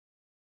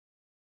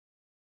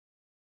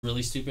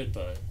really stupid,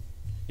 but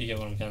you get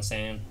what I'm kind of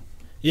saying.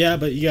 Yeah,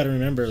 but you got to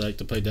remember, like,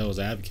 to play devil's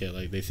advocate,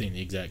 like, they think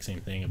the exact same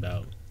thing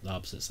about the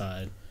opposite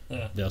side.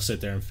 Yeah. They'll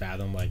sit there and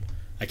fathom, like,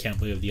 I can't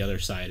believe the other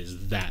side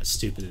is that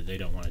stupid that they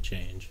don't want to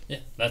change. Yeah,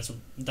 that's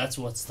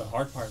what's the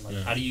hard part. Like,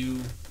 Yeah. how do you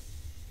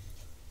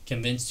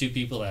convince two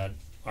people that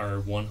are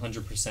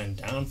 100%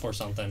 down for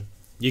something?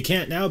 You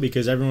can't now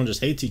because everyone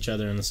just hates each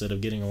other instead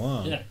of getting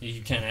along. Yeah,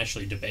 you can't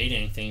actually debate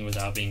anything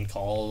without being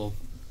called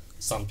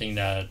something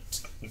that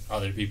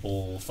other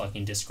people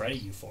fucking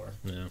discredit you for.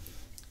 Yeah.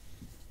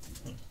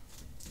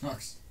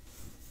 Knox.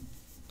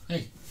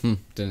 Hey.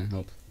 Didn't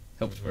help.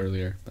 Helped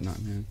earlier, but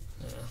not now.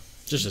 Yeah,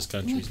 Just this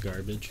country's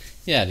garbage.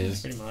 Yeah, it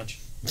is. pretty much.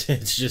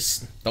 It's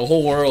just, The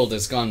whole world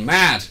has gone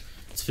mad.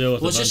 it's filled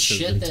with Well, a it's just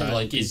bunch of shit that, entitled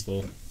like, is-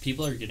 people.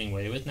 People are getting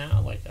away with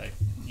now. Like,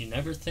 you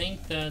never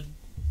think that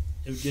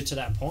it would get to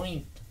that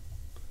point.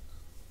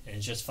 And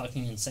it's just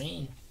fucking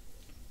insane.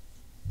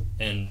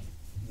 And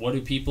what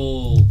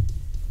do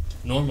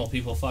normal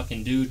people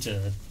fucking do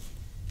to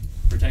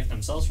protect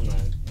themselves from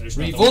that? There's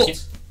nothing we Revolt.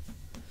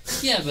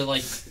 can- Yeah, but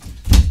like,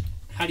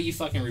 how do you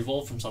fucking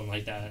revolt from something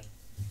like that?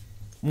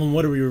 Well,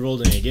 what are we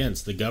revolting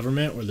against? The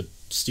government or the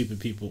stupid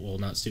people? Well,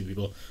 not stupid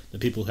people. The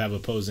people who have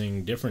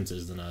opposing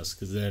differences than us.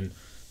 Because then,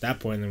 at that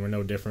point, then we're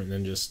no different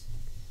than just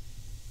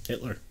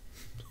Hitler.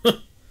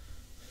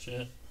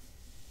 Shit.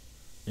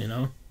 You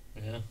know?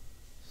 Yeah.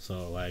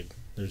 So, like,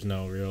 there's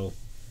not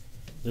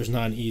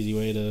an easy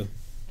way to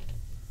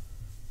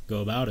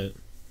go about it.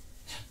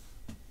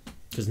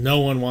 Because no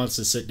one wants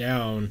to sit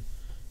down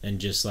and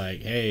just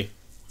like, hey,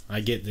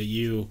 I get that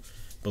you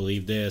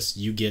believe this,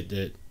 you get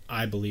that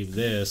I believe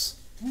this.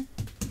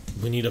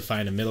 We need to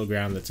find a middle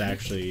ground that's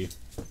actually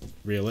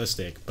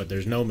realistic, but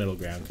there's no middle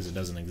ground because it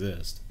doesn't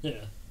exist.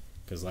 Yeah.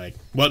 Because, like,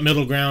 what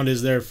middle ground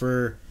is there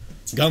for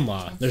gun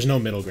law? There's no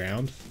middle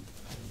ground.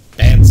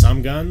 Ban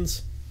some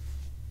guns?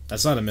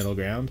 That's not a middle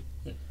ground.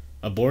 Yeah.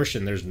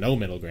 Abortion, there's no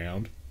middle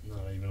ground. Not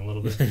even a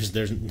little bit.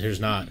 There's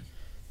not.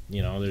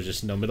 You know, there's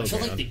just no middle I feel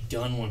ground. like the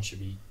gun one should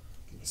be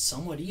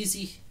somewhat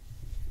easy.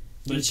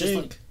 But You it's just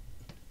think?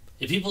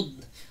 like,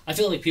 I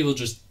feel like people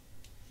just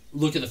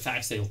look at the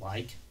facts they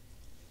like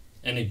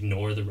and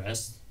ignore the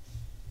rest.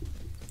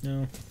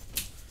 No,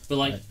 But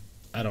like,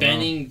 I don't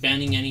know.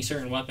 banning any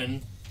certain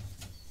weapon,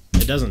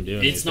 It doesn't do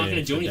anything. it's not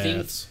gonna do for anything.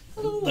 deaths.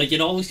 Like, it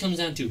always comes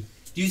down to,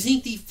 do you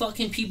think the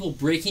fucking people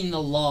breaking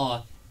the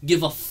law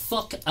give a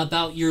fuck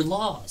about your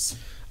laws?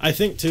 I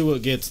think, too,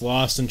 what gets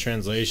lost in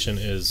translation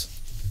is...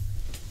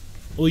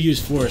 We'll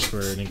use Forrest for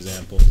an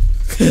example.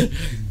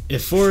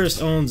 If Forrest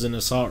owns an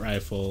assault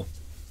rifle,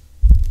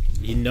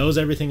 he knows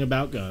everything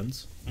about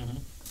guns. Mhm.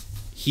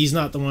 He's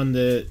not the one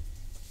that...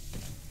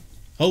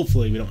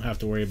 Hopefully we don't have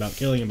to worry about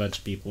killing a bunch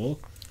of people.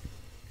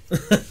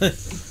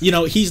 You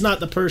know, he's not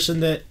the person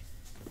that...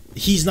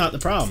 He's not the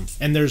problem.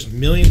 And there's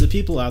millions of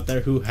people out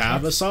there who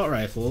have assault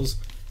rifles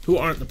who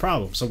aren't the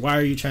problem. So why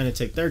are you trying to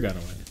take their gun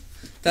away?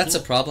 That's a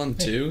problem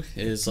too.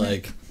 Is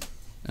like,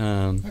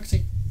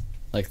 Knoxy.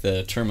 like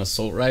the term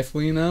assault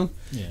rifle, you know,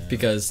 Yeah.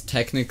 because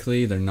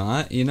technically they're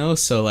not, you know.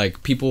 So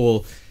like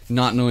people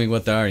not knowing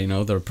what they are, you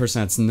know, the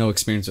person that's no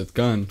experience with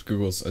gun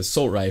Google's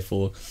assault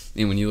rifle,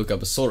 and when you look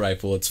up assault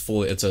rifle, it's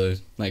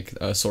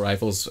assault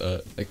rifles,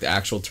 like the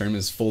actual term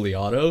is fully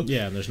auto.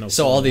 Yeah, and there's no...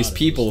 So all these autos.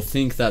 people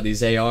think that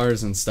these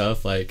ARs and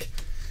stuff, like,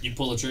 You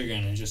pull the trigger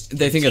and it just...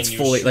 they think it's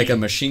continues fully like a shooting.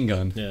 machine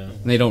gun. Yeah.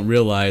 And they don't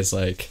realize,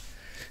 like,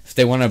 if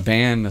they want to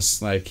ban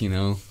this, like, you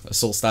know,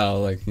 assault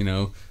style, like, you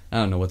know, I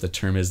don't know what the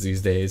term is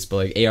these days, but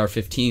like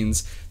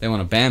AR-15s, they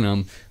want to ban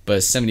them, but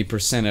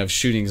 70% of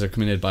shootings are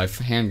committed by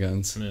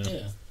handguns. Yeah.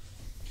 Yeah.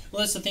 Well,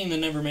 that's the thing that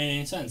never made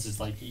any sense. It's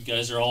like, you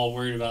guys are all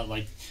worried about,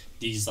 like,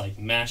 these, like,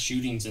 mass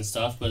shootings and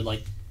stuff, but,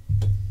 like,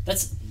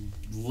 that's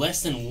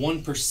less than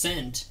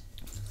 1%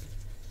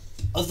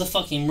 of the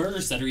fucking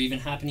murders that are even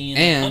happening in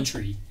the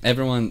country.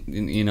 Everyone,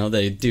 you know,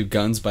 they do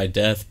guns by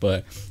death,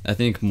 but I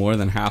think more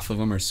than half of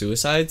them are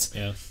suicides.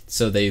 Yeah.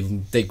 So they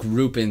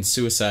group in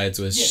suicides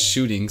with Yeah.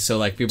 shootings. So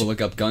like people look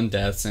up gun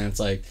deaths, and it's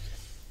like,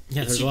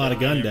 Yeah, It's there's a lot of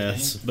super high gun and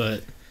deaths,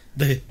 but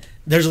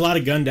there's a lot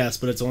of gun deaths,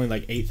 but it's only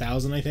like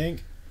 8,000, I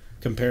think.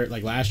 Compared,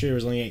 like last year, it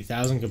was only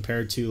 8,000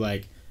 compared to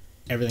like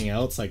everything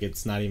else. Like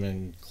it's not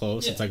even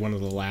close. Yeah. It's like one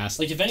of the last.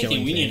 Like, if anything,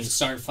 killing we need to things.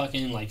 start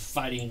fucking, like,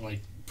 fighting, like,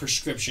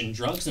 prescription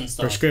drugs and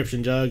stuff.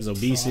 Prescription drugs,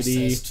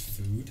 obesity. Processed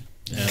food.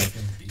 Yeah.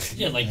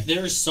 Yeah, like,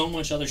 there's so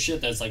much other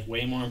shit that's, like,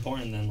 way more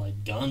important than,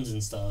 like, guns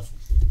and stuff.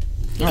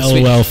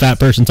 Sweet. LOL, fat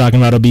person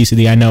talking about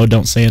obesity. I know.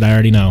 Don't say it. I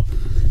already know.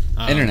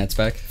 internet's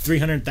back.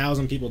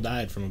 300,000 people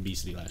died from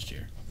obesity last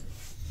year.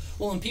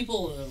 Well, and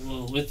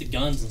people, with the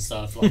guns and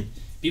stuff, like,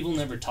 people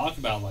never talk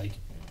about, like,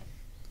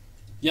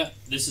 yeah,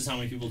 this is how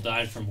many people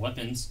died from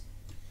weapons.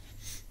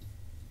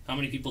 How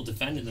many people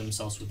defended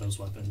themselves with those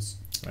weapons?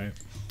 Right.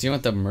 Do you know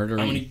what the murder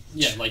How in many,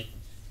 yeah, like,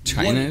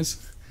 China one-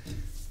 is?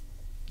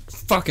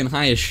 Fucking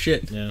high as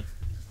shit. Yeah.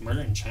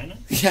 Murder in China?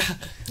 Yeah,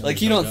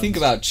 like you no don't think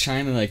guns. about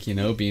China, like, you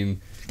know,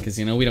 being because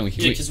we don't.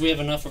 Yeah, because we have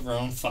enough of our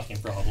own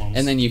fucking problems.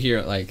 And then you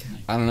hear like,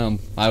 I don't know.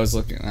 I was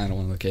looking. I don't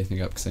want to look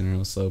anything up because I don't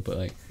know slow, but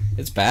like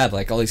it's bad.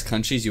 Like all these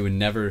countries you would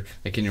never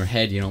like in your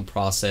head you don't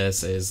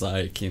process as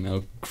like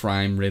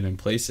crime-ridden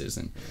places,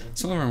 and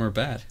some of them are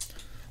bad.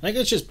 I think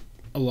it's just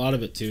a lot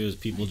of it too is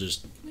people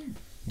just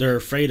they're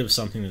afraid of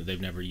something that they've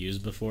never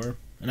used before,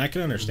 and I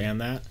can understand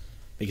that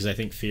because I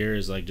think fear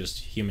is like just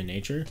human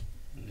nature.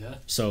 Yeah.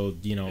 So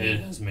it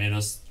has made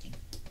us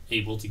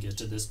able to get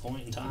to this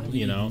point in time.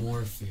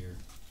 More fear.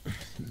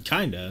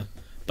 Kinda.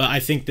 But I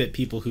think that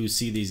people who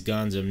see these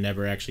guns have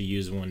never actually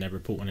used one, never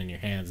put one in your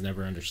hands,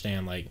 never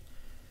understand, like,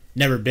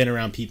 never been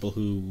around people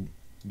who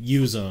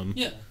use them.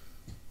 Yeah.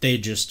 They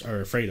just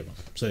are afraid of them,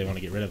 so they want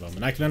to get rid of them.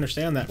 And I can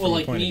understand that from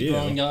a point of view.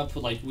 Well, like me growing up,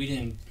 like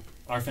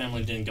our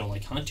family didn't go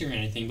like hunting or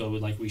anything, but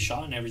we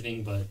shot and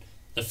everything. But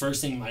the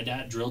first thing my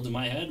dad drilled in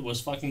my head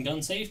was fucking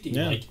gun safety.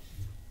 Yeah. Like,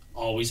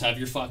 always have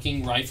your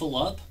fucking rifle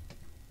up.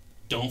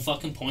 Don't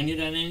fucking point it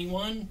at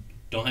anyone.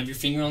 Don't have your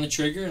finger on the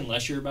trigger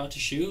unless you're about to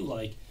shoot.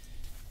 Like,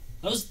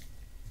 that was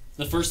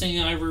the first thing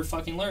I ever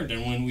fucking learned.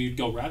 And when we'd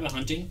go rabbit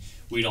hunting,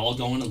 we'd all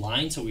go in a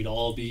line, so we'd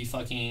all be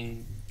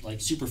fucking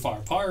like super far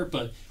apart,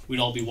 but we'd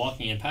all be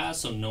walking in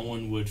past, so no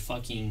one would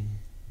fucking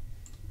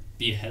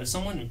be ahead of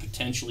someone and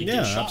potentially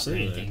get shot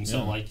absolutely. or anything. Yeah.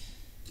 So like,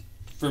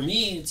 for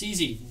me, it's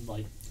easy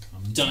like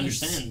to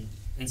understand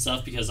and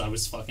stuff because I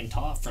was fucking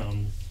taught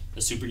from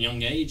a super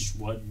young age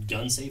what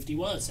gun safety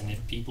was, and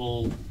if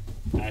people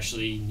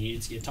actually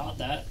needed to get taught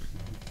that.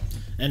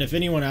 And if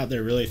anyone out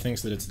there really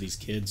thinks that it's these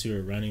kids who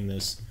are running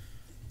this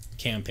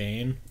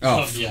campaign,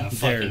 Yeah,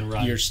 fucking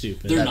right. You're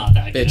stupid. They're not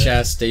that good. Bitch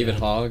ass David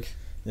Hogg.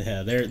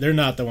 Yeah, they're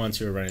not the ones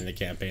who are running the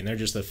campaign. They're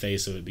just the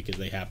face of it because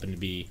they happen to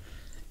be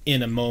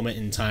in a moment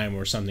in time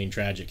where something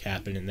tragic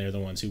happened, and they're the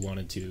ones who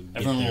wanted to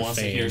get Everyone their wants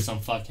fame. to hear some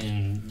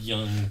fucking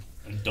young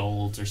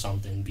adult or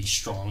something be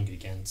strong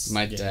against.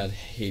 My dad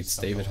hates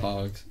Something David like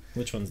Hogg.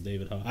 Which one's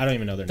David Hogg? I don't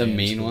even know their The names.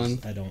 main 'cause one?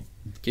 I don't.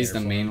 He's care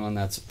the for main him. one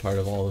that's part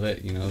of all of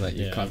it, that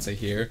you Yeah.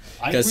 constantly hear.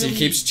 I Because really- he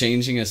keeps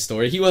changing his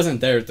story. He wasn't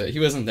there. He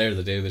wasn't there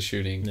the day of the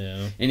shooting,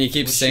 Yeah. and he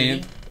keeps What saying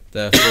shooting?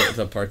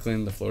 the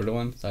Parkland, the Florida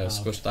one, okay.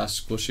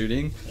 school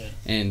shooting, Yeah.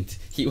 and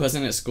he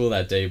wasn't at school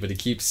that day, but he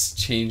keeps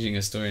changing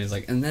his story. He's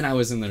like, and then I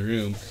was in the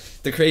room.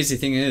 The crazy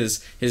thing is,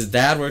 his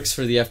dad works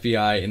for the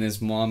FBI, and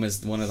his mom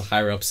is one of the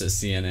higher ups at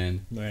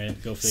CNN.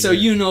 Right. Go figure. So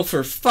you know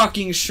for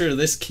fucking sure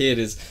this kid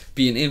is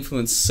being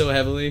influenced so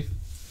heavily.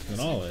 It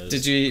all is.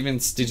 Did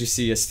you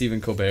see Stephen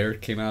Colbert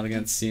came out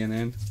against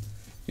CNN?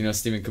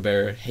 Stephen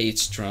Colbert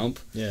hates Trump,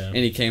 Yeah. and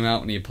he came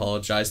out and he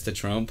apologized to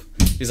Trump.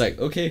 He's like,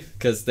 okay,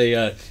 because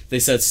they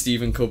said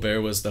Stephen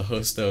Colbert was the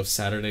host of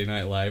Saturday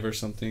Night Live or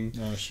something.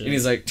 Oh shit. And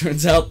he's like,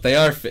 turns out they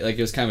are like,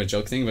 it was kind of a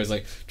joke thing, but he's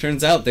like,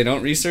 turns out they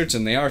don't research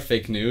and they are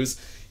fake news.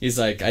 He's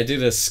like, I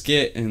did a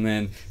skit and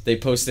then they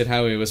posted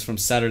how he was from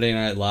Saturday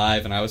Night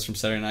Live and I was from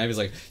Saturday Night Live. He's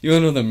like, you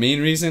wanna know the main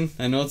reason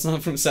I know it's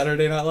not from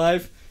Saturday Night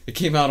Live? It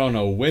came out on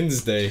a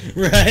Wednesday.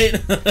 Right.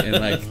 And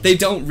like, they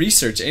don't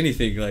research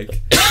anything.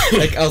 Like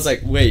I was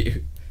like,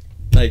 wait,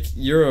 like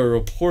you're a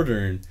reporter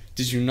and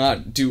did you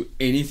not do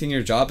anything in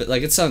your job?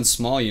 Like it sounds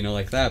small,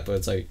 like that, but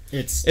it's like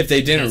It's if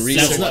they didn't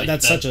research,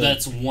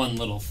 That's one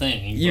little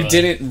thing. you but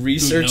didn't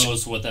research. Who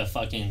knows what the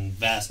fucking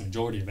vast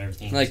majority of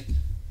everything is. Like,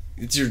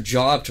 it's your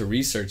job to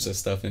research this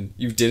stuff, and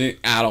you didn't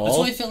at all. That's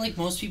why I feel like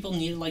most people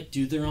need to like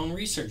do their own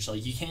research.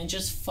 Like you can't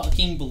just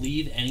fucking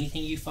believe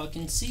anything you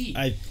fucking see.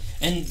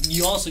 And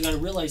you also got to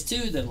realize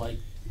too that like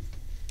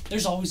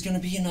there's always gonna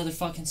be another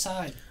fucking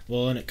side.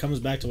 Well, and it comes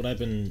back to what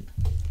I'm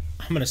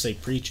gonna say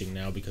preaching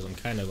now because I'm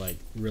kind of like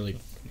really.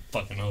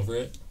 Fucking over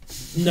it.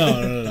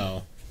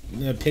 No.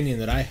 The opinion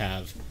that I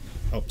have.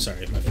 Oh,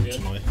 sorry, my foot's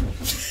in the way.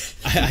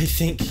 I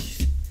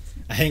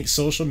think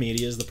social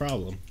media is the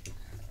problem.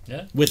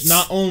 Yeah. With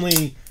not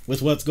only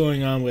with what's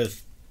going on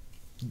with,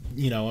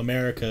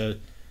 America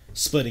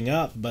splitting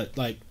up, but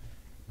like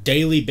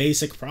daily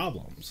basic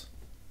problems.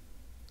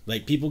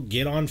 Like people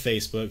get on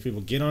Facebook,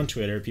 people get on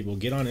Twitter, people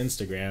get on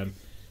Instagram,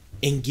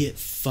 and get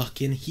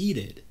fucking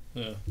heated.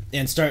 Yeah.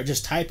 And start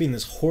just typing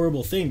this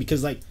horrible thing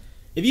because like.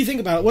 If you think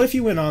about it, what if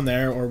you went on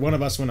there, or one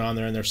of us went on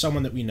there, and there's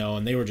someone that we know,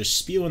 and they were just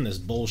spewing this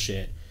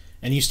bullshit,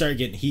 and you start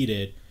getting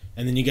heated,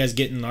 and then you guys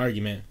get in an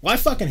argument. Well, I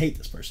fucking hate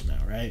this person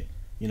now, right?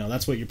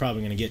 That's what you're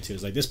probably going to get to,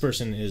 is like, this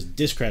person is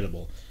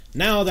discreditable.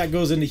 Now that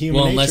goes into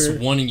human nature. Unless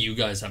one of you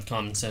guys have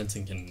common sense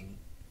and can,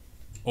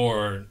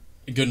 or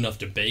a good enough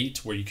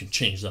debate where you can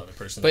change the other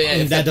person. But yeah,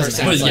 if that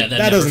doesn't Well, happen. yeah, that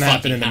that doesn't never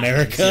happen in fucking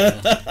America.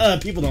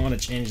 happens, People don't want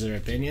to change their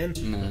opinion.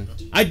 No.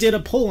 I did a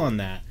poll on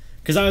that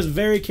because I was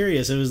very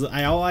curious.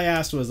 All I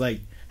asked was like,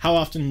 how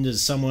often do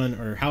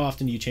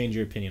you change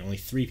your opinion? Only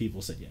 3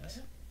 people said yes.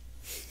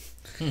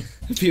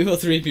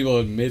 3 people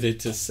admitted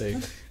to say,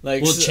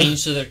 like, We'll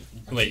change to the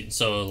wait.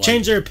 So like,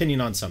 Change their opinion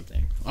on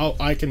something.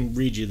 I can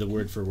read you the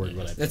word for word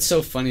what I put. That's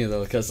so funny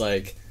though, because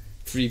like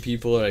 3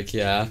 people are like,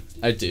 yeah,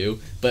 I do,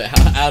 but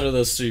out of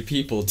those 3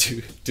 people,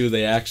 do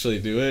they actually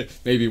do it?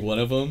 Maybe one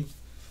of them.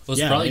 Well, it's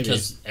Yeah, probably maybe.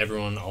 because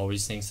everyone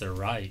always thinks they're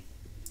right.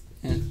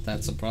 Yeah,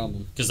 that's a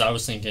problem. Because I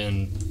was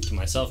thinking to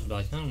myself, I'd be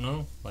like, I don't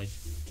know, like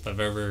if I've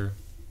ever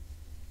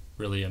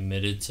really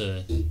admitted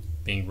to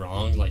being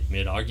wrong, like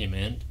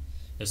mid-argument.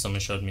 If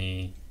someone showed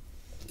me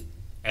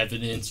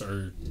evidence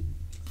or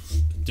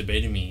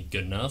debated me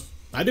good enough.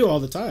 I do all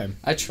the time.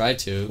 I try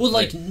to. Well,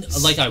 like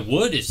I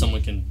would if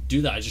someone can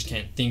do that. I just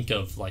can't think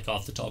of, like,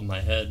 off the top of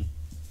my head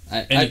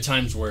any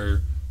times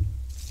where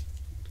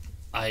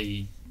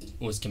I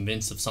was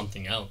convinced of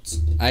something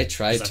else. I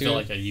try to. I feel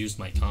like I used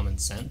my common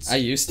sense. I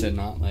used to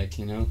not, like,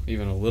 you know,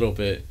 even a little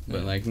bit.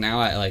 But, like, now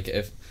I, like,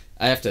 if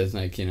I have to,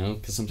 like, you know,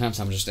 because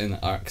sometimes I'm just in the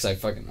because I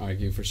fucking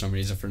argue for some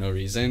reason for no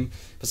reason.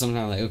 But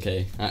sometimes I'm like,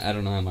 okay, I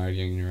don't know, I'm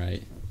arguing, you're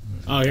right.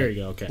 Oh, here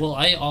you go. Okay. Well,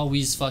 I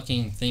always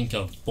fucking think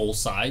of both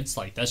sides.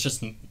 Like, that's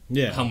just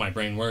how my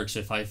brain works.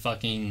 If I'm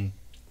gonna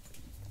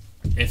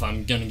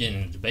get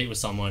in a debate with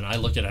someone, I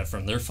look at it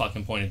from their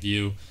fucking point of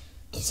view,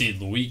 see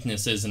the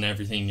weaknesses and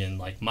everything in,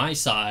 like, my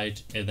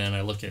side, and then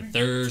I look at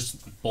theirs,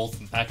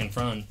 both back and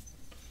front.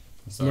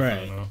 So, right.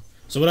 I don't know.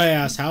 So what I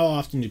asked, how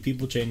often do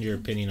people change your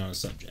opinion on a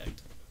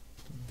subject?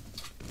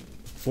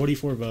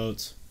 44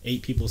 votes.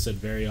 8 people said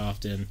very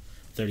often.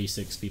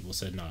 36 people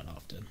said not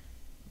often.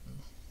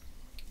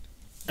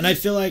 And I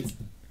feel like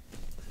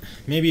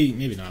maybe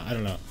not. I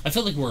don't know. I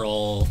feel like we're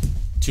all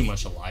too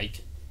much alike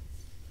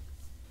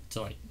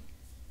to, like,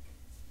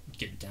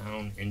 get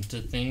down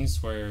into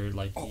things where,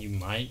 like, you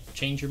might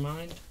change your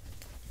mind.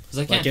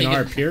 Like in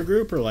our peer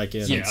group, or like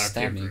in our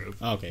peer group.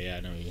 Oh, okay, yeah,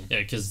 I know what you mean. Yeah,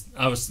 because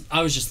I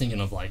was just thinking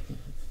of, like,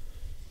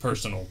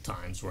 personal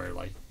times where,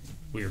 like,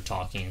 we were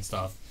talking and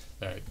stuff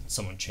that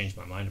someone changed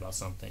my mind about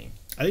something.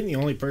 I think the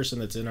only person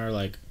that's in our,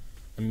 like,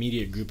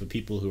 immediate group of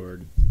people who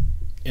are,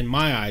 in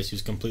my eyes,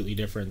 who's completely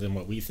different than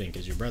what we think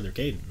is your brother,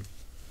 Caden.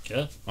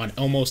 Yeah. On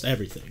almost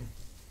everything.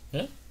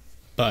 Yeah.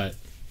 But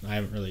I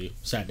haven't really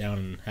sat down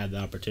and had the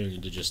opportunity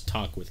to just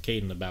talk with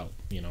Caden about,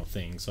 you know,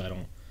 things. So I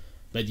don't.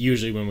 But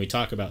usually when we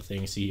talk about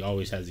things, he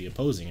always has the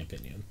opposing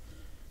opinion.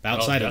 But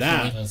outside of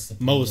that,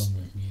 most.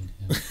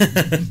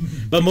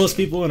 But most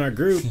people in our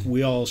group,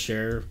 we all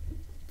share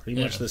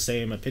pretty much the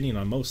same opinion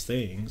on most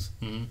things.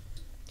 Mm-hmm.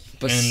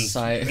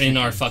 And in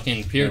our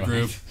fucking peer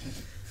group,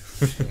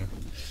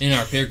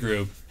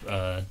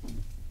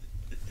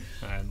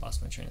 I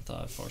lost my train of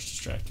thought. Forced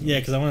distracted. Yeah,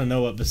 because I want to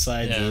know what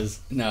besides is.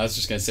 No, I was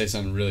just gonna say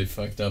something really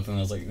fucked up, and I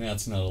was like,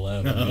 "That's not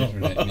allowed on the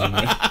internet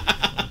anymore."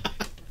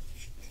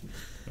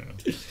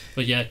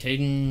 But yeah,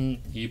 Caden,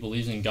 he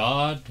believes in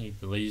God. He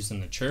believes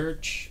in the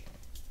church.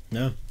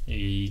 No,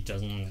 he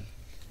doesn't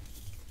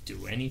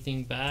do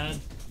anything bad.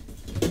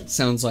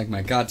 Sounds like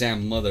my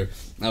goddamn mother.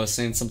 I was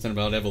saying something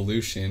about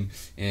evolution,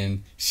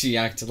 and she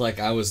acted like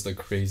I was the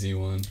crazy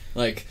one.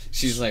 Like,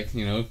 she's like,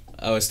 you know,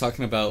 I was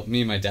talking about,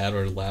 me and my dad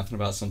were laughing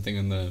about something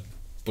in the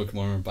Book of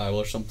Mormon Bible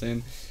or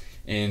something,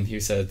 and he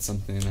said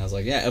something, and I was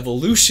like, yeah,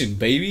 evolution,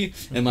 baby.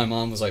 And my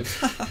mom was like,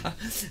 I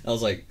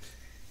was like,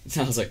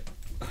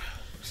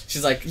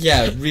 she's like,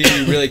 yeah, it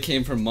really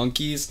came from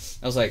monkeys.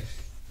 I was like,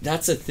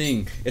 that's a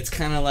thing. It's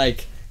kind of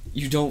like,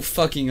 you don't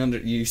fucking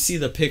you see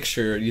the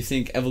picture, you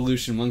think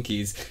evolution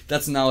monkeys.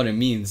 That's not what it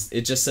means.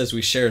 It just says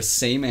we share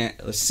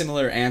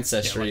similar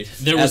ancestry. Yeah, like,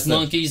 there was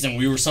monkeys and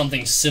we were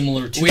something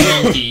similar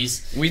to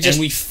monkeys. And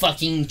we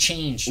fucking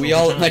changed.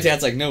 My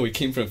dad's like, no, we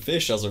came from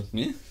fish. I was like,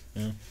 yeah.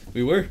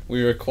 We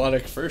were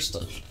aquatic first.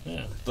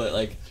 Yeah. But,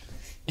 like,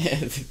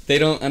 they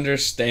don't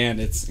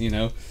understand. It's, you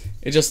know,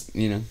 it just,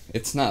 you know,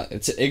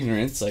 it's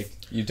ignorance. Like,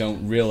 you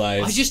don't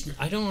realize.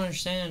 I don't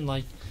understand.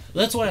 Like,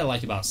 that's what I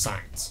like about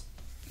science.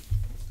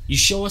 You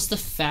show us the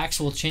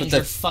facts, we'll change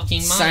our fucking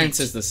minds. Science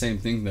is the same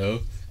thing, though,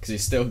 because you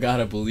still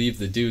gotta believe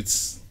the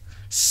dude's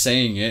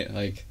saying it.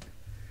 Like,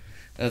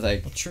 that's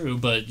like. Well, true,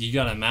 but you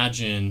gotta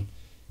imagine,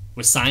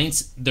 with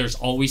science, there's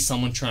always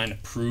someone trying to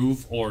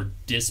prove or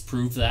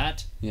disprove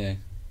that. Yeah.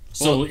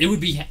 So it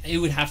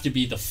would have to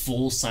be the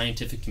full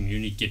scientific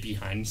community get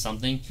behind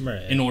something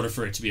in order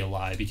for it to be a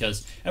lie,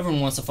 because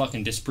everyone wants to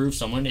fucking disprove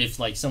someone. If,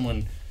 like,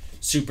 someone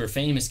super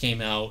famous came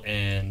out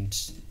and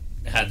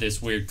had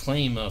this weird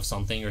claim of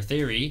something or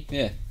theory,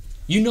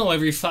 you know,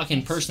 every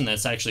fucking person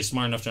that's actually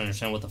smart enough to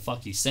understand what the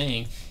fuck he's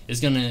saying is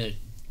gonna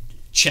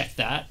check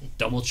that,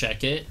 double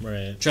check it,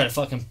 try to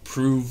fucking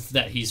prove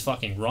that he's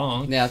fucking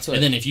wrong. Yeah, that's what.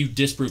 And then if you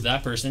disprove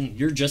that person,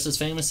 you're just as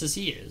famous as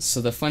he is.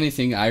 So the funny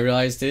thing I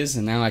realized is,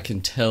 and now I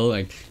can tell,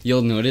 like,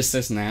 you'll notice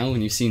this now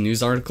when you see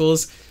news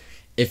articles,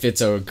 if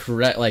it's a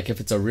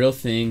real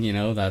thing, you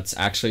know, that's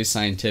actually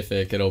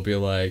scientific, it'll be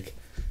like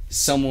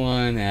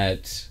someone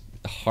at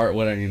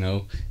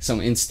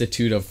some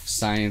institute of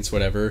science,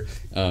 whatever,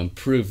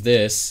 prove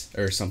this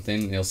or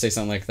something. They'll say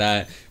something like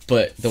that.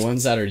 But the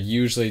ones that are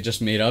usually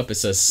just made up, it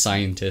says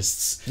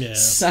scientists. Yeah.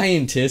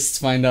 Scientists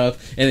find out,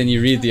 and then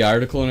you read the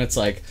article, and it's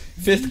like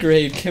 5th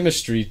grade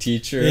chemistry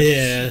teacher.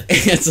 Yeah.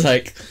 It's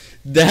like,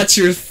 that's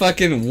your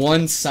fucking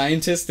one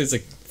scientist is a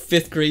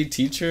 5th grade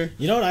teacher.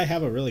 You know what I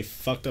have a really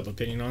fucked up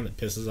opinion on that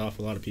pisses off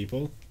a lot of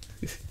people?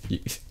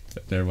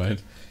 Never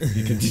mind.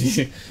 You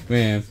continue.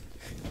 Man.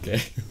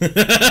 Okay.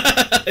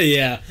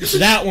 Yeah,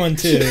 that one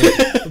too.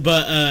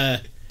 But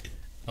I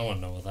want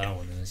to know what that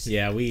one is.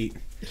 Yeah,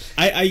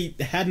 I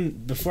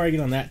hadn't, before I get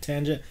on that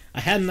tangent, I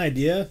had an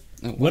idea,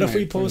 What if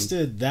we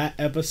posted that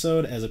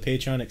episode as a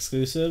Patreon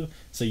exclusive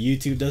so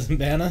YouTube doesn't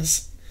ban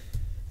us?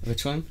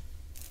 Which one?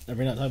 Are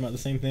we not talking about the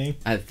same thing?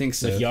 I think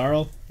so. With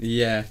Jarl?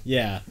 Yeah,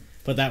 Yeah.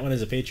 Put that one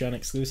as a Patreon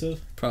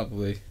exclusive?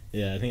 probably.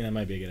 Yeah, I think that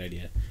might be a good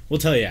idea. We'll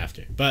tell you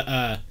after.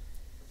 But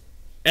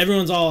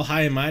everyone's all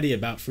high and mighty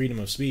about freedom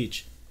of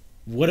speech.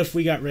 What if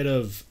we got rid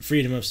of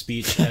freedom of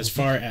speech as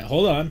far as...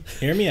 Hold on.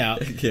 Hear me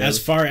out. Yeah.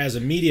 As far as a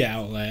media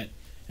outlet,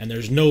 and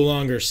there's no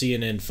longer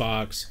CNN,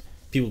 Fox,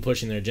 people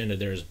pushing their agenda.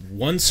 There's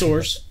one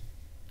source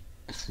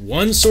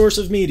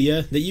of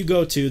media that you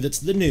go to that's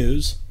the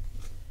news,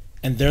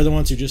 and they're the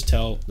ones who just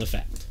tell the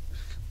fact.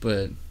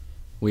 But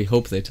we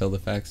hope they tell the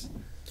facts.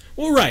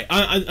 Well, right.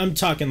 I'm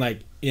talking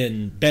like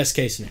in best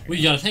case scenario. Well,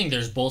 you gotta think.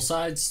 There's both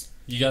sides.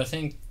 You gotta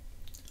think.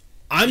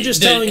 I'm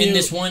just telling you. In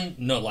this one,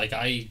 no, like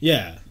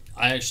Yeah.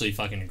 I actually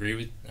fucking agree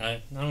with.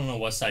 I don't know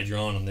what side you're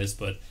on this,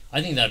 but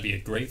I think that'd be a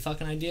great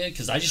fucking idea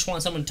because I just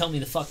want someone to tell me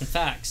the fucking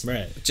facts.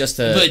 Right. Just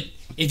But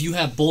if you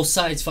have both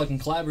sides fucking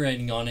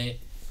collaborating on it,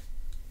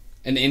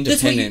 an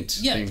independent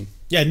yeah. thing.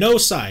 Yeah, no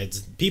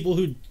sides. People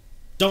who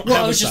don't have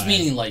I a was just side.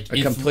 meaning like A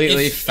if,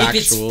 completely if it's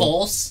factual-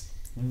 false,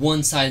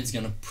 one side's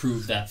gonna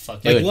prove that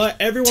fucking. Like,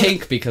 Dude, everyone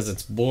Tank because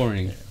it's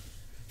boring.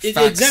 It-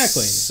 Facts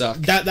exactly. suck.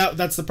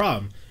 That's the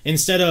problem.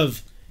 Instead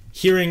of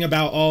hearing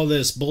about all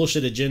this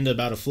bullshit agenda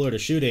about a Florida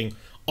shooting,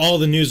 all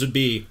the news would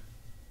be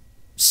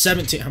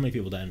 17. How many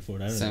people died in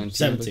Florida? I don't know.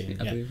 17.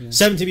 I Yeah. believe, yeah.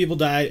 17 people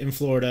died in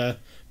Florida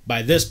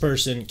by this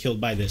person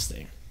killed by this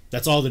thing.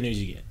 That's all the news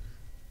you get.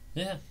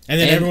 Yeah. And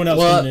then everyone else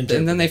can interpret.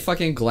 and then they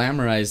fucking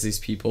glamorize these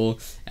people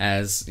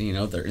as, you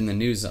know, they're in the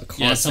news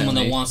constantly. Yeah, someone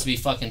that wants to be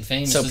fucking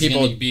famous So is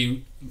people- gonna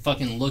be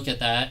fucking look at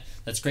that.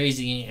 That's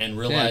crazy and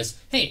realize,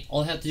 hey,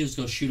 all I have to do is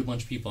go shoot a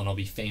bunch of people and I'll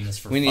be famous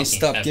for. We need to fucking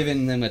stop ever.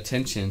 giving them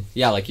attention.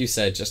 Yeah, like you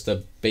said, just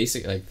a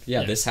basic, like,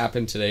 yeah, Yeah. this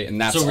happened today, and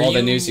that's So were all the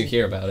you- news you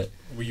hear about it.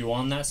 Were you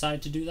on that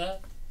side to do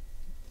that?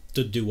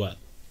 To do what?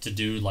 To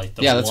do like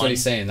the Yeah, that's one, what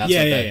he's saying. That's yeah,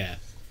 what yeah, they- yeah.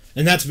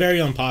 And that's very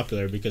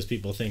unpopular because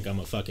people think I'm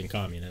a fucking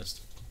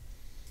communist.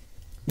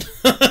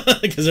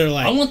 Because they're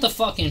like, I want the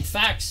fucking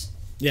facts.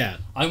 yeah,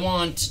 I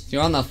want.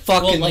 You're on the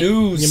fucking like-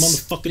 news. you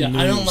motherfucking Yeah,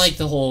 news. I don't like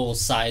the whole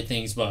side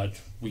things, but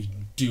we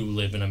do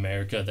live in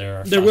America.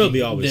 There will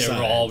be always There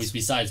will sides. always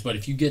be sides, but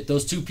if you get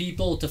those two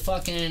people to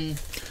fucking,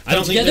 I don't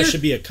come think there together-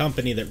 should be a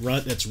company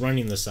that's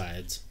running the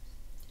sides.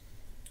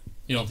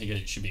 You don't think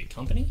it should be a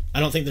company? I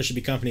don't think there should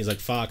be companies like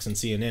Fox and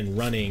CNN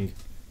running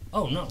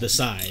Oh no. the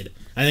side.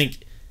 I think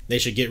they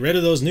should get rid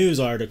of those news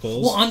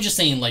articles. Well, I'm just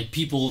saying, like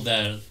people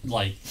that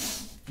like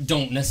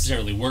don't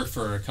necessarily work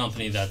for a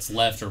company that's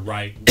left or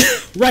right.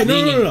 right? No,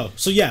 leaning- no.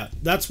 So yeah,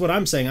 that's what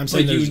I'm saying. I'm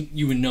saying But there's.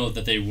 you would know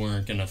that they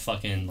weren't gonna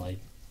fucking like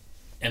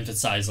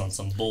emphasize on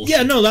some bullshit.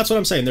 Yeah, no, that's what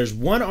I'm saying. There's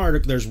one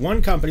article. There's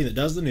one company that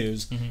does the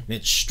news, Mm-hmm. and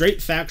it's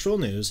straight factual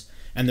news.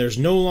 And there's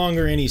no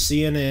longer any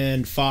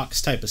CNN,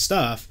 Fox type of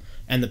stuff.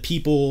 And the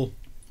people,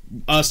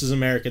 us as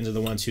Americans, are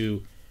the ones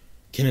who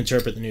can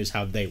interpret the news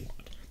how they want.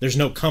 There's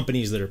no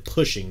companies that are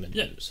pushing the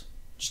Yeah. news.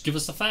 Just give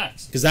us the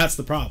facts. Because that's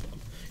the problem.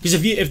 Because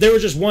if there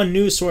was just one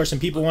news source and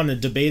people wanted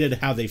to debate it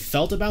how they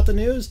felt about the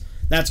news,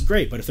 that's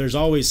great. But if there's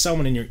always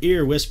someone in your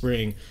ear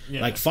whispering,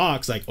 Yeah. like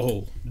Fox, like,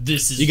 oh,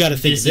 This is You gotta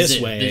think is this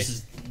it. way. This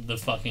is the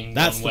fucking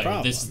That's one the way.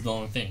 problem. This is the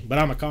only thing. but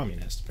I'm a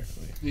communist,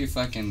 apparently. You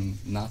fucking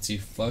Nazi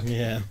fuck.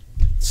 Yeah. Are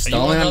you on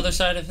Stalin? the other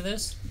side of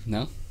this?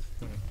 No.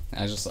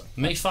 I just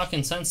Makes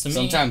fucking sense to me.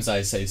 sometimes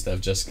I say stuff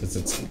just because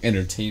it's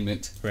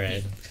entertainment.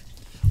 Right.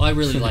 Well, I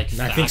really like And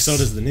facts. I think so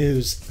does the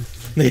news.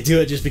 They do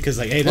it just because,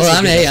 like, hey, this Well, will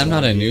I'm give us I'm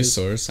not more a views. news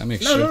source. I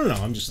make No, sure. no.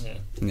 I'm just, Yeah.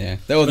 Yeah.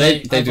 Oh, But they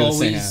I've do the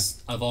same.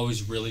 always, I've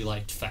always really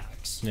liked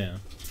facts. yeah.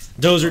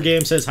 Dozer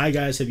Game says, hi,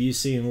 guys. Have you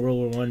seen World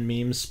War One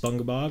memes,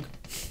 SpongeBob?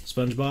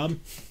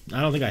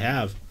 I don't think I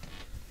have.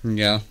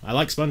 Yeah. I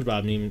like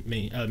SpongeBob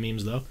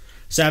memes, though.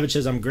 Savage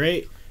says, I'm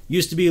great.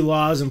 Used to be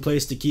laws in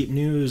place to keep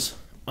news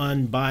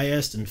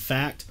unbiased and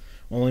fact.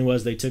 Only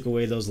was they took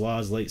away those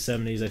laws late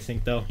 70s, I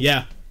think, though.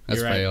 Yeah, That's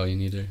you're probably right. all you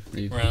need to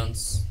read.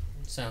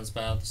 Sounds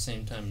about the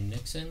same time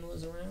Nixon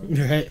was around.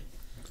 Right.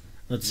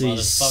 Let's see.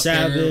 Motherfucker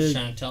Savage.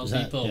 trying to tell is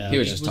that- people yeah. He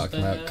was it just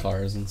talking bad. about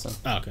cars and stuff.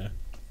 Oh, okay.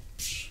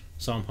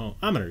 So I'm home.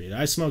 I'm gonna read it.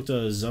 I smoked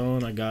a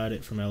Zone. I got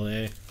it from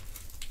LA.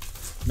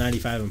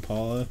 95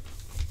 Impala.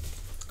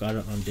 Got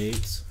it on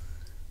dates.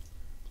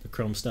 The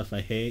chrome stuff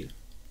I hate.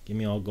 Give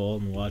me all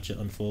gold and watch it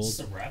unfold. Is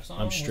this a rap song?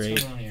 I'm What's straight.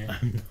 going on here?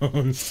 I'm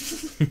known.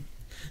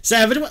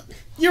 Savage, what?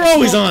 You're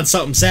always on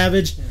something,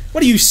 Savage.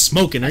 What are you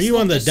smoking? Are you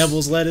on the smoked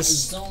devil's A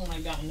lettuce? zone I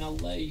got in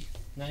LA,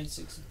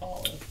 96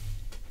 Impala.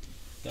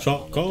 Got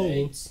Shot on the caller,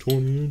 dates.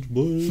 20-inch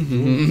blade.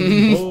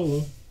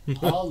 Impala.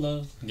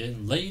 Holla,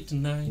 getting late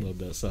tonight. Love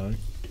that song.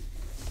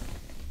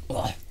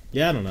 Ugh.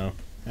 Yeah, I don't know.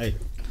 Hey,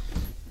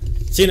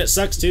 seeing it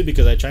sucks too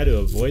because I try to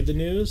avoid the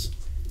news.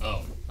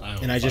 Oh, I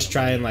don't And I just fucking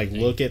try know and like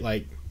anything. look at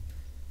like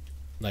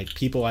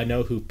people I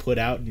know who put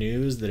out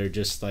news that are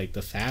just like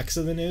the facts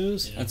of the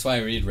news. Yeah. That's why I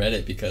read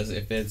Reddit, because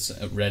if it's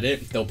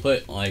Reddit, they'll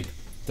put like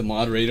the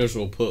moderators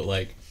will put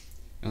like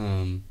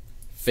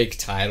fake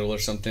title or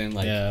something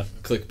like Yeah.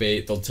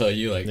 clickbait. They'll tell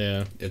you like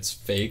Yeah. it's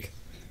fake.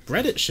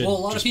 Reddit should. Well, a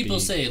lot of just people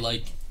be- say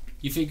like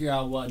you figure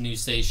out what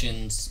news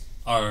stations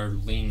are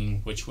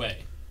leaning which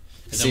way.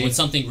 And See- then when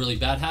something really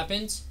bad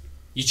happens,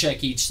 you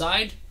check each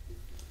side,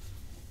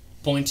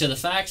 point to the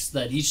facts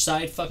that each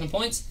side fucking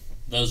points.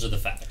 Those are the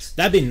facts.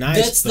 That'd be nice.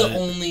 That's but the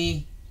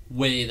only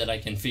way that I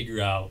can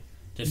figure out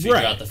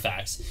Right. out the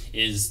facts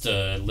is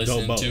to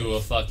listen both. to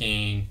a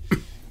fucking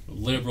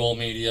liberal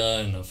media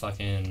and a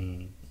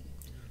fucking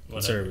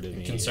whatever,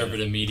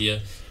 Conservative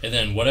media. and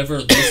then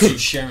whatever those two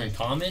share in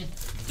common,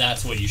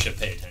 that's what you should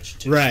pay attention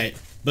to. Right.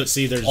 But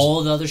see, there's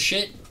All the other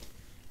shit,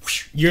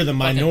 you're the fucking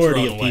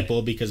minority thrown of away.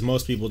 people because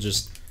most people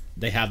just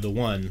they have the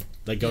one.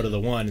 They go to the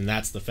one, and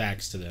that's the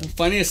facts to them.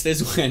 Funniest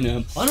is when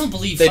I don't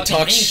believe They fucking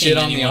talk anything shit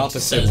on the anyone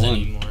opposite says one.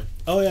 anymore.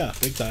 Oh yeah,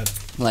 big time.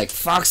 like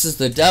Fox is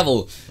the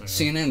devil,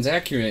 CNN's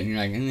accurate, and you're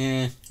like,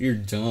 nah, you're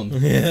dumb.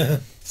 Yeah.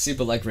 See,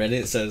 but like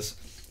Reddit says,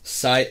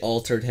 site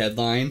altered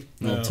headline,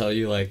 and No. they'll tell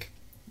you like,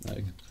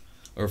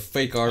 or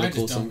fake I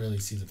article. just don't Some, really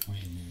see the point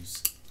in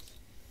news.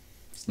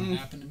 It's not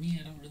happened to me.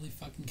 I don't really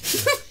fucking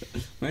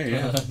care. Right,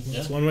 yeah. Yeah.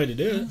 That's one way to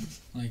do it.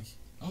 Like,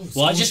 oh, Well,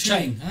 I someone's just try-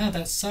 shooting.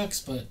 That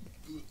sucks, but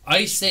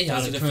I stay out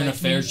Does of it current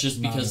affect me? affairs just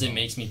Not because at it all.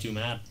 makes me too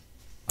mad.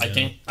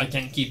 Yeah. I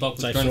can't keep up with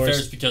It's like current forced-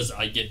 affairs because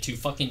I get too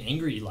fucking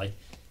angry. Like,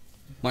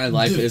 My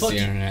life Dude, is the fucking-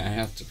 internet. I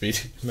have to read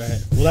it.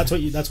 Right. Well,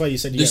 that's why you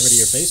said you the got rid of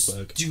your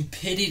Facebook.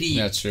 stupidity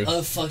That's true.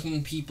 of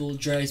fucking people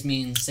drives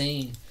me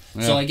insane.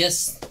 Yeah. So I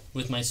guess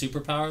with my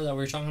superpower that we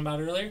were talking about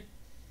earlier,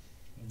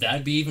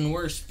 that'd be even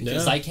worse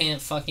because Yeah. I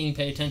can't fucking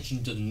pay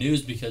attention to the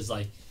news because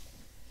like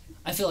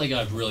I feel like I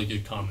have really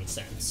good common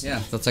sense.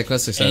 Yeah, that's like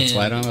Wesley said. That's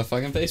why I don't have a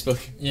fucking Facebook.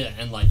 Yeah,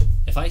 and like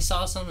if I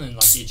saw something and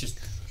like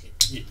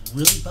it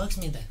really bugs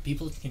me that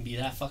people can be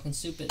that fucking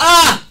stupid.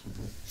 Ah!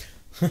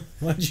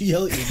 Why'd you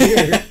yell at your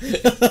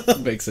beer?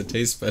 Makes it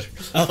taste better.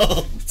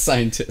 Oh.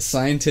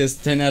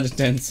 Scientists, 10 out of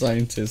 10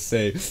 scientists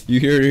say, you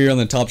hear it here on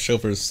the top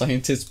shelfers,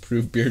 scientists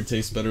prove beer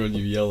tastes better when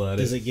you yell at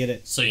Does it. it get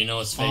it? So you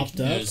know it's fake Popped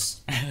up?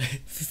 news.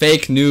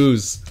 Fake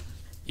news.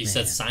 He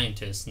said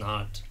scientist,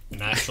 not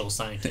an actual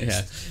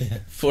scientist. Yeah.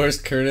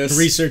 Forrest Curtis.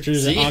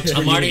 Researchers See, at Oxford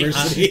I'm already.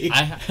 University.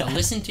 I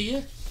listened to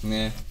you,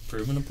 Yeah.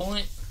 proving a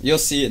point. You'll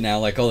see it now,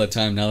 like all the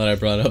time. Now that I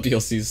brought it up,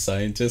 you'll see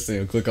scientists and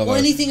you'll click on Well, the...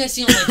 anything I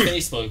see on like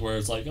Facebook where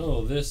it's like,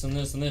 oh, this and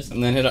this and this,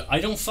 And then hit a... I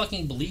don't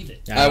fucking believe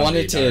it. I don't wanted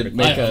read to articles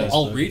make on a-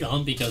 I'll Facebook. read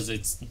them because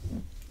it's.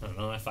 I don't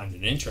know. I find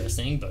it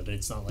interesting, but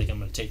it's not like I'm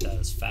gonna take that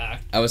as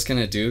fact. I was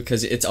gonna do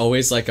because it's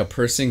always like a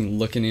person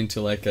looking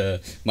into like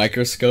a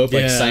microscope,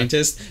 like Yeah.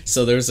 scientist.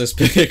 So there's this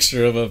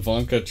picture of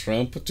Ivanka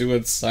Trump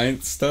doing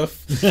science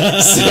stuff. So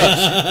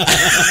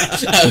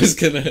I was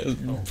gonna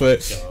put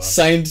God.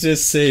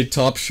 scientists say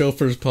Top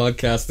Chauffeurs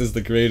podcast is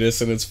the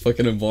greatest, and it's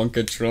fucking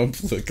Ivanka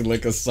Trump looking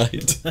like a site.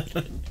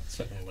 It's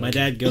fucking My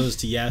dad goes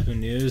to Yahoo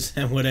News,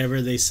 and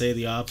whatever they say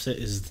the opposite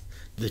is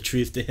the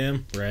truth to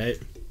him, right?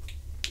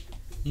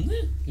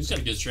 He's got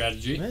a good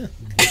strategy. Yeah.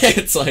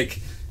 It's like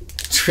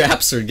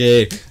traps are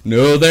gay.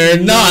 No, they're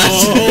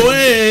not. No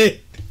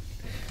way!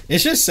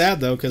 It's just sad,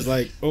 though, because,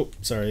 like... Oh,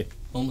 sorry.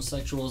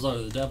 Homosexuals are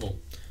the devil.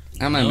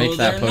 I'm gonna No, make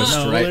that they're post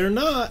not. No, right. they're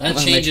not. That I'm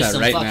gonna make changes that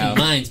some right fucking now.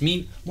 minds.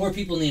 More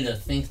people need to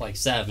think like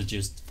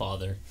Savage's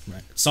father.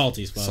 Right.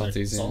 Salty's father.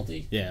 Salty's, yeah.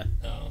 Salty? Yeah.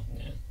 Oh,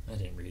 yeah. I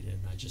didn't read it.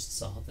 I just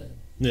saw that.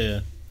 Yeah.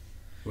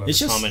 Whoever It's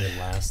just- commented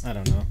last. I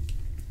don't know.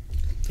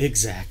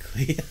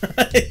 Exactly.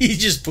 He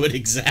just put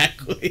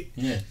exactly.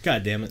 Yeah.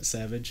 God damn it,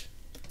 Savage.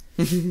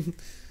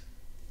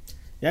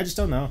 Yeah, I just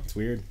don't know. It's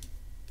weird.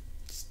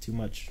 It's too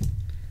much.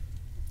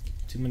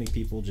 Too many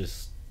people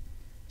just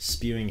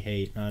spewing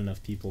hate, not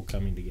enough people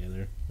coming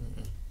together.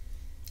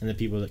 And the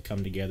people that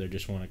come together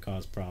just want to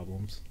cause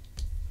problems.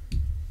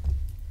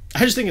 I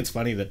just think it's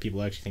funny that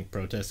people actually think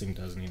protesting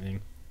does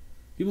anything.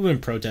 People have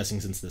been protesting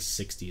since the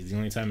 60s. The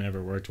only time it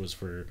ever worked was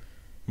for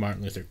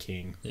Martin Luther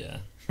King. Yeah.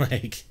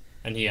 Like,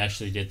 And he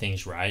actually did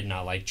things right,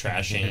 not like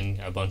trashing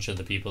a bunch of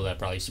the people that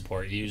probably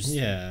support you's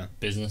yeah.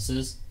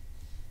 businesses.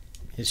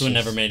 It's So it just-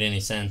 never made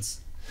any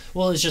sense.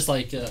 Well, it's just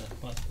like,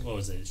 what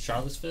was it?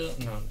 Charlottesville?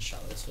 No, not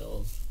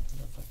Charlottesville.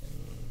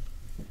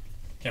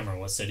 Can't remember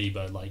what city,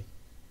 but like,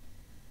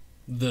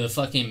 the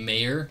fucking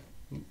mayor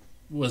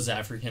was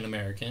African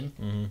American.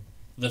 Mhm.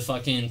 The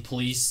fucking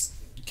police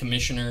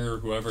commissioner or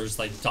whoever's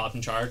like top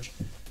in charge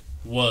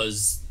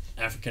was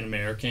African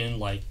American.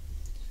 Like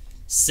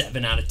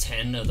 7 out of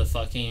 10 of the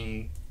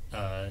fucking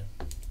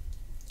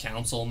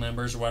council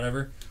members or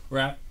whatever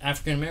were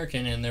African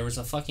American, and there was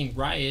a fucking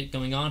riot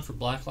going on for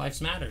Black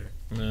Lives Matter.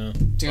 No.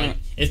 Like,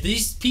 if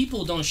these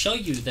people don't show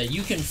you that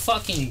you can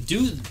fucking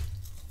do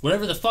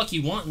whatever the fuck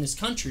you want in this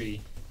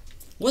country,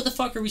 what the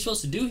fuck are we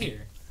supposed to do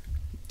here?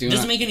 It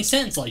doesn't make any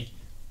sense. Like,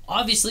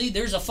 obviously,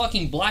 there's a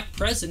fucking black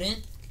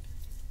president.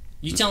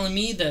 You telling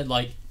me that,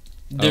 like,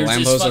 there's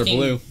this Lambos are fucking...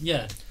 blue.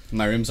 Yeah.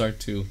 My rims are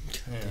too.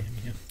 Yeah.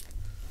 you.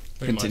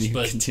 Pretty Continue, much,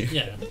 but continue.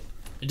 yeah.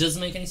 It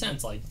doesn't make any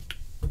sense. Like,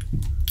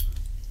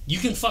 you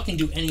can fucking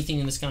do anything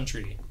in this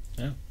country.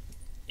 Yeah.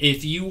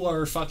 If you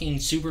are fucking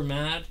super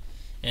mad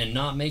and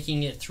not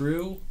making it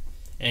through,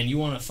 and you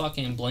want to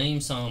fucking blame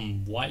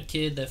some white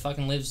kid that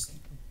fucking lives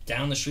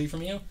down the street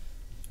from you,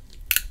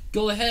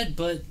 go ahead,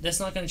 but that's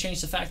not going to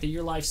change the fact that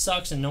your life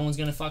sucks and no one's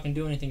going to fucking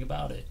do anything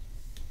about it.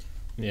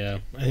 Yeah,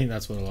 I think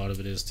that's what a lot of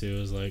it is too.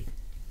 Is like,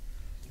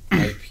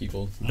 White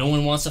people. No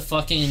one wants to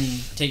fucking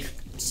take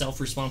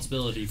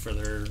self-responsibility for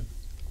their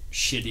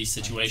shitty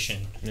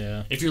situation.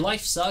 yeah, If your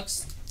life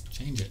sucks,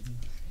 Change it.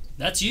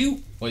 that's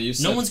you. Well, you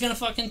said, No one's going to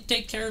fucking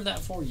take care of that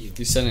for you.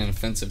 you said an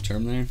offensive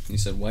term there. You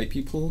said white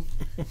people,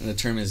 and the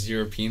term is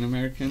European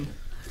American.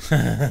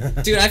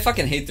 Dude, I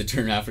fucking hate the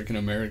term African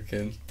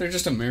American. They're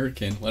just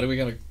American. Why do we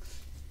gotta,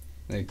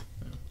 like,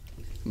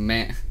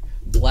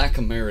 black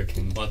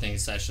American? Well, I think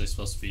it's actually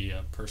supposed to be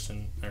a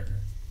person or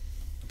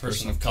a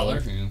person of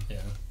color. Yeah. Yeah.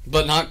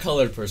 But not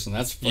colored person.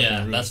 That's fucking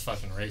Yeah, rude. that's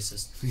fucking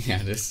racist.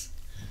 Yeah, it is.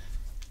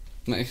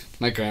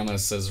 My grandma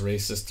says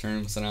racist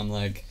terms, and I'm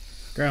like,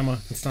 Grandma,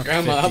 it's not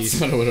Grandma, the that's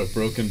 50s. not what a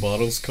broken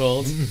bottle's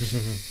called.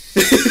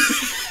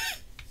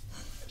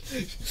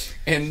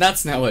 And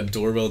that's not what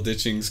doorbell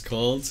ditching's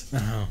called.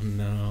 Oh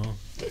no.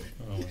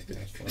 Oh my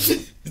god.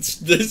 It's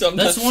this. I'm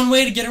That's not, one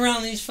way to get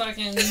around these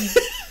fucking censors.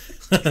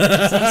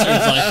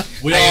 Like,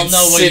 we I all am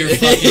know what you're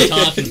sitting- fucking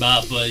talking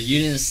about, but you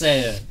didn't say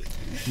it.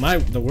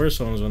 The worst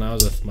one was when I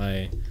was with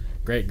my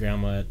great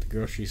grandma at the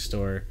grocery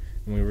store,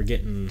 and we were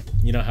getting,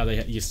 you know how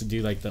they used to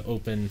do like the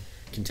open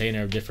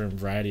container of different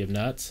variety of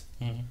nuts.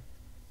 Mhm.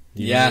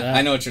 Do you yeah, remember that?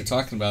 I know what you're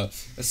talking about.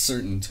 A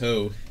certain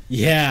toe.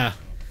 Yeah,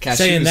 Cashews.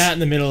 saying that in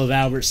the middle of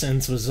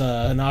Albertsons was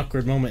an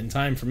awkward moment in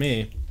time for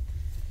me.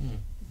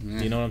 Yeah.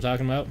 Do you know what I'm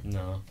talking about?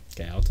 No.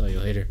 Okay, I'll tell you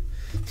later.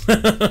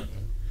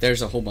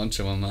 There's a whole bunch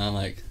of them, and I'm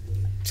like,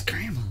 it's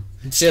Grandma.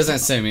 She doesn't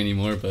say them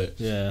anymore, but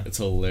Yeah. it's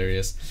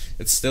hilarious.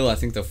 It's still, I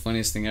think, the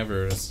funniest thing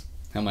ever is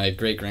how my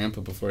great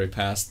grandpa, before he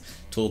passed,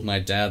 told my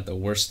dad the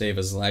worst day of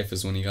his life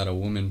is when he got a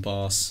woman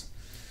boss.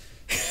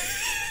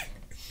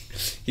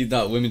 He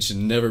thought women should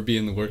never be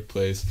in the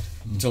workplace.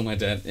 He told my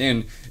dad,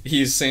 and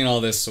he's saying all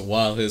this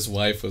while his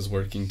wife was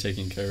working,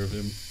 taking care of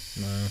him.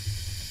 No.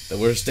 The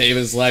worst day of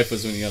his life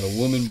was when he got a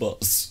woman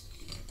boss.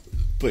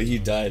 But he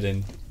died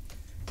in,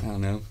 I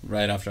don't know,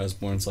 right after I was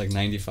born. It's like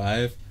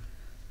 95.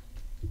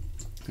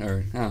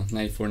 Or,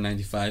 94,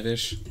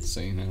 95-ish.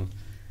 So, you know,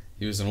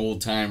 he was an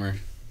old timer.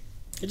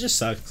 It just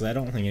sucks because I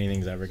don't think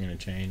anything's ever gonna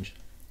change.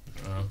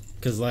 Uh,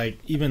 Because like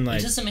even it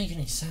like doesn't make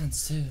any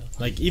sense, too.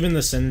 even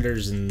the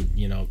senators and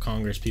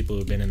Congress people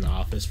who've been in the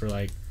office for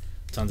like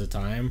tons of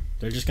time,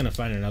 they're just gonna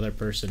find another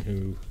person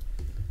who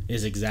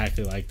is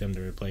exactly like them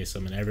to replace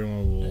them, and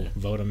everyone will Yeah.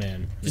 vote them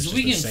in. It's Because just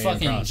we the can same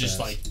fucking process. just,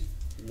 like,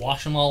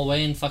 wash them all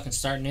away and fucking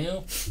start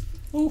new.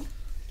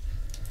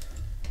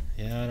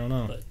 Yeah, I don't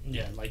know. But,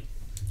 yeah, like,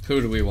 Who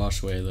do we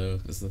wash away, though,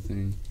 is the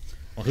thing.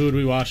 Well, who would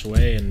we wash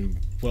away, and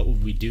what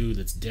would we do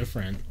that's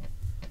different?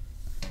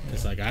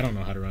 It's like I don't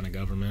know how to run a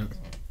government.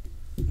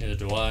 neither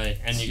do I.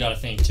 And you gotta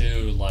think,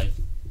 too, like,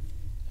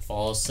 if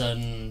all of a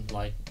sudden,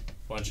 like,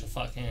 a bunch of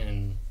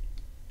fucking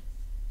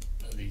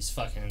these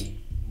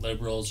fucking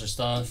liberals or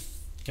stuff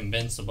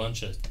convince a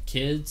bunch of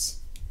kids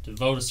to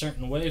vote a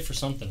certain way for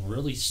something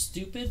really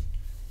stupid,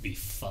 be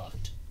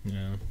fucked.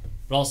 Yeah.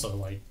 But also,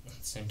 like, at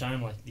the same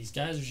time, like, these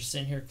guys are just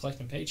sitting here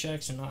collecting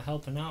paychecks and not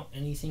helping out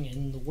anything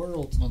in the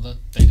world. Well,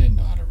 they didn't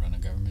know how to run a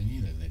government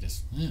either. They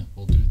just,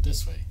 we'll do it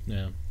this way.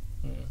 Yeah.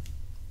 Yeah.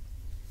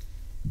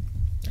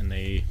 And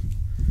they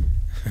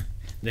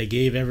they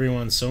gave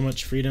everyone so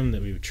much freedom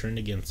that we turned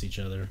against each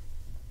other.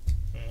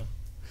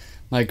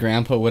 My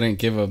grandpa wouldn't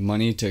give up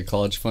money to a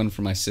college fund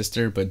for my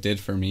sister, but did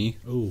for me.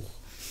 Ooh.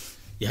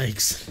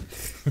 Yikes.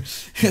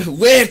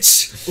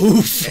 Witch!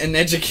 Oof. An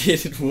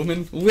educated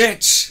woman.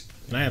 Witch!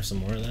 Can I have some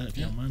more of that if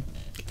you Yeah. don't mind?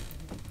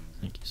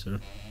 Thank you, sir.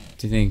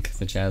 Do you think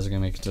the Jazz are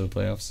going to make it to the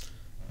playoffs?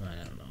 I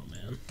don't know,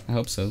 man. I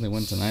hope so. They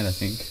won tonight, I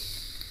think.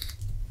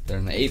 They're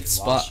in the 8th They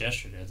spot. lost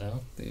yesterday,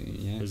 though.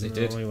 Yeah, they Isn't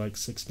there did. only like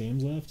 6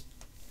 games left?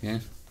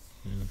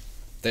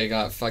 They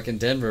got fucking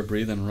Denver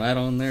breathing right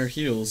on their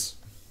heels.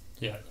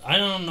 Yeah, I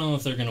don't know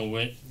if they're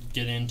gonna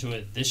get into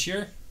it this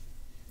year.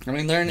 I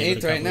mean, they're in Give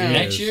it 8th a right couple now.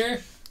 Next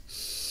year,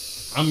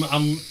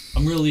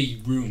 I'm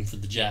really rooting for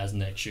the Jazz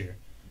next year.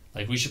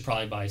 Like, we should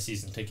probably buy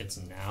season tickets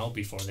now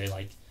before they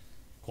like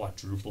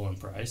quadruple in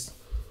price.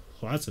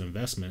 Well, that's an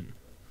investment.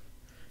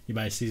 You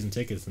buy season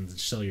tickets and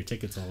sell your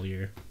tickets all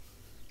year.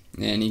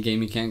 Any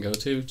game you can't go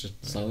to,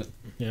 just sell it.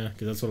 Yeah,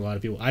 because that's what a lot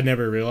of people... I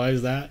never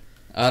realized that.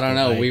 I don't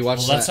know. Like- We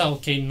watched Well, that's that. how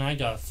Kate and I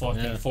got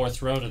fucking Yeah.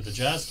 fourth row to the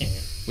Jazz game.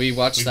 We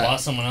watched We that.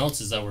 bought someone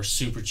else's that were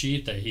super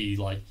cheap that he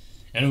like,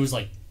 and it was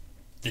like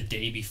the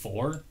day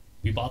before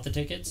we bought the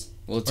tickets.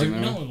 Well, do Or you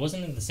remember? no, it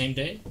wasn't it the same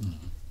day.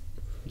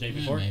 The day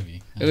before.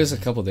 Maybe. It was a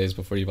couple days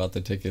before you bought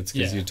the tickets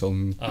because Yeah. you told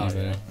me. Oh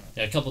yeah,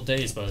 yeah, a couple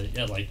days, but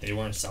yeah, like they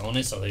weren't selling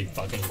it, so they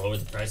fucking lowered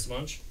the price a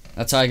bunch.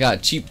 That's how I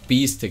got cheap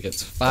bees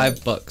tickets.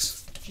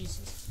 $5.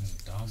 Jesus, There's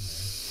a dog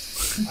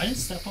there. I didn't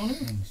step on it.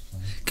 I'm just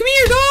playing. Come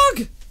here,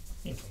 dog.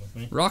 You come with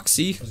me.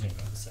 Roxy. I was gonna go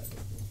to the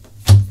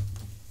side.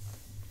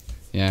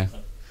 Yeah.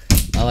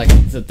 I like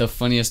the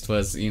funniest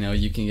was,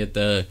 you can get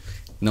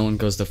no one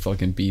goes to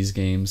fucking bees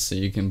games, so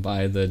you can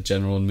buy the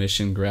general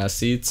admission grass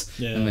seats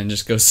Yeah. and then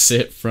just go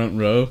sit front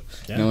row.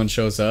 Yeah. No one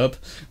shows up.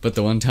 But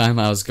the one time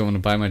I was going to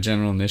buy my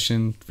general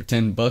admission for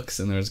 $10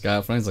 and there was a guy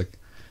up front, he's like,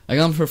 I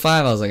got them for $5.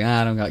 I was like,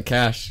 I don't got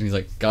cash. And he's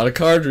like, got a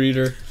card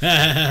reader.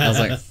 I was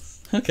like,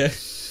 okay.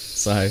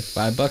 So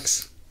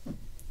 $5.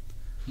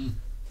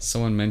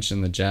 Someone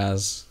mentioned the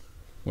Jazz.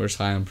 Where's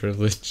high on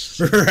privilege?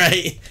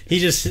 Right. He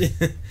just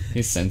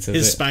He senses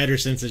his it. spider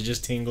senses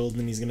just tingled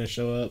and he's gonna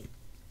show up.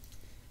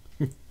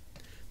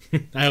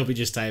 I hope he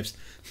just types.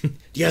 Do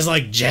you guys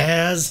like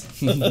jazz?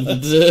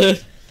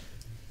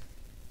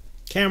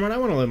 Cameron, I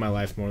want to live my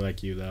life more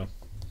like you though.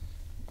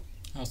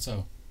 How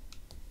so?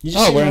 You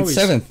just seem we're in always-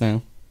 7th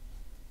now.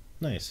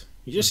 Nice.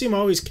 You just seem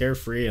always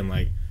carefree and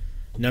like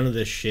none of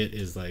this shit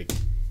is like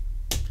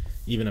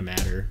even a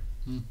matter.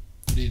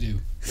 What do you do?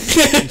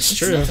 It's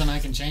true. Nothing I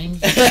can change?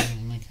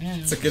 I'm like,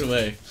 It's a good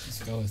way.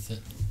 Let's go with it.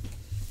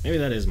 Maybe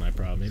that is my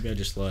problem. Maybe I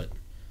just let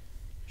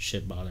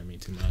shit bother me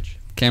too much.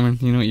 Cameron,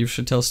 you know what you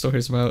should tell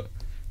stories about?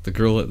 The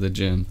girl at the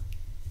gym.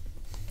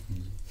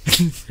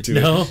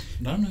 No.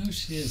 I don't know who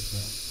she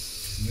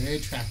is, but very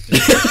attractive.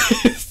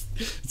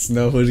 It's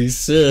not what he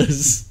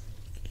says.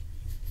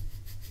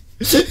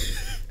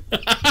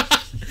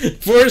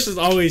 Forrest is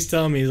always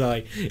telling me, he's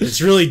like,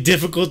 it's really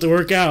difficult to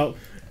work out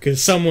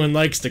because someone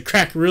likes to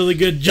crack really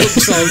good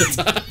jokes all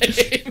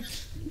the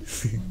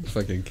time.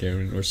 Fucking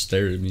Cameron, or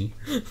stare at me.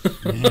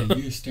 Man,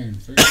 you were staring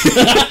first.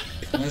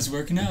 I was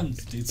working out, and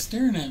this dude's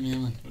staring at me.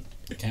 I'm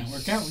like, can't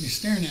work out when you're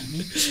staring at me.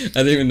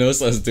 I didn't even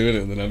notice I was doing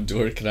it, and then I'm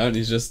working out, and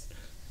he's just...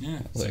 Yeah,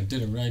 so I Like-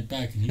 did it right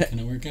back, and he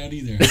couldn't work out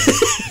either.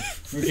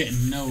 We're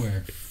getting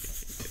nowhere.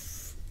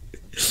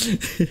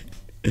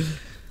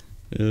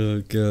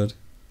 Oh, God.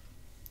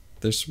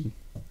 There's some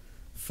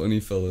funny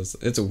fellas.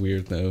 It's a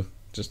weird, though.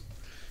 Just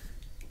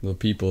the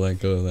people that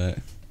go to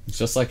that. It's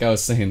just like I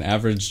was saying,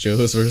 Average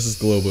Joe's versus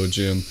Globo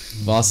Gym.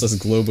 Voss is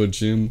Globo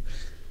Gym.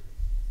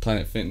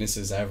 Planet Fitness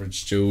is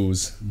Average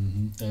Joe's.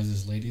 There's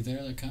this lady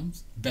there that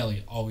comes,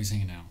 belly always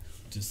hanging out,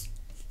 just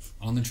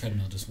on the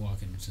treadmill, just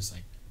walking. It's just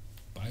like,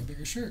 buy a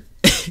bigger shirt.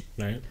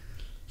 Right?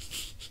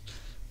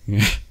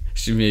 Yeah,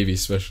 she may be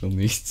special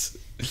needs.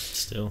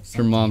 Still.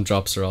 Her mom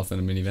drops her off in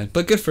a minivan.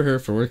 But good for her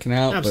for working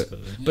out.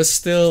 Absolutely. But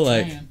still,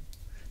 like, Trying.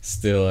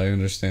 still, I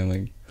understand,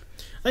 like,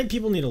 I think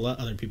people need to let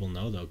other people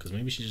know, though, because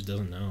maybe she just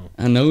doesn't know.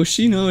 I know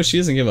she knows. She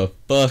doesn't give a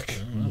fuck.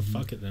 Oh, well,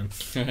 fuck it then.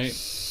 Right?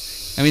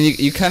 I mean,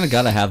 you kind of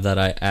gotta have that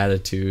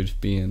attitude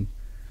being...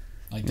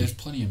 Like, there's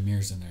plenty of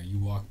mirrors in there. You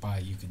walk by,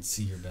 you can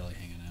see your belly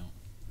hanging out.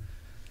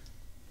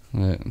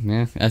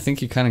 Yeah, I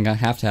think you kind of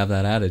have to have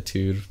that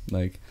attitude,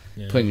 like,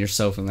 Yeah. putting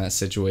yourself in that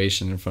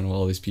situation in front of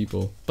all these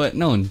people. But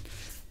no one...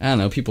 I don't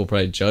know, people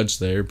probably judge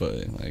there,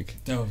 but, like...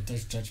 Though,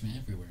 there's judgment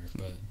everywhere,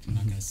 but you're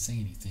not going to say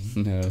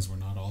anything. No. Because we're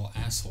not all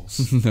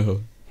assholes.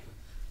 No.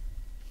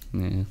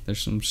 Yeah,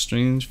 there's some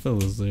strange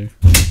fellas there.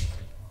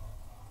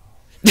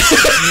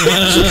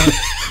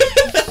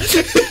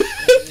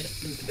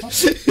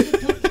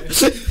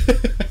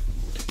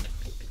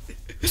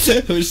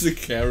 I wish the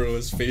camera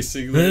was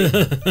facing there.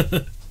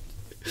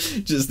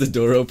 Just the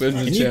door open.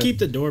 Can you keep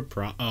the door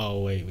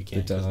Oh, wait, we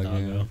can't. The dog,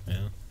 Doggo.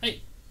 Yeah.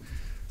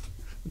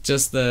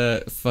 Just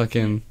the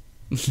fucking...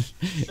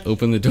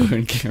 open the door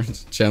and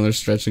Karen's Chandler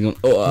stretching on...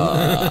 Oh,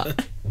 ah.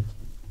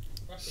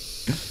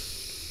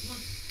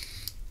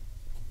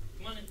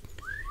 Come on in.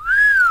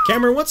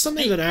 Cameron, what's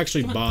something that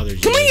actually bothers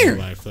you Come in here. your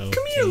life, though?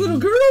 Come here, little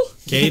girl.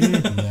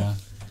 Caden? Yeah.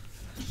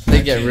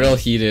 They get real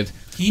heated.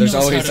 He There's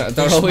knows always how to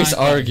they're push always my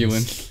buttons.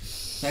 arguing.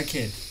 That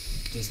kid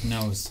just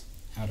knows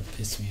how to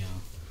piss me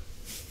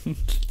off.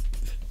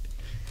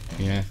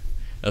 Yeah,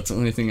 that's the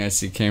only thing I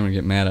see Cameron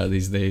get mad at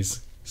these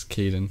days. Is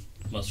Caden.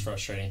 Most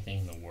frustrating thing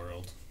in the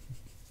world.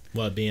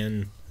 What,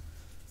 being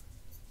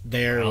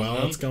there Around while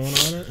them? it's going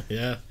on it?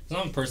 Yeah. 'Cause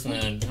I'm a person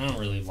that I don't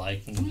really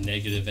like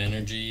negative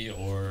energy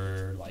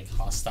or like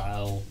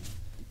hostile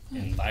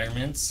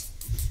environments,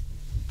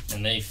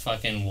 and they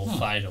fucking will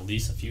fight at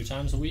least a few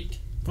times a week.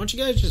 Why don't you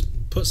guys just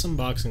put some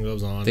boxing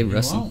gloves on? They You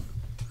wrestle. Won't.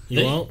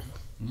 They- won't?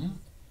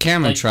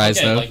 Cameron Like, tries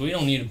okay, though. like we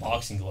don't need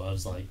boxing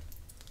gloves. Like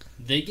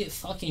they get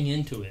fucking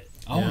into it.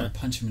 I Yeah. want to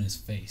punch him in his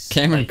face.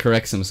 Cameron like-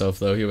 corrects himself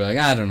though. He'll be like,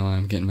 I don't know,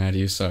 I'm getting mad at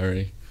you,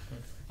 sorry.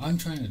 I'm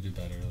trying to do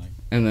better. Like,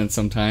 And then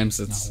sometimes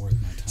it's it's not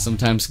worth my time.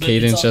 sometimes But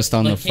it's Caden's all- just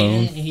on like the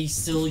phone. Caden, he's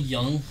still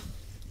young.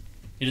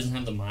 He doesn't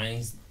have the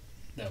minds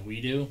that we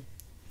do,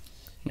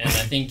 and I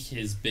think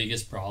his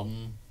biggest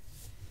problem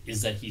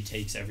is that he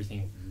takes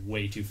everything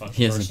way too fucking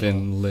He hasn't personal.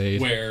 been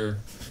laid. Where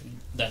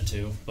that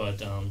too,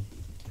 but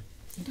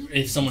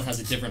if someone has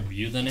a different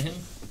view than him,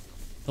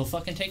 he'll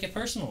fucking take it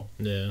personal.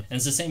 Yeah. And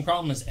it's the same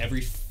problem as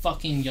every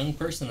fucking young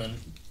person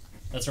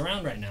that's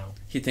around right now.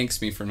 He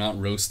thanks me for not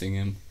roasting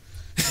him.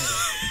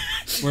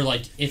 Where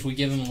like if we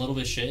give him a little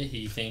bit of shit,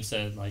 he thinks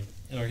that like,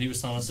 or he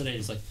was telling us today,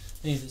 he's like,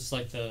 hey, this is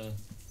like the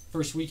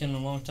first week in a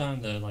long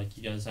time that like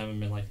you guys haven't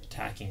been like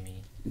attacking me.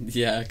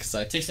 Yeah, cause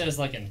I It takes that as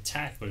like an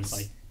attack, but it's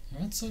like,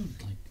 That's so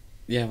like.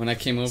 yeah when I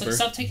came it's over, like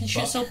stop taking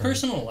shit so Butthurt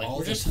personal. Like all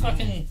we're the just time.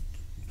 fucking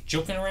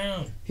joking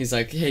around. he's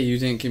like, hey, you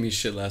didn't give me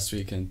shit last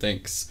weekend,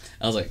 thanks.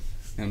 I was like,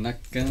 I'm not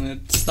gonna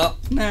stop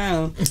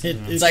now.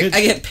 It's like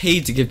I get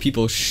paid to give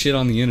people shit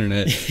on the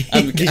internet.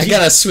 I Did you-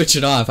 gotta switch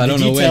it off. I don't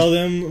Did know you when. tell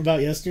them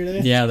about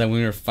yesterday? Yeah, that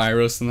we were fire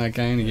roasting that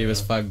guy and he gave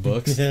us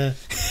 $5. Yeah.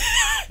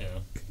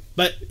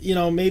 But, you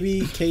know,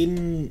 maybe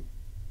Caden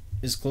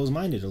is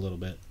closed-minded a little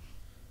bit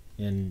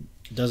and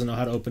doesn't know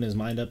how to open his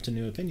mind up to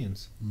new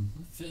opinions.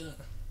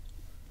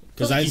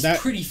 Because he's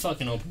pretty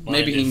fucking open-minded.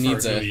 Maybe he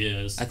needs for who he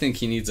is. I think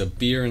he needs a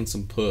beer and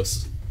some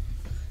puss.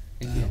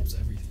 That helps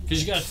everything.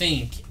 Because you gotta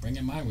think, Bring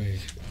it my way.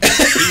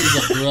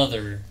 he's a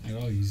brother I'd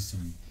all use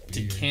some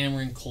to beer.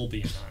 Cameron,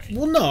 Colby, and I.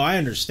 Well, no, I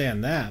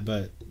understand that,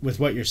 but with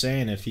what you're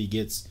saying, if he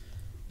gets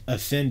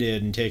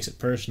offended and takes it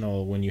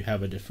personal when you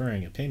have a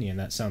differing opinion,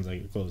 that sounds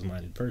like a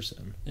closed-minded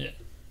person. Yeah.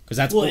 Because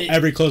that's Well,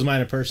 every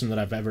closed-minded person that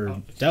I've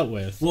ever dealt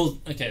with. Well,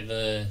 okay,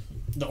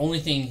 the only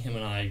thing him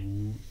and I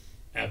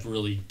have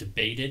really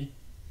debated,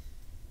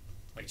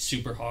 like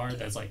super hard,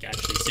 that's like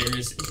actually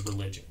serious, is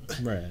religion.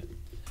 Right.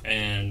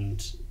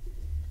 And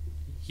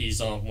he's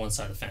on one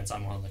side of the fence,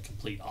 I'm on the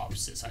complete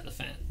opposite side of the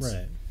fence.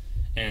 Right.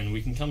 And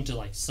we can come to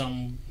like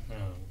some,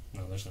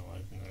 no, there's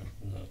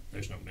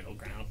there's no middle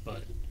ground,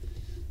 but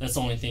that's the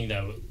only thing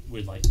that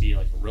would like be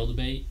like a real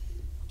debate.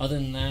 Other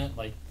than that,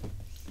 like,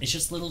 it's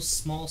just little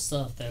small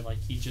stuff that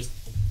like he just,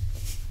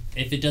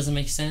 if it doesn't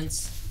make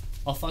sense,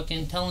 I'll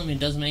fucking tell him it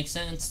doesn't make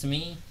sense to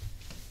me.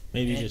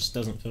 Maybe he just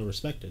doesn't feel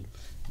respected.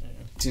 Yeah.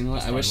 Do you know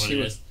what? That's I wish probably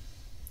he what it was. is.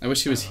 I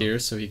wish he was here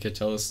so he could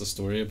tell us the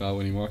story about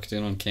when he walked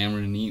in on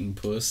Cameron and eating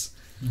puss.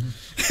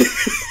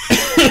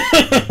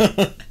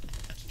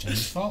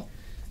 Jen's fault.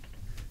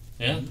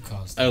 Yeah, You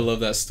caused I it. love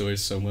that story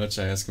so much.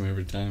 I ask him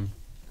every time.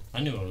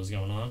 I knew what was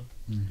going on.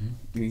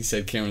 Mm-hmm. He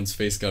said Cameron's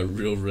face got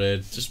real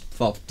red, just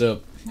popped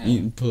up,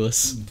 eating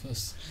puss.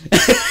 Puss.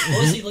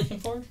 What was he looking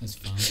for? That's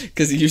fine.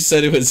 Because you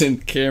said it was in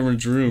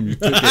Cameron's room. You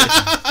took it.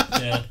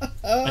 Yeah,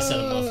 I set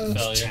him up for Just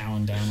failure.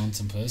 chowing down on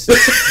some puss. And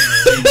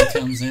he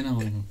comes in, I'm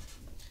like,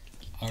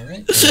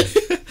 alright.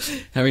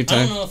 How many I don't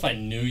times? know if I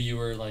knew you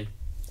were like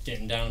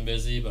getting down and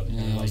busy, but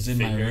Yeah, I like, was in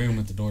my figured. room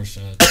with the door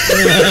shut.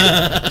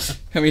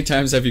 How many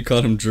times have you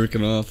caught him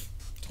jerking off?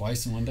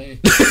 Twice in one day.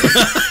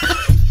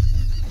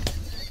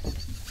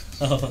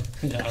 Oh,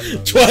 yeah, I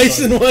remember.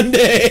 Twice in one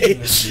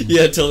day!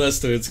 Yeah, tell that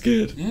story. It's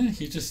good. Yeah,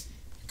 he just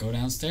go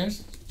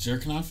downstairs,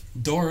 jerking off,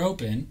 door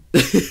open,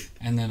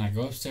 and then I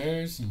go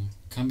upstairs and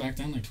come back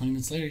down like 20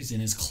 minutes later. He's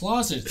in his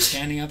closet,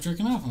 standing up,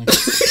 jerking off. I'm like, what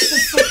the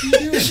fuck are you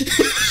doing?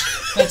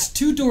 That's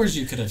 2 doors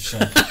you could have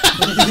shut.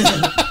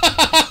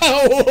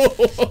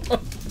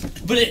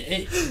 But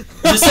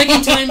the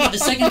second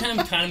time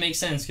kind of makes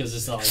sense because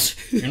it's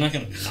like you're not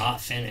gonna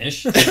not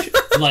finish.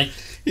 Like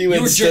He you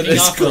went were and set jerking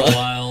his off for a clock.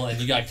 while and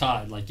you got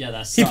caught. Like yeah, that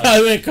He sucks.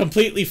 probably went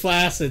completely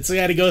flaccid, so he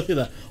had to go through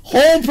the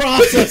whole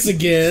process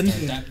again.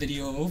 Start that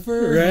video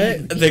over. Right?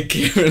 And then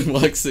Cameron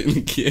walks in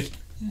again.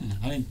 Yeah,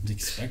 I didn't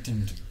expect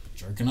him to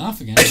jerking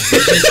off again. He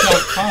just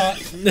got caught.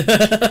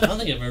 I don't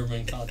think I've ever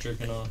been caught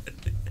jerking off.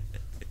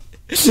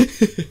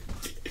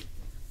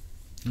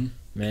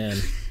 Man.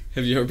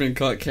 Have you ever been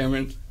caught,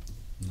 Cameron?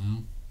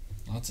 No.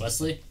 Lots of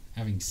Wesley?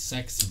 having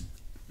sex and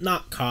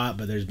Not caught,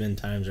 but there's been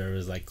times where it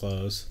was like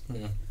close.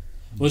 Yeah.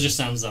 Well, it just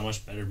sounds that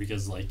much better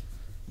because like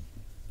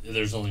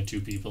there's only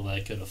 2 people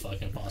that could have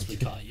fucking possibly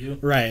caught you.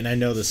 Right, and I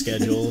know the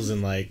schedules,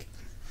 and like,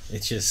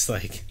 it's just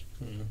like.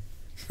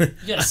 You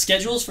got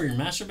schedules for your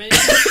masturbation?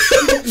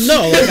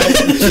 No, like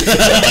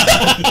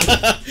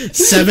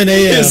 7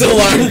 a.m. His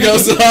alarm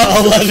goes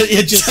off. 11.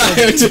 It just Time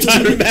time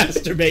to- to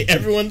masturbate.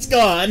 Everyone's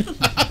gone.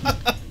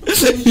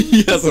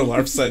 He has an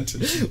alarm set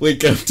to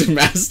wake up to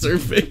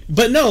masturbate.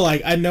 But no,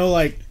 like I know,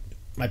 like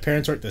my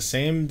parents work the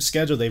same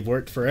schedule. They've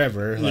worked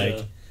forever.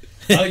 Like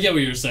I get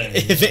what you're saying.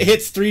 if it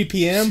hits 3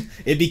 p.m.,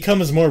 it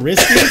becomes more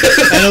risky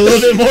and a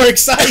little bit more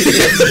exciting.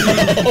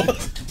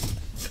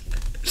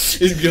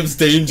 It becomes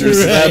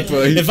dangerous at Right. that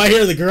point. If I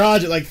hear the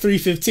garage at like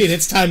 3:15,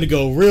 it's time to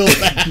go real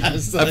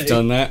fast. I've Like,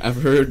 done that.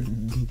 I've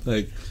heard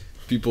like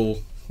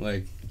people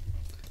like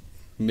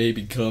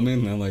maybe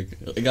coming. I'm like,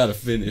 I gotta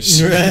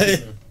finish.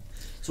 Right.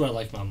 That's what I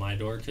like about my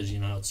door because you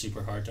know it's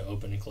super hard to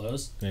open and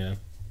close. Yeah.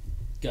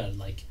 Got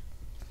like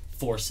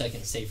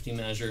 4-second safety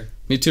measure.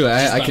 Me too.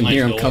 Just I by can my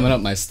hear him door. coming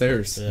up my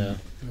stairs. Yeah.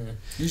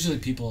 usually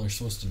people are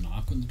supposed to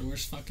knock when the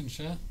door's fucking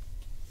shut.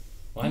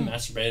 Well, I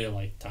masturbated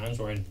like times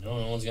where I know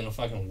no one's gonna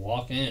fucking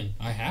walk in.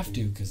 I have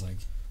to because like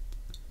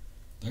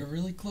they're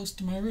really close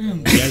to my room.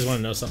 You guys want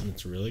to know something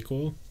that's really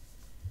cool?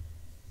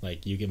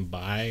 Like you can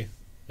buy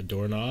a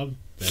doorknob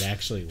that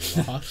actually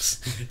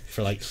locks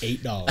for like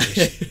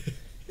 $8,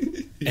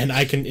 and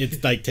I can.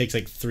 It like takes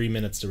like 3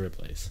 minutes to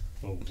replace.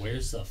 Well,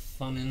 where's the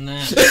fun in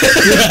that?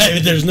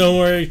 Right, there's no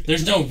more.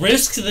 There's no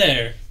risk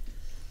there.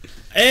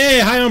 Hey,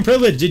 high on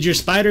privilege. Did your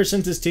spider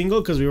senses tingle?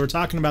 Because we were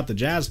talking about the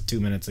jazz 2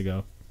 minutes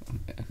ago.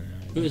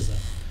 Who is that?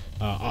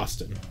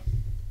 Austin.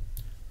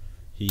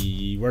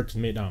 He worked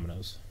with me at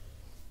Domino's.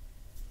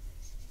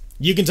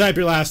 You can type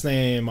your last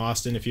name,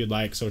 Austin, if you'd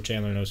like, so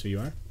Chandler knows who you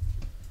are.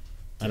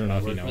 I don't know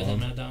if you Work know with him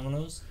him. at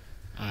Domino's.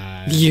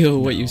 Yo,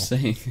 what no. you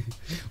saying?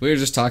 We were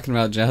just talking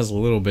about jazz a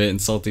little bit,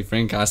 and Salty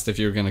Frank asked if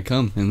you were gonna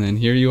come, and then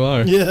here you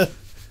are. Yeah.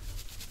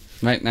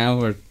 Right now,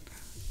 we're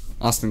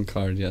Austin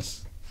Card,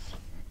 yes.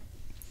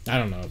 I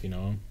don't know if you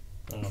know him.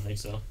 I don't think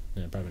so.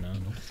 Yeah, probably not.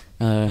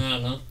 I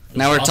don't know.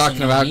 Now we're Austin talking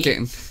know about me?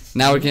 getting.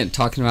 Now we're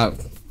talking about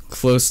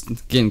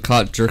getting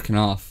caught jerking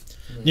off.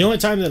 The only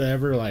time that I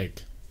ever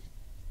like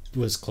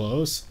was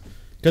close,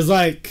 because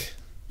like,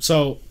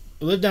 so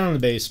I lived down in the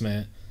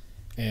basement,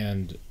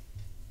 and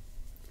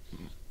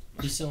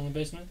You still in the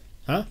basement?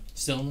 Huh?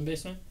 Still in the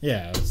basement?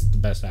 yeah, it's the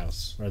best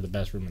house or the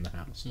best room in the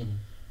house. Mm-hmm.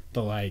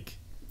 But like,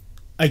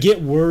 I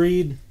get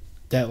worried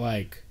that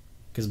like,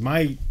 because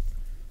my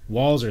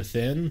walls are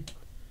thin,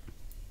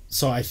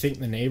 so I think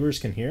the neighbors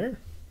can hear.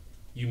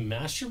 You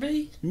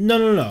masturbate?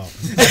 No. I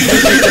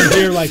think they can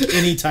hear like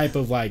any type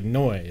of like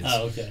noise.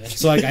 Oh, okay.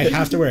 So like I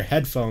have to wear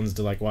headphones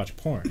to like watch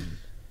porn.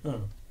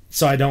 Oh.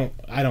 So I don't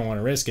want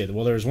to risk it.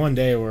 Well, there was one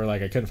day where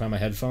like I couldn't find my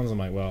headphones. I'm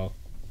like, well,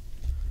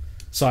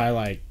 so I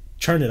like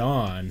turned it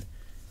on,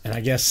 and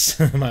I guess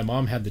my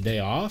mom had the day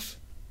off,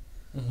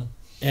 Uh-huh.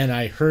 and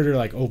I heard her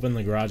like open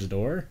the garage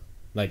door,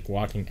 like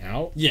walking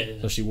out. Yeah.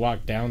 So she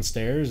walked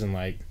downstairs and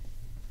like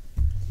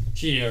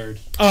She heard.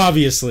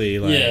 obviously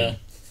like Yeah.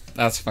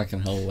 That's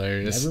fucking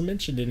hilarious. never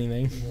mentioned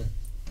anything.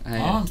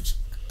 Mom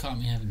caught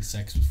me having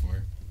sex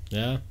before.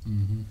 Yeah.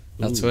 Mm-hmm.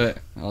 That's Ooh. what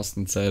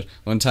Austin said.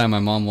 One time my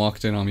mom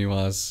walked in on me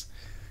while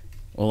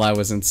I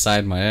was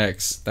inside my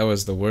ex. That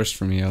was the worst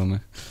for me.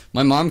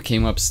 My mom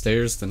came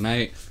upstairs the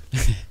night.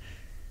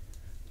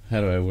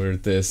 How do I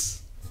word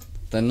this?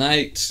 The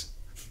night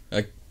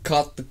I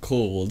caught the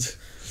cold.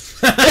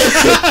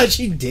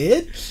 She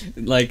did?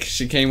 Like,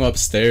 she came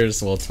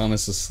upstairs while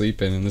Thomas was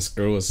sleeping, and this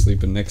girl was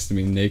sleeping next to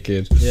me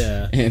naked.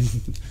 Yeah. And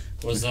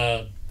Was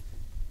that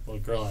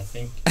what girl I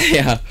think?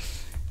 yeah.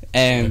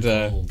 And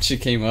Cold. she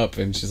came up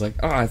and she's like,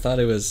 "Oh, I thought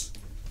it was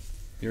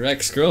your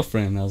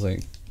ex-girlfriend." I was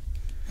like,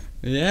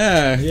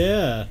 "Yeah."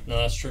 Yeah. No,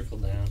 that's trickle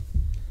down.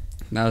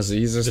 That was the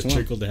easiest Just one.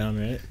 trickle down,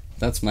 right?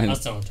 That's I my. was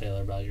telling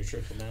Taylor about your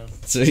trickle down.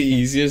 It's the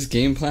easiest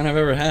game plan I've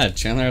ever had.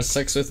 Chandler has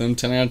sex with him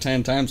 10 out of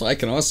 10 times. I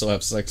can also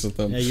have sex with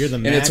him. Yeah, you're the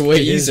and Mac it's way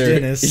to his easier.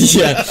 Dennis.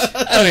 Yeah.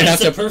 I don't even have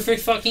It's the to.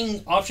 perfect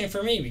fucking option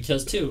for me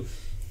because too,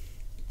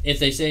 if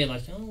they say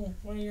like, "Oh,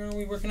 why are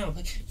we working out?" I'm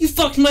like, you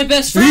fucked my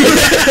best friend.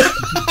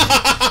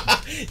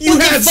 You What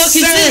the had fuck is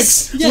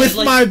sex this? Yeah, with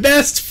like- my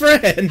best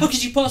friend. How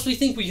could you possibly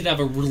think we could have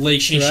a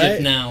relationship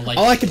Right? now? Like,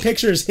 All I can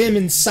picture is him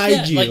inside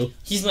yeah, you. like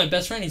he's my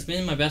best friend. He's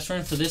been my best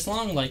friend for this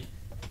long. Like,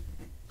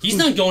 he's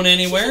not going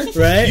anywhere.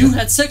 Right? You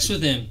had sex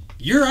with him.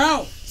 You're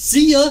out.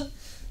 See ya.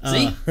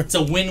 See, Uh. it's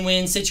a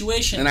win-win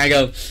situation. And I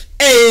go,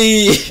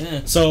 "Hey!"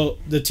 Yeah. So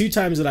the 2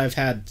 times that I've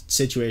had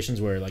situations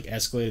where like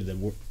escalated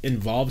that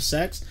involved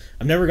sex,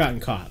 I've never gotten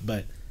caught.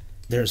 But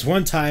there's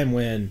one time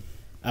when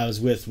I was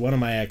with one of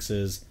my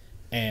exes,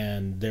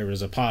 and there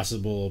was a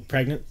possible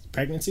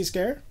pregnancy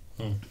scare,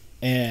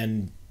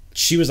 and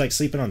she was like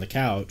sleeping on the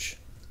couch,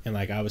 and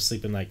like I was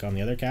sleeping like on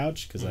the other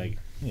couch because like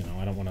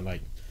I don't want to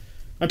like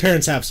my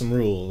parents have some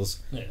rules,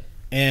 Yeah.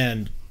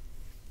 and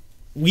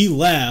we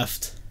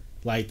left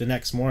like the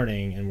next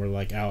morning, and we're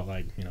like out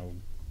like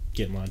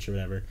getting lunch or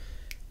whatever,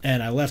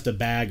 and I left a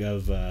bag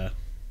of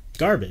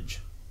garbage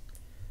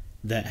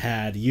that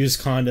had used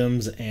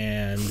condoms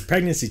and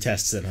pregnancy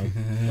tests in them.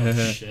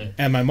 Oh shit.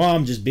 And my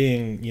mom, just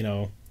being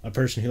a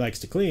person who likes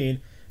to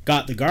clean,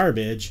 got the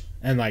garbage,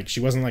 and like she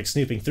wasn't like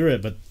snooping through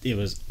it, but it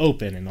was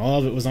open and all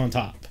of it was on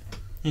top.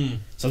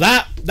 So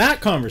that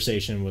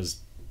conversation was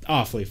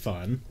awfully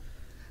fun.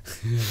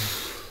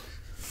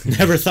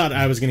 Never thought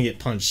I was gonna get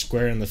punched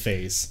square in the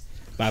face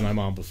by my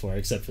mom before,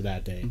 except for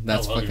that day.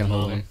 That's I love your fucking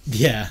mom. hilarious.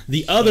 Yeah,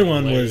 the other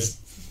one hilarious.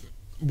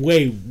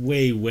 was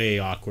way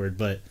awkward.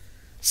 But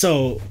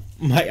so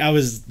I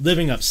was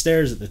living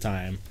upstairs at the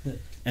time,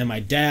 and my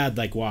dad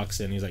like walks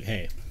in. He's like,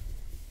 "Hey,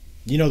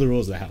 you know the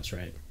rules of the house,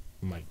 right?"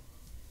 I'm like,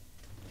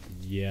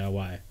 "Yeah,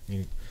 why?"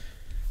 And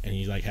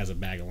he like has a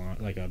bag of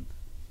like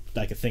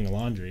a thing of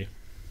laundry,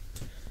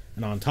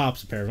 and on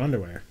top's a pair of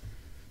underwear,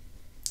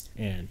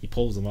 and he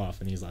pulls them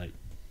off, and he's like,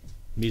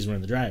 "These were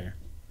in the dryer."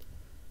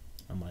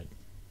 I'm like,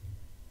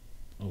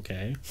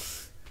 "Okay."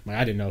 Like,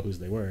 I didn't know whose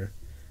they were.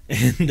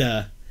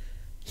 And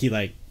he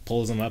like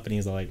pulls them up and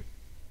he's like,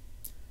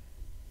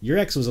 "Your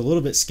ex was a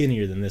little bit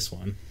skinnier than this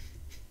one."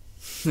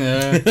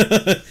 Yeah.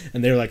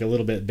 And they were like a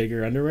little bit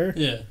bigger underwear.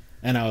 Yeah.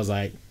 And I was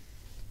like,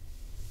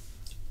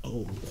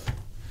 "Oh."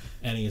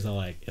 And he's all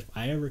like, "If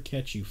I ever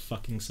catch you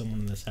fucking someone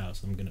in this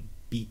house, I'm gonna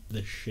beat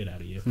the shit out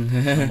of you."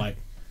 I'm like,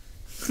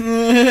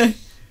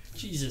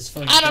 Jesus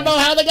fucking. "I don't know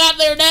how they got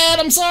there, Dad.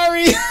 I'm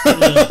sorry." Yeah.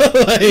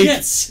 Like,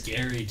 That's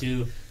scary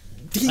too.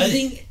 I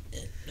think.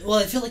 Well,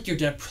 I feel like your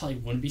dad probably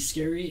wouldn't be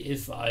scary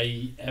if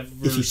I ever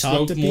If you talk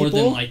spoke to more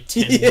people? than like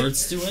 10 Yeah.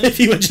 words to him. if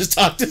he would just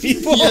talk to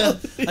people. Yeah. I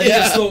think I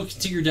Yeah. spoke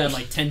to your dad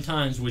like 10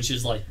 times, which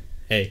is like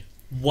Hey.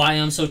 why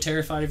I'm so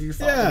terrified of your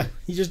father. Yeah,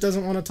 he just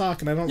doesn't want to talk,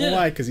 and I don't know Yeah.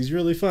 why, because he's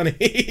really funny.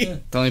 Yeah.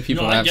 The only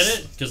people No, that I have get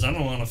it, because I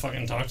don't want to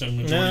fucking talk to the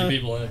majority No. of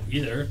people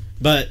either.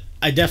 But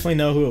I definitely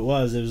know who it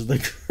was. It was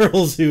the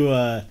girls who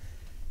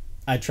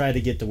I tried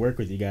to get to work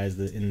with you guys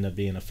that ended up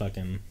being a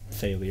fucking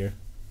failure.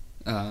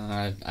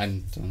 I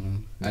don't know.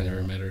 I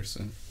never met her,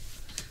 so.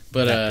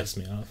 But That pissed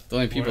me off. the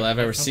only people What- I've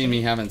ever what seen company?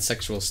 me having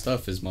sexual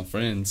stuff is my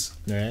friends.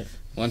 Right?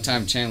 One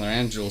time Chandler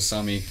Angel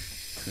saw me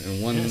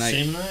one Yeah, night.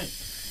 same night.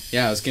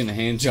 Yeah, I was getting a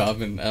hand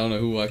job, and I don't know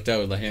who walked out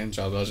with a hand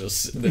job. I was just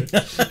sitting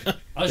there.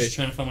 I was just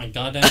trying to find my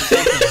goddamn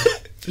cell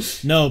phone.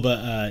 No, but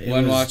it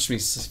One was watch me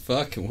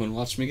fuck, and one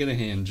watch me get a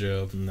hand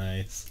job.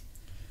 nice.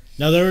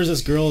 Now there was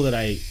this girl that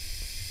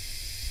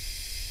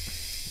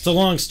it's a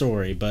long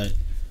story, but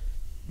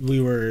we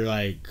were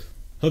like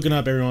hooking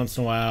up every once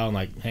in a while and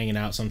like hanging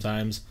out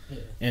sometimes. Yeah.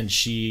 And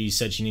she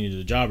said she needed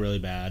a job really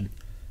bad,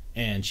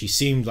 and she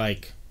seemed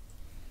like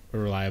a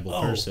reliable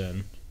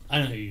person. I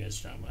know who you guys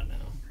are talking about now.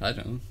 I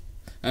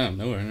don't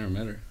know her. I never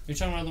met her. You're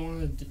talking about the one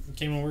that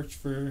came and worked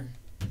for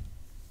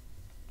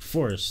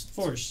Forrest.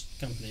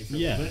 Company for a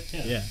Yeah, little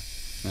bit. yeah.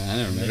 Nah, I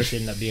never And met then her. she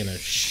ended up being a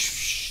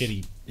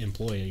shitty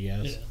employee, I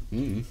guess.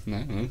 Yeah. No,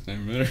 I never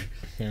met her.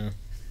 Yeah.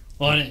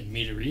 Well, I didn't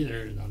meet her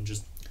either. I'm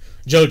just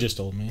Joe just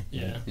told me.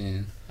 yeah.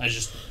 Yeah. I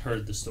just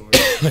heard the story.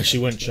 Like she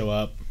wouldn't show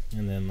up,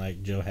 and then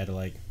like Joe had to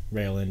like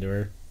rail into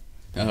her.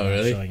 Oh, not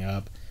really? Showing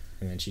up,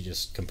 and then she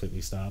just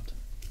completely stopped.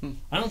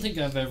 I don't think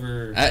I've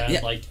ever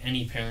had like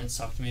any parents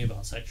talk to me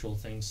about sexual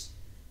things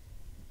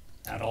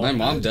at all. My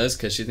mom does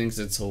because she thinks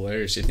it's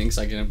hilarious. She thinks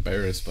I get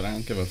embarrassed, but I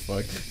don't give a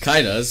fuck.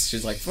 Kai does.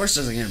 She's like, Forrest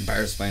doesn't get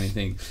embarrassed by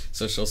anything.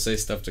 So she'll say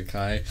stuff to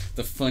Kai.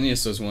 The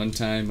funniest was one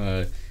time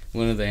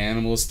one of the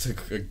animals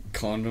took a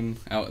condom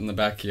out in the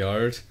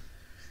backyard.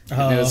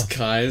 And it was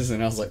Kai's,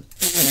 and I was like,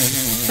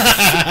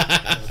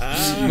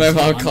 my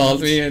mom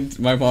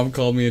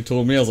called me and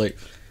told me, I was like,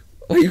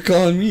 why are you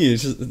calling me?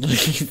 It's just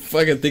like, you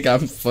fucking think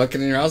I'm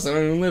fucking in your house? I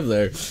don't even live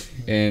there.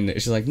 And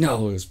she's like,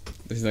 no.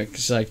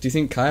 She's like, do you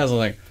think Kyle? I was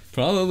like,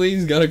 probably.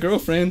 He's got a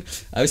girlfriend.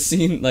 I've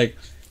seen like.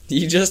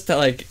 He just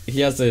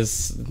he has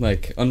this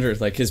like under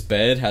like his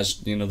bed has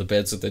the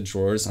beds with the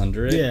drawers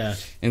under it. Yeah.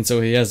 And so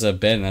he has a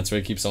bed and that's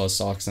where he keeps all his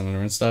socks under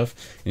and stuff.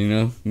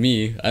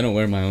 Me, I don't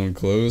wear my own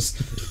clothes.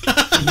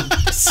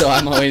 So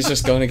I'm always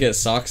just going to get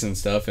socks and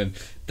stuff, and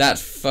that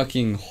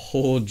fucking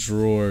whole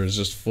drawer is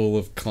just full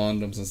of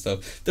condoms and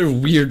stuff. They're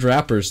weird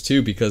wrappers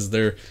too because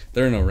they're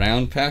in a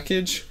round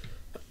package.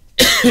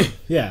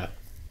 Yeah.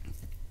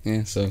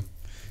 Yeah, so.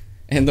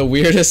 And the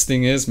weirdest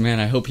thing is, man,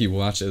 I hope he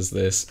watches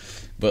this.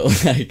 But,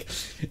 like,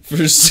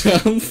 for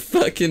some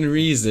fucking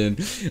reason,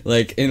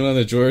 like, in one of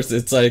the drawers,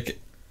 it's, like,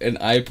 an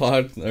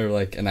iPod or,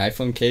 like, an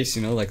iPhone case,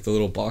 like the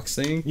little box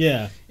thing.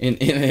 Yeah. And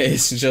in it,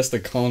 it's just a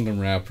condom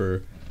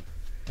wrapper.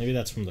 Maybe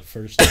that's from the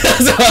first time.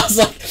 So I was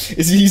like,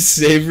 is he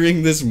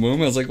savoring this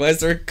moment? I was like, why is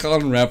there a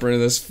condom wrapper in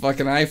this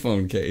fucking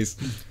iPhone case?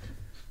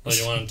 Well,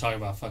 you want to talk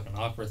about fucking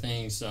awkward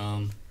things?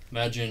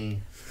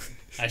 Imagine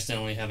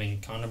accidentally having a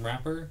condom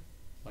wrapper,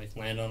 like,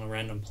 land on a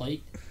random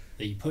plate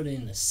that you put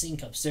in the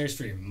sink upstairs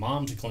for your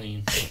mom to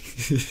clean.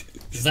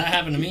 Does that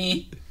happen to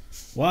me?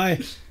 Why?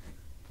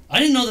 I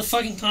didn't know the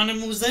fucking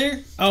condom was there.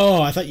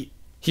 Oh, I thought you...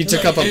 He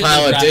took like, up a here's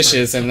pile the of wrapper.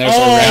 dishes and there's It a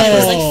was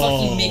wrapper. like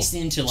fucking mixed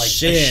into like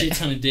Shit. a shit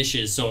ton of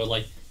dishes. So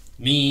like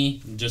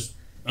me just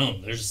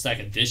there's a stack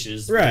of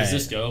dishes. Where Right. does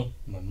this go?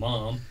 My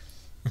mom.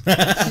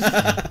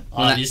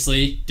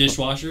 Obviously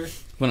dishwasher.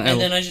 And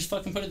then I just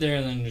fucking put it there,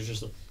 and then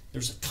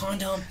there's a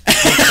condom, a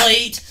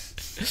plate.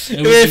 It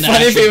would be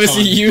funny if it was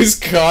a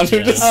used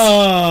condom. Yeah.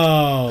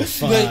 Oh, But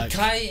fuck.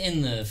 Kai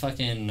in the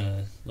fucking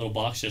little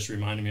box just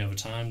reminded me of a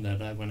time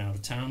that I went out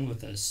of town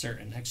with a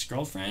certain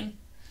ex-girlfriend,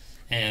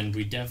 and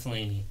we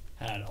definitely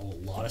had a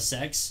lot of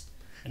sex,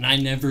 and I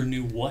never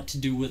knew what to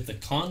do with the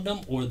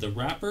condom or the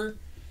wrapper,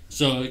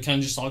 so it kind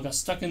of just all got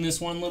stuck in this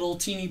one little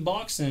teeny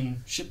box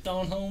and shipped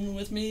on home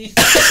with me.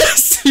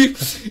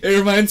 It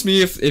reminds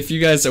me if you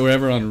guys were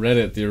ever on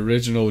Reddit, the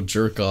original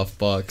jerk off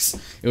box.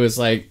 It was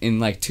like in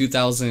like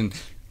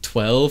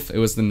 2012. It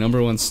was the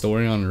 #1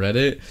 story on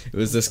Reddit. It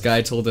was this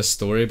guy told a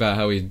story about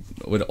how he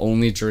would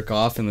only jerk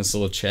off in this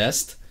little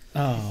chest,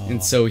 Oh.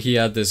 and so he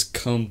had this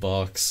cum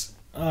box.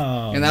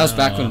 Oh, And that was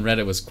back no. when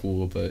Reddit was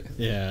cool, but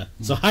Yeah.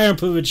 So Hiram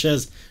Puvich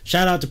says,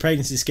 shout out to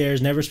Pregnancy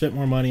Scares. Never spent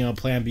more money on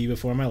Plan B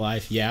before in my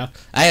life. Yeah.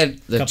 I had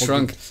the Couple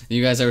trunk.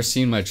 You guys ever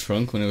seen my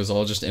trunk when it was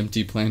all just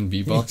empty Plan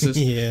B boxes?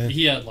 Yeah.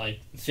 He had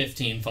like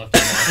 15 fucking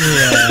boxes.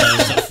 Yeah. It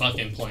was a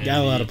fucking plan. Got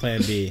a lot of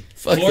Plan B.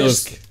 Fuck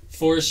those.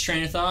 Forrest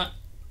train of thought.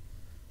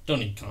 Don't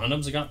need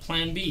condoms. I got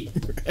Plan B.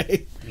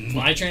 Right?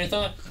 My train of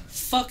thought.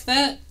 Fuck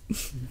that.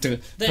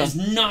 Dude, That is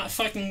not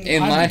fucking.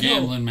 In I'm my- a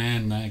gambling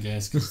man, I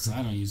guess, because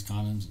I don't use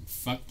condoms.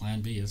 Fuck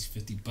Plan B, it's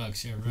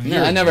 $50. Yeah, right.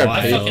 No, I never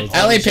wild. paid.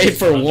 I only paid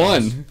for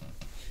one.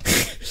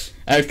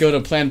 I'd go to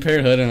Planned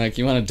Parenthood and like,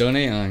 you want to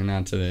donate? I'm like,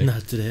 not today.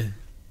 Not today.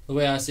 The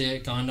way I see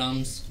it,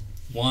 condoms.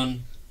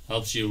 1,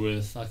 helps you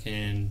with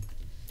fucking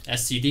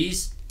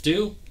STDs.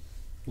 2,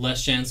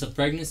 less chance of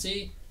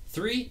pregnancy.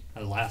 3,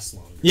 I last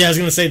longer. Yeah, I was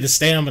going to say the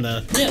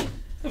stamina. Yeah,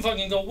 I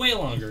fucking go way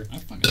longer. I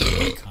fucking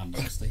hate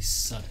condoms. They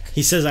suck.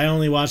 He says, I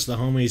only watch the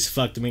homies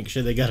fuck to make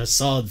sure they got a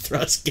solid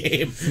thrust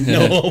game.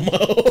 No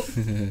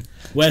homo.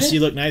 Wes, you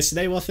look nice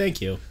today. Well,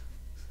 thank you.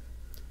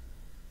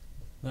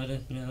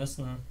 That's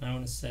not. I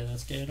wouldn't say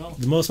that's gay at all.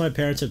 The most my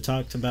parents have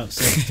talked about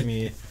sex to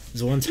me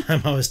is one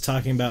time I was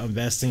talking about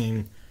investing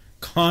in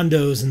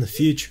condos in the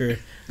future,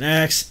 and I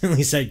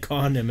accidentally said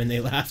condom, and they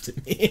laughed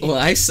at me. Well,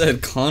 I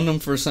said condom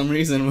for some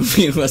reason when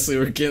me and Wesley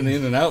were getting the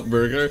In-N-Out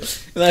burger,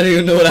 and I didn't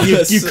even know what I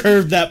was You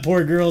curved that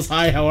poor girl's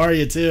hi, how are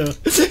you, too.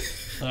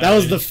 That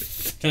was the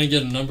Can I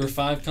get a number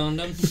 5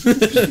 condom?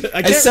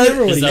 I can't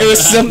remember what is he that It was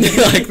bad? something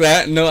like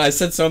that. No, I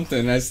said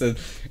something. I said,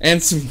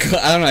 and some,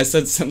 I don't know, I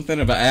said something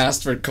about, I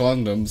asked for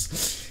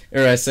condoms.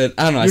 Or I said,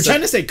 I don't know, I You're said,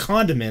 trying to say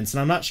condiments, and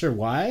I'm not sure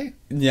why.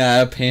 yeah, I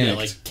Yeah, panicked.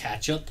 like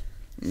ketchup.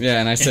 Yeah,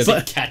 and I It's said,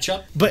 like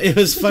ketchup. But it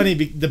was funny.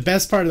 The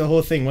best part of the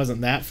whole thing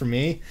wasn't that for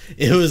me.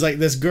 It was like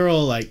this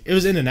girl, like, it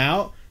was In and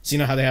Out. So you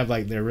know how they have,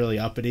 like, they're really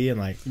uppity and,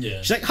 like,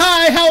 Yeah. she's like,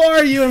 hi, how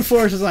are you? And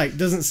Forrest is like,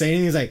 doesn't say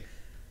anything. He's like,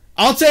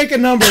 I'll take a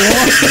number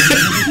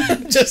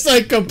 1. Just,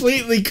 like,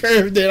 completely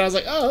curved it. I was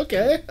like, oh,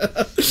 okay.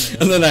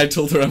 and then I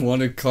told her I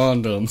wanted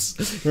condoms.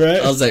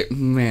 Right? I was like,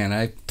 man,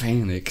 I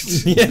panicked.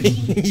 Yeah,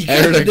 you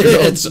I heard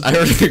kinda I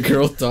heard a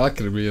girl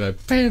talking to me and I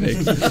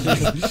panicked.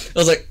 I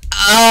was like,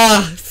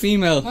 ah,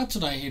 female. That's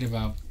what I hate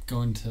about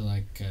going to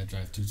like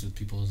drive-thrus with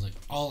people. Is like,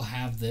 I'll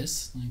have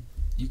this. Like,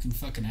 you can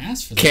fucking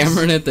ask for this.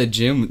 Cameron at the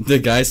gym, the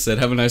guy said,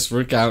 have a nice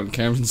workout, and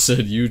Cameron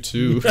said, you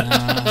too. I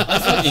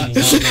fucking love that.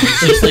 It's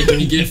just like when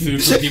you get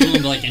food from people and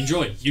be like,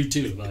 enjoy. You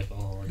too. Like,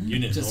 oh, you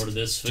didn't Just order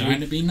this Trying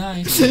food. to be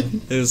nice.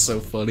 It was so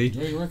funny.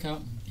 Enjoy your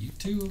workout. You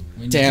too.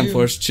 When Damn, you do.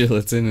 Force chill,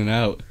 it's In and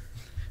Out.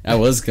 I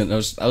was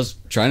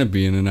trying to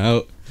be In and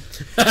Out.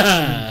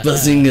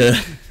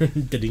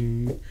 Bazinga.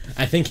 Da-ding.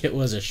 I think it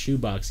was a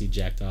shoebox he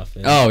jacked off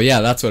in. Oh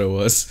yeah, that's what it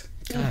was.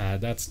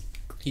 God, that's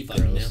He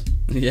fucking gross.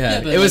 knew. Yeah,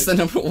 Yeah, but it was the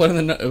number one of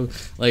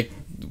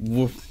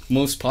the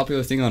most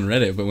popular thing on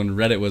Reddit. But when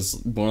Reddit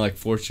was more like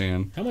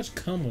 4chan, How much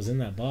cum was in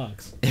that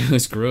box? it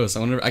was gross. I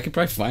wonder. I could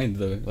probably find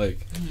the like.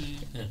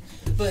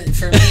 But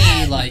for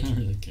me, like, I don't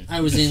really care.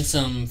 I was in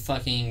some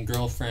fucking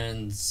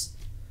girlfriend's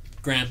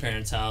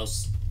grandparents'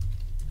 house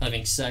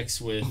having sex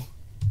with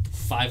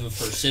 5 of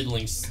her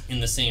siblings in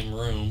the same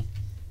room.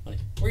 Like,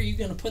 where are you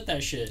gonna put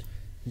that shit?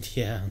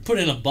 Yeah. Put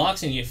it in a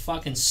box and you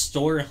fucking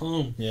store it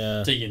home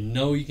Yeah. till you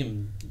know you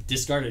can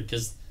discard it.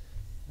 Because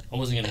I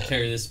wasn't gonna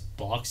carry this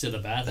box to the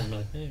bathroom.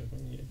 And be like, hey,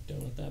 when you done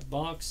with that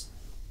box?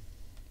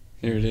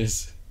 Here it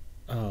is.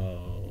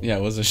 Oh. Yeah,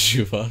 it was a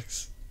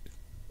shoebox.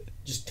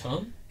 Just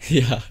come.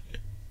 Yeah,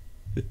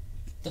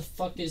 The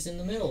fuck is in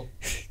the middle?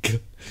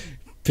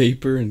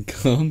 paper and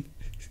gum.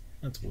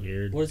 That's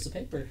weird. What is the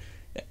paper?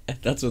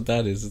 That's what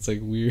that is. It's like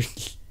weird.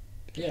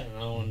 Yeah, I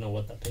don't know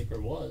what that paper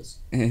was.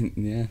 And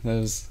yeah, that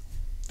was.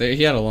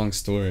 He had a long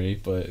story,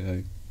 but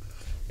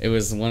it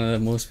was one of the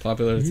most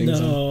popular things.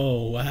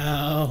 No,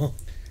 wow.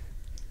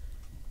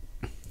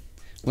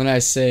 When I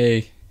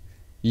say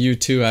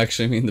U2,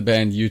 actually I mean the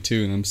band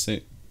U2, and I'm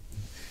saying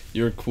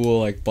you're cool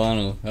like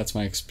Bono. That's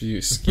my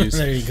excuse.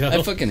 There you go.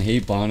 I fucking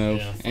hate Bono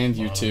Yeah, fuck and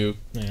Bono. U2.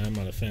 Yeah, I'm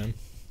not a fan.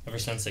 Ever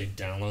since they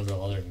downloaded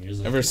all their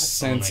music, Ever on my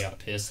since- phone, I got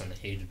pissed and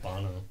hated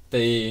Bono.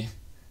 They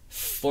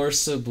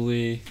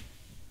forcibly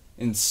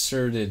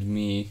inserted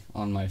me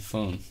on my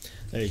phone.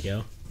 There you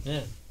go.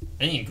 Yeah,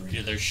 I didn't agree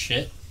to their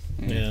shit.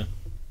 Yeah.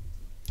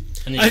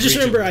 didn't I just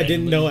agree to remember I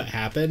didn't know randomly- it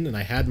happened, and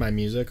I had my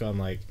music on,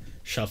 like,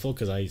 shuffle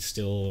because I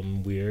still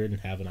am weird and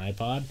have an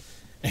iPod.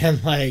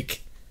 And,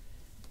 like,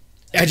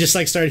 I just,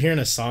 like, started hearing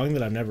a song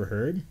that I've never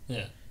heard.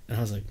 Yeah. And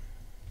I was like,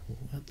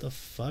 what the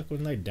fuck?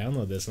 When did I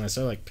download this? And I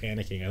started, like,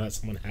 panicking. I thought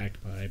someone hacked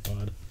my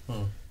iPod.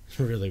 Huh.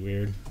 Really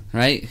weird.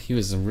 Right? He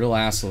was a real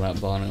asshole, that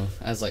Bono.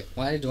 I was like,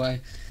 why do I...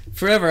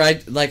 Forever,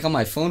 like, on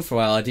my phone for a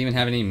while, I didn't even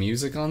have any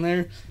music on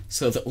there.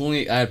 So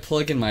I'd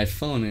plug in my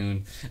phone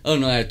and... Oh,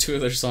 no, I had 2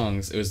 other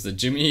songs. It was the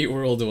Jimmy Eat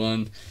World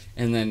one,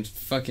 and then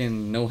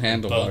fucking No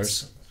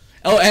Handlebars. Boats.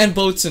 Oh, and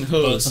Boats and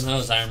Hose. Boats and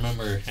Hose. I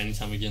remember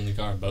anytime we get in the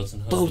car, Boats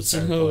and Hose. Boats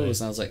and would start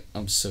Hose. And I was like,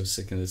 I'm so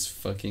sick of this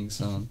fucking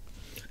song.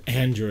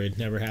 Android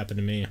never happened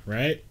to me,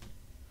 right?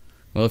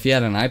 Well, if you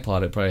had an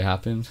iPod, it probably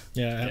happened.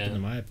 Yeah, it happened Yeah. to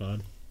my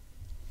iPod.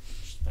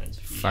 playing.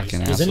 Fucking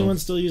Does asshole. anyone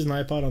still use an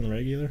iPod on the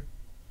regular?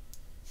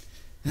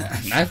 I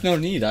have no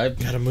need. I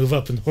Gotta move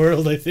up in the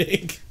world, I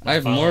think.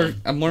 have Phone.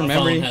 more My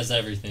memory. phone has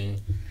everything.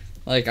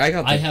 Like I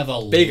got the I have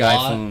a big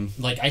lot, iPhone.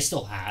 Like I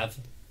still have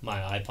my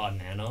iPod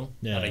Nano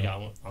that I Yeah.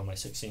 got on my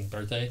 16th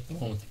birthday. The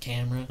one with the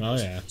camera. Oh,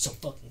 yeah. So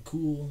fucking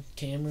cool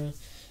camera.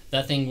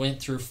 That thing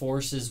went through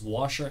Force's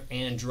washer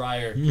and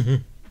dryer.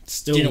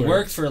 Still Didn't work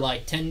works. for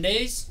like 10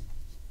 days.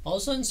 All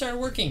of a sudden started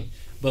working.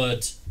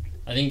 But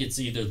I think it's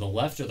either the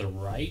left or the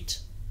right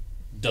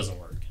doesn't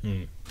work.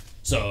 Hmm.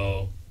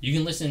 So you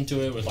can listen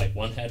to it with like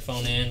one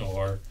headphone in,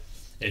 or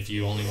if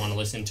you only want to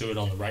listen to it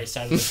on the right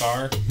side of the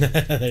car,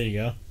 There you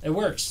go. it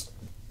works.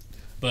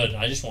 But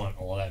I just want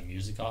all that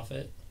music off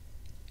it.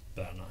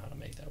 But I don't know how to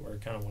make that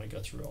work. I don't want to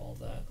go through all of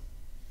that.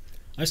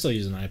 I still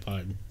use an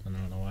iPod. I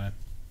don't know why.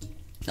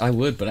 I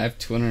would, but I have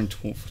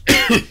 212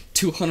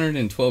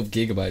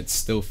 gigabytes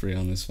still free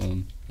on this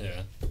phone.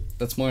 Yeah.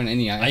 That's more than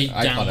any I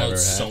iPod ever download had.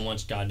 so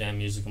much goddamn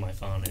music on my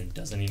phone and it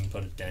doesn't even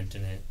put a dent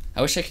in it.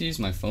 I wish I could use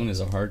my phone as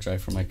a hard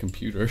drive for my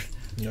computer,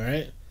 All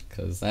right.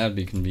 because that would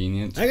be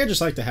convenient. I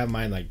just like to have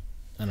mine, like,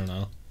 I don't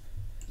know.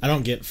 I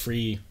don't get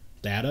free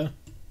data.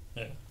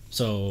 Yeah.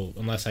 So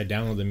unless I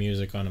download the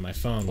music onto my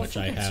phone, What which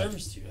I fucking have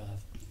service do you have?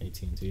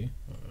 AT&T.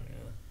 Oh,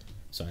 yeah.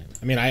 So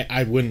I mean,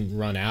 I wouldn't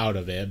run out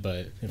of it,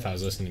 but if I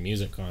was listening to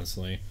music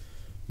constantly,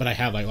 but I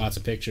have like lots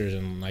of pictures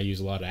and I use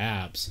a lot of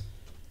apps.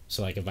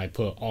 So like if I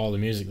put all the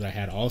music that I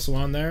had also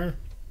on there,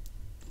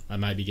 I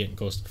might be getting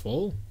close to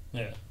full.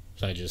 Yeah.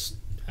 So I just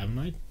have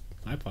my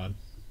iPod.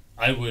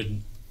 I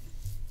would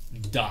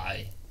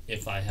die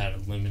if I had a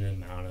limited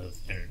amount of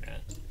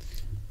internet.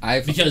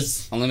 I've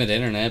Because unlimited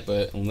internet,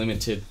 but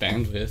limited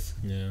bandwidth.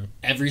 Yeah.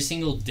 every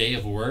single day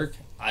of work,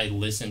 I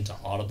listen to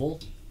Audible.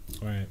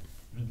 Right.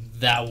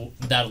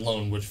 That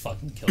alone would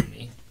fucking kill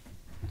me.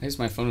 I use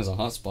my phone as a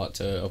hotspot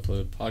to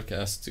upload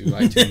podcasts to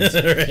iTunes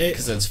Right.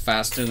 because it's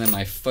faster than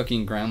my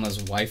fucking grandma's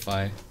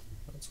Wi-Fi.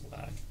 That's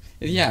whack.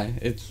 Yeah,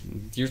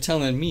 you're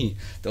telling me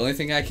the only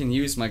thing I can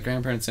use my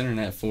grandparents'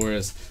 internet for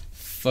is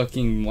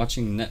fucking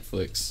watching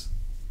Netflix.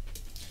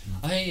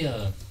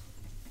 I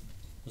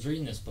was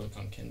reading this book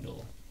on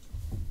Kindle.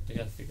 I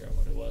gotta figure out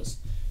what it was.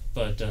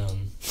 But,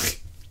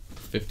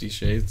 50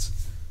 Shades.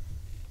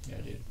 yeah,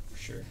 dude, for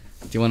sure.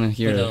 Do you want to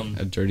hear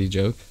But, a dirty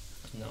joke?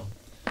 No.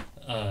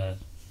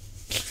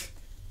 Let's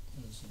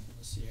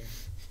see here.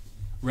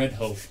 Red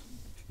Hope.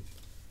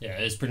 Yeah,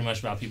 it's pretty much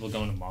about people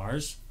going to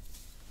Mars.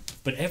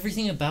 But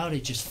everything about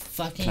it just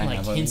fucking, Can I like,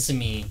 have one? hints to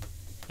me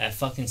at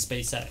fucking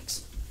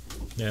SpaceX.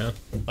 Yeah.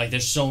 Like,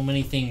 there's so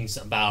many things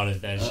about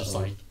it that it's just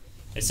Uh-oh. like,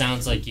 it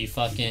sounds like you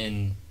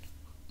fucking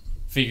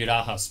figured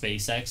out how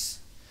SpaceX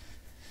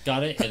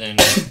got it and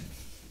then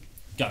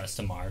got us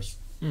to Mars.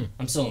 Hmm.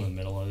 I'm still in the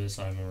middle of it,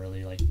 so I haven't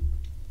really, like,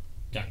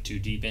 gotten too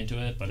deep into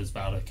it, but it's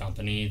about a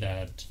company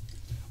that,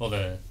 well,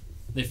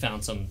 they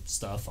found some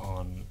stuff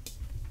on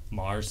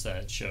Mars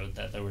that showed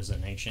that there was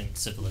an ancient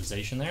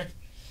civilization there.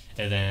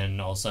 And then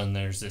all of a sudden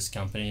there's this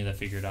company that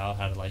figured out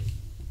how to, like,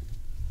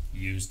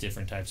 use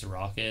different types of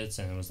rockets,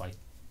 and it was like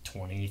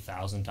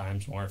 20,000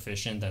 times more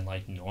efficient than,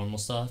 like, normal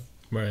stuff.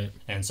 Right.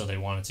 And so they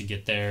wanted to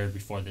get there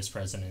before this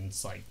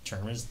president's, like,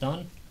 term is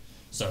done.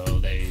 So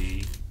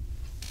they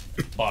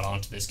bought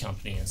onto this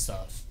company and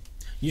stuff.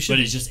 You should. But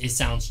it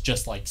sounds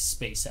just like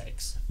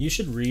SpaceX. You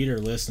should read or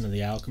listen to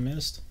The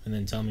Alchemist, and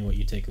then tell me what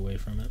you take away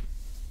from it.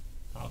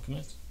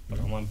 Alchemist? But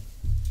on my,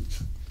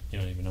 you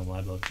don't even know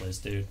my book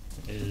list, dude.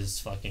 It is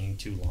fucking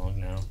too long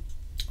now.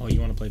 Oh, you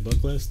want to play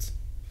book lists?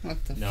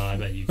 What the No, I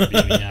bet you could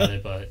beat me at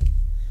it, but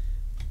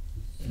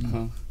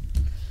Uh-huh.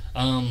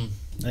 I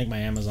think my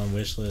Amazon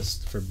wish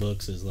list for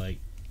books is like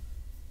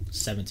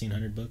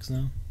 1,700 books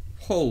now.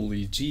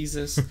 Holy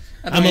Jesus.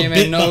 I I'm don't a bit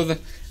even know the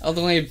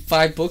only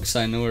 5 books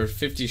I know are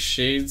 50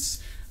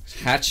 Shades,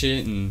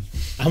 Hatchet, and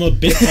I'm a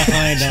bit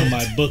behind on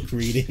my book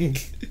reading.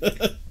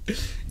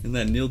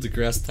 that Neil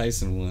deGrasse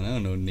Tyson one. I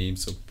don't know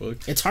names of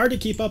books. It's hard to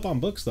keep up on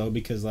books though,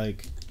 because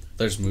like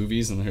There's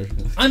movies and they're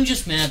I'm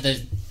just mad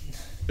that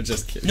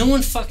just kidding. no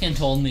one fucking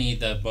told me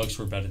that books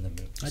were better than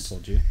movies. I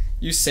told you.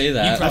 You say You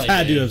that. probably I've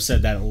had did. to have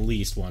said that at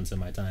least once in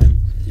my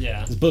time.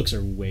 Yeah. These books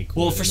are way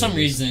cooler. Well, for than some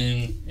movies.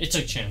 reason, it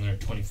took Chandler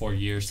 24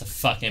 years to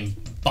fucking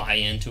buy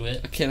into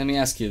it. Okay, let me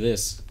ask you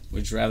this.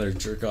 Would you rather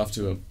jerk off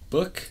to a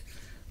book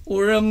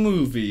or a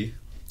movie?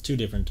 Two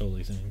different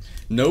totally things.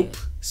 Nope.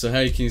 So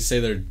how can you say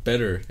they're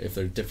better if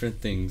they're different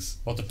things?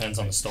 Well, it depends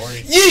on the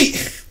story.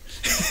 Yeet!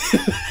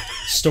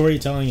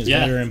 Storytelling is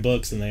Yeah. better in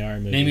books than they are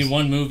in movies. Name me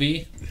one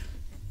movie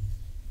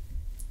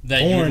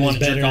that you would Porn want is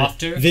to jerk better off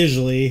to.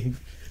 visually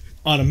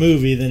on a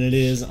movie than it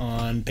is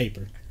on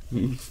paper.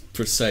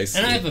 Precisely.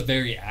 And I have a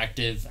very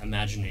active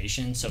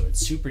imagination, so it's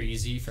super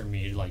easy for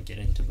me to, like, get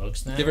into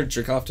books now. You ever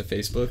jerk off to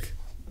Facebook?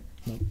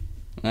 Nope.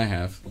 I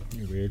have.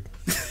 You're weird.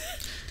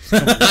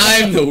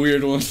 I'm the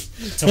weird one.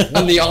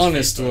 I'm the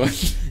honest one.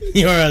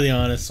 You are the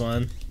honest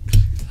one.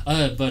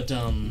 But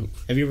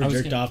Have you ever I was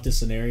jerked gonna- off to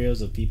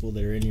scenarios of people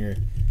that are in your,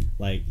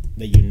 like,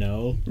 that you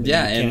know? that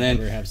Yeah, you and can't then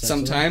ever have sex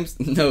with? sometimes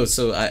no.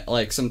 So I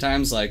like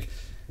sometimes like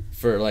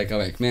for like I'm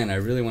like man, I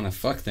really want to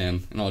fuck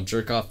them, and I'll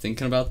jerk off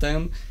thinking about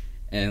them,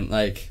 and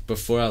like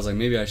before I was like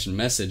maybe I should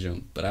message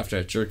them, but after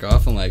I jerk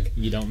off, I'm like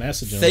You don't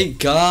message them. thank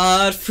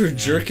God for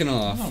jerking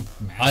off.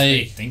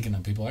 I'm thinking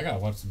of people. I gotta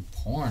watch some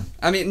porn.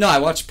 I mean no, I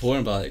watch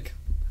porn, but like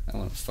I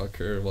want to fuck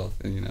her. Well,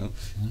 you know.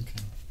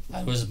 Okay.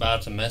 I was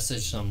about to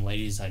message some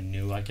ladies I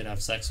knew I could have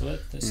sex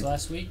with this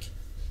last week.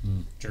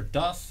 Mm. Jerked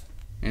off.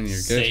 And you're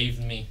good.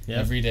 Saved me. Yep.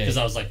 Every day. Because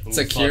I was like, ooh, It's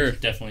a fuck, cure.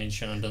 definitely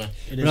shouldn't have done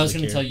that. It But is I was a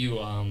going to cure.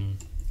 tell you,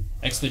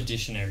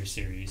 Expeditionary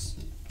Series.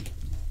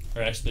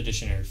 Or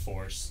Expeditionary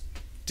Force.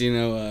 Do you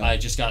know? I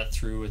just got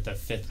through with the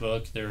 5th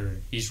book.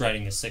 He's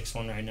writing the 6th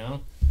one right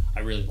now.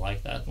 I really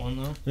like that one,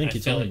 though. I think you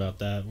feel told me like, about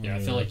that. when Yeah, I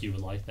we feel were- like you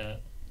would like that.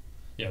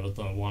 Yeah, with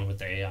the one with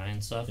the AI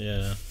and stuff.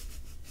 Yeah.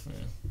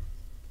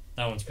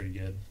 That one's pretty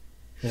good.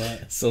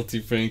 What? Salty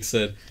Frank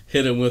said,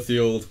 "Hit him with the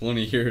old. Want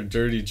to hear a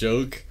dirty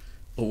joke?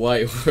 A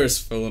white horse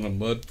fell in a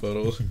mud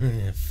puddle."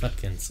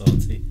 Fucking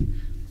salty.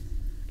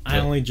 I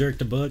But- only jerked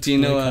a book. Do you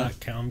know,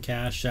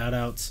 Comcast shout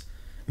outs?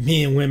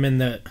 Me and women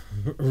that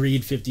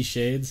read 50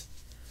 Shades.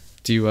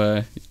 Do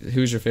you?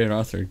 Who's your favorite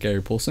author?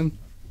 Gary Paulson.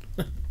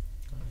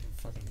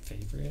 Fucking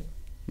favorite.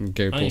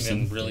 Gary I don't Paulson.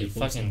 even really Gary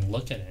Paulson. fucking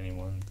look at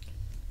anyone.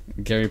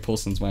 Gary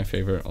Paulson's my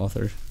favorite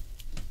author.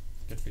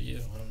 Good for you.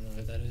 I don't know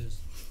who that is.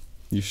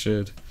 You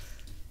should.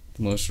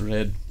 The most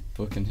read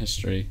book in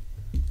history.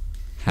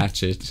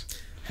 Hatchet.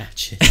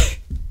 Hatchet.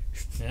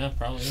 Yeah,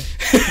 probably.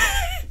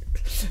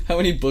 How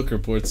many book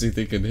reports do you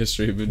think in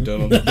history have been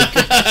done on the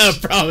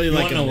book? Probably You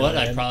like want to a know what? I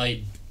million.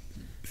 probably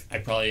I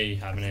probably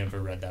haven't ever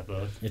read that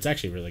book. It's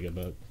actually a really good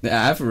book.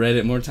 Yeah, I've read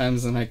it more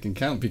times than I can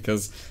count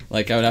because,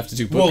 like, I would have to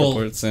do book Well-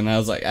 reports, and I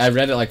was like, I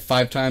read it like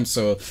 5 times.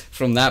 So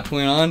from that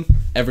point on,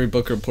 every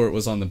book report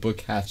was on the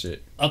book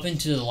Hatchet. Up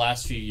into the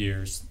last few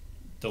years,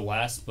 the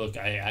last book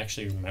I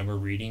actually remember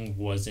reading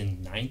was in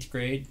 9th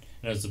grade,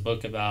 and it was a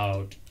book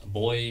about a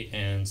boy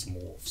and some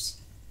wolves.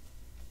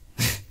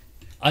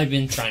 I've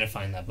been trying to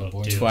find that book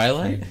Boy, too.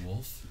 Twilight? Afraid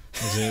Wolf.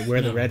 Is it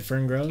Where the No. Red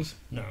Fern Grows?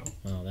 No,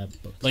 Oh,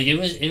 that book. like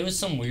it was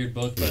some weird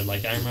book, but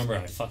like I remember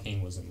I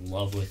fucking was in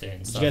love with it and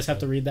Did stuff. you guys have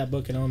to but- read that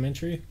book in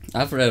elementary?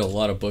 I've read a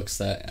lot of books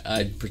that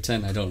I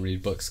pretend I don't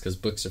read books because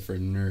books are for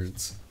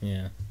nerds.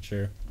 Yeah,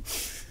 sure.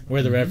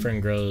 Where the Red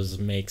Fern Grows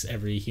makes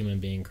every human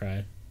being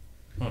cry.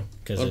 Huh.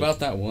 What about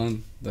that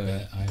one? I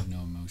have no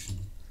emotion.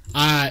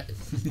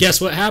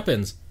 Guess what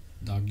happens?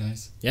 Dog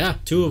dies. Yeah,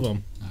 2 of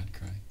them. I'd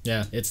cry.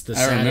 Yeah, it's the I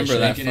saddest remember shit.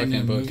 that Make it into a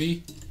fucking book.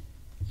 movie,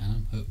 and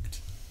I'm hooked.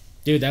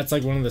 Dude, that's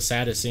like one of the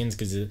saddest scenes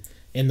because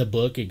in the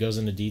book it goes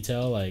into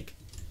detail. Like,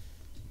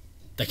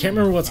 I can't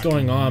remember what's Fucking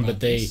going learn on, about but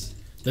the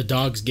this.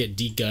 dogs get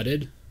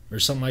de-gutted or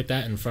something like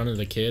that in front of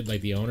the kid, like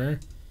the owner,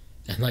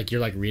 and like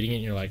you're like reading it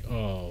and you're like,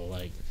 oh,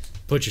 like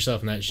put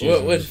yourself in that shoes. What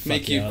and would it'll fuck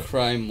make you up.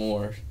 cry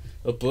more?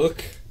 A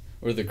book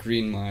or The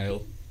Green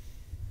Mile?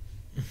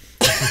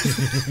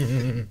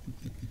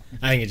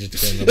 I think it just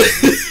depends on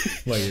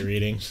what you're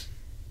reading.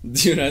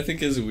 Dude, I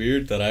think it's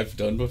weird that I've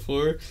done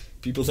before.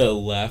 People that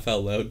laugh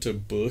out loud to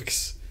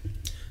books.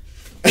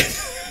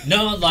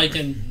 No, like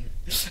in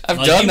I've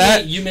like, done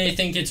that. You may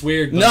think it's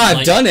weird. But No, I've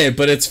like, done it,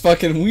 but it's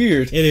fucking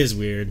weird. It is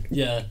weird.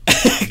 Yeah,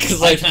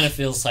 Because I like, kind of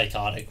feel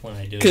psychotic when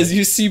I do it. because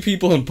you see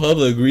people in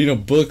public read a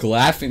book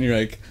laughing, you're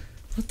like,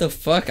 what the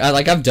fuck?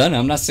 I've done it.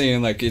 I'm not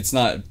saying like it's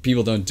not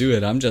people don't do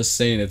it. I'm just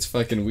saying it's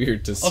fucking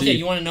weird to see. Okay,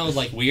 you want to know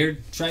like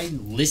weird? Try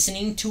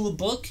listening to a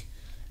book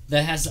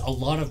that has a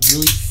lot of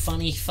really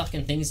funny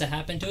fucking things that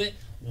happen to it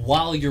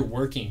while you're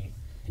working,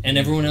 and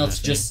everyone else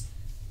Laughing. just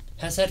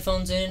has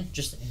headphones in,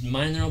 just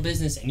mind their own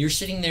business, and you're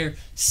sitting there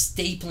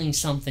stapling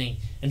something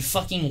and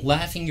fucking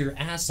laughing your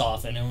ass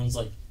off, and everyone's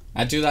like,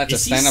 I do that to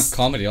Is he stand up s-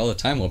 comedy all the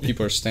time while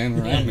people are standing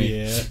around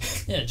me. Yeah.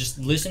 yeah, just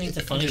listening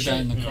to funny did shit.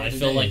 that in the And car I feel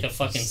today. like a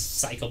fucking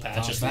psychopath,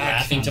 Got just back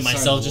laughing to and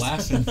myself,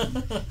 started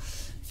just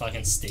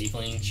fucking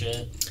stapling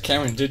shit.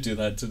 Cameron did do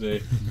that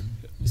today.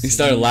 He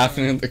started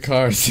laughing in the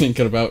car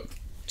thinking about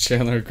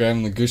Chandler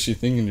grabbing the gushy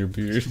thing in your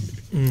beard.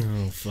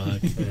 Oh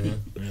fuck. Yeah.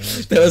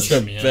 That was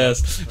the Freaked me out.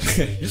 best.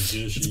 Fucking It's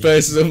douchey.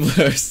 very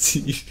similar to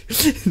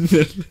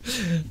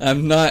Steve.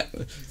 I'm not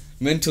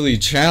mentally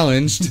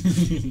challenged.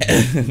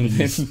 And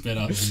then Spit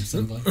out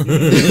some sunglasses.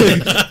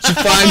 did you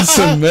find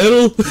some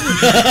metal?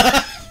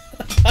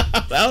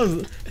 That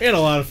was we had a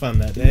lot of fun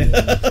that day.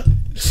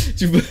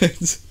 Did you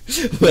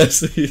find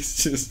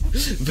Leslie's just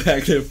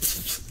back there.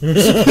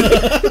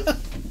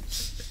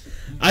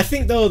 I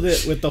think though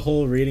that with the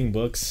whole reading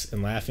books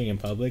and laughing in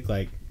public,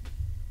 like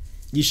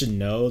you should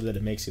know that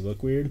it makes you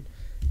look weird.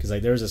 Because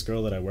like there was this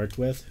girl that I worked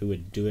with who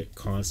would do it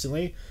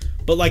constantly,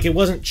 but like it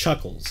wasn't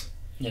chuckles.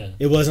 Yeah.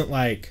 It wasn't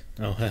like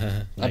oh.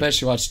 I like, bet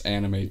she watched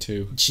anime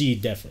too. she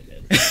definitely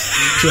did.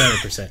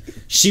 200%.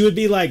 She would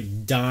be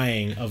like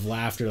dying of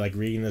laughter, like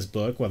reading this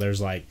book while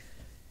there's like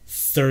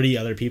 30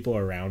 other people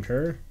around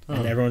her, and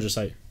Huh. everyone's just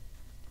like.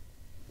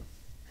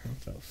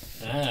 What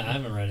the I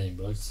haven't read any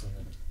books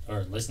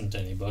or listened to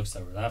any books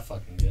that were that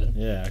fucking good.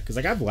 Yeah, because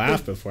like I've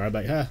laughed before. I'm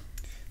like, huh.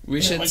 We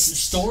Yeah, should. like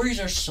stories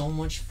are so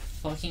much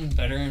fucking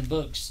better in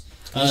books.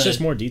 It's just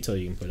more detail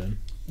you can put in,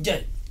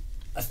 Yeah,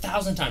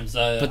 1,000 times.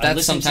 but I that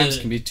listened sometimes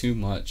to, can be too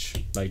much.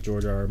 like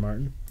George R. R.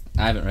 Martin.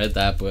 I haven't read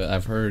that, but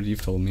I've heard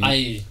you've told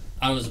me.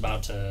 I was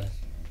about to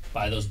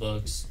buy those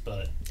books,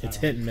 but It's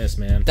hit and miss,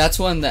 man. That's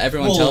one that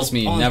everyone Well, tells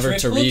me on never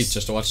thrift to read, books?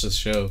 just to watch this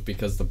show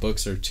because the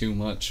books are too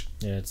much.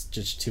 Yeah, it's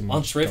just too much.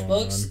 on thrift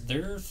going books, on.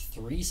 they're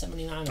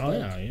 $3.79 a Oh book.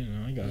 yeah, you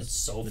know, I got it. It's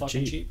so They're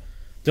fucking cheap. cheap.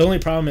 The only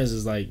problem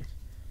is like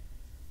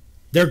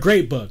they're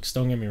great books.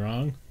 Don't get me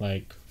wrong.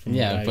 Like from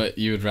Yeah, what but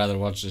you would rather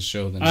watch this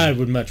show than I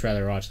would much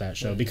rather watch that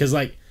show Yeah. because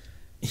like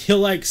he'll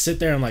like sit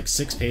there and like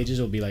 6 pages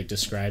will be like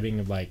describing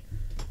of like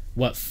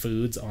what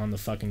foods on the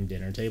fucking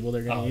dinner table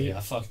they're gonna Oh eat, yeah,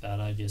 fuck that.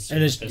 I get super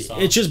and it's pissed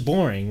off. just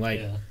boring.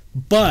 Like, yeah.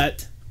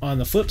 but on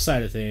the flip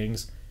side of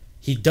things,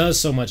 he does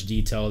so much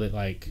detail that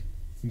like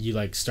you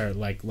like start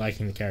like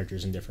liking the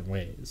characters in different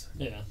ways.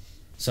 Yeah.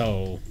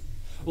 So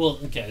Well,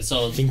 okay,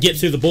 so you can get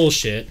through the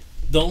bullshit.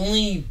 the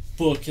only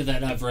book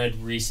that I've read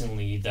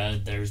recently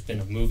that there's been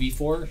a movie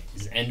for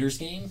is Ender's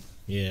Game,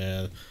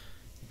 Yeah,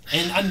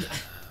 and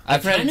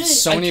I've read kinda-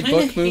 so I many kinda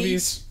book hate-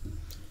 movies.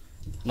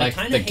 Like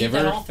I kind The of hate that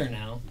Giver. author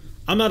now.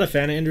 I'm not a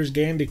fan of Ender's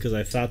Game because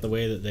I thought the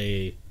way that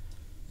it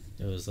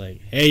was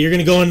like, hey, you're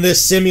gonna go into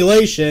this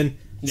simulation.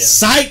 Yeah.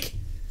 Psych!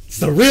 It's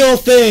the real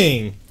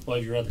thing. Well,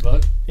 you read the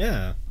book?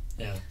 Yeah.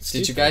 Yeah. Did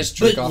you Stupid. guys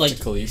jerk But, off like,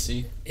 to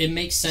Khaleesi? It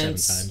makes 7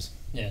 sense. times?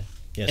 Yeah.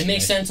 Yes, It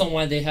makes sense on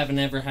why they haven't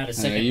ever had a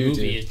second you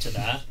movie did. to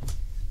that.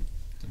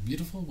 The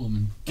beautiful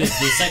woman. Because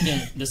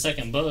the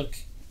second book,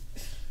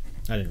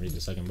 I didn't read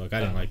the second book. I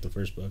didn't Oh. like the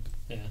first book.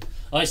 yeah.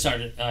 I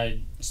started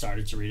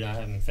to read it. I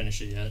haven't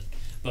finished it yet.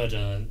 But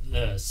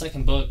the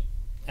second book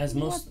has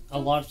a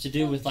lot to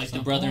do with like the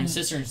brother and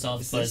sister and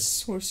stuff, It's but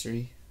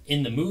sorcery.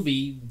 in the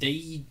movie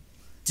they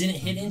didn't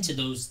hit into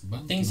those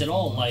things at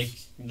all. Like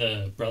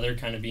the brother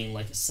kind of being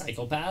like a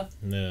psychopath.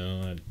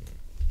 No,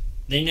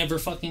 They never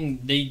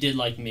they did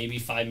like maybe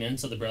 5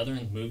 minutes of the brother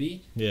in the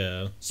movie.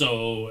 yeah.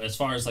 So as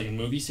far as like a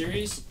movie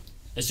series,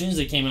 as soon as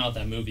they came out with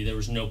that movie, there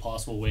was no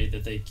possible way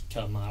that they could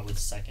come out with a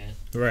second.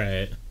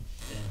 Right.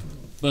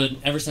 But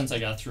ever since I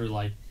got through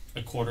like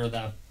a quarter of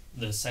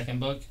the second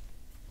book,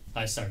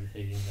 I started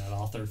hating that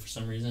author for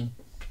some reason.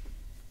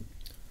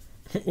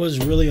 It was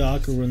really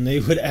awkward when they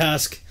would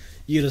ask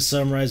you to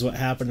summarize what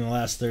happened in the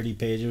last 30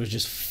 pages. It was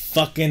just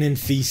fucking and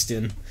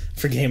feasting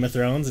for Game of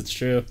Thrones. It's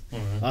true.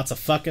 Mhm. Lots of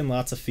fucking,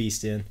 lots of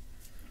feasting.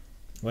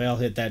 Well, I'll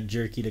hit that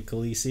jerky to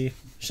Khaleesi.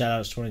 Shout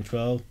out to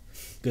 2012.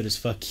 Good as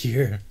fuck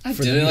year. I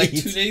for did the it like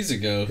meat. 2 days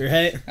ago.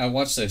 Right? I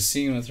watched that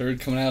scene with her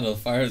coming out of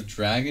the fire with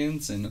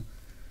dragons, and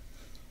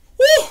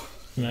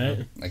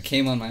Right? I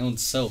came on my own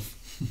self.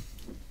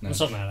 No. I'm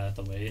so mad I have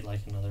to wait like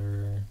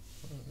another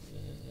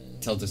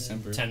Till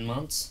December. 10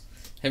 months.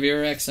 Have you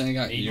ever accidentally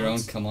got 8 your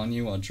months? own come on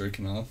you while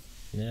jerking off?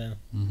 Yeah.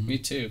 Me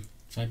too.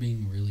 Try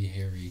being really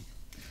hairy.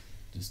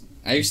 Just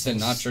I used to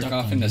not jerk Stuck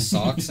off on into you.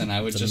 socks, and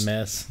I would It's just a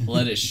mess.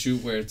 let it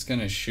shoot where it's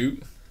gonna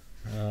shoot.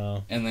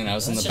 Oh. And then I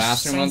was in That the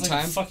just bathroom one sounds like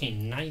time. a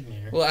fucking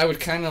nightmare. Well, I would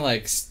kind of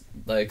like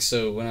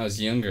so when I was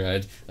younger,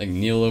 I'd like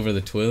kneel over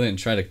the toilet and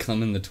try to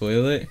come in the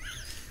toilet.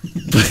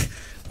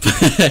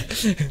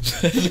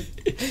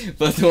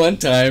 but the one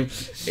time,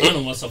 I don't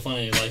know what's so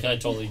funny. Like I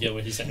totally get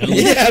what he's saying.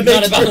 Yeah, it not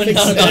makes about perfect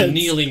not about sense.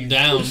 kneeling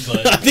down,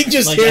 I but think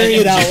just Like, hearing I-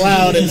 it out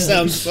loud, it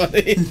sounds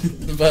funny.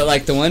 but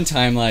like the one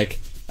time, like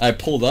I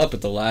pulled up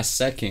at the last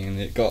second, and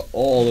it got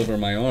all over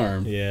my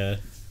arm. Yeah.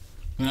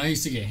 When I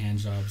used to get hand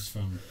jobs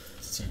from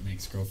certain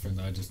ex-girlfriends,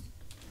 I just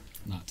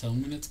not tell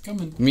them when it's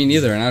coming. Me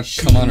neither, and I'd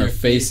Shoot come on in her your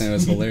face, face. and it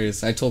was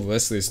hilarious. I told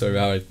Wesley a story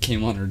about how I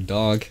came on her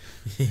dog.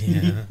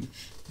 Yeah.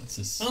 That's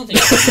just I don't think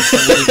I was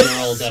the little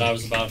girl that I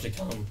was about to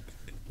come.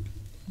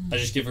 I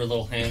just give her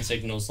little hand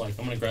signals like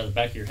I'm gonna grab the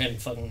back of your head and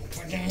fucking.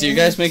 Do you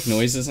guys make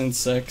noises in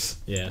sex?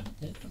 Yeah.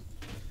 Yeah.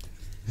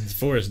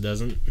 Forrest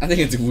doesn't. I think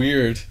it's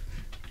weird.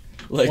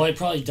 Like Well, I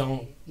probably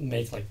don't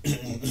make like.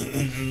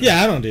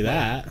 Yeah, I don't do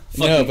that.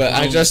 no, fucking but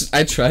I groans.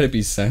 I try to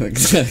be silent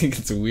because I think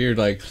it's weird.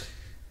 Like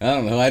I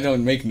don't know, I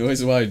don't make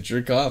noises while I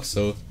jerk off,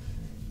 so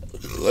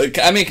like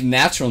I make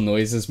natural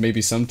noises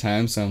maybe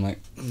sometimes. So I'm like,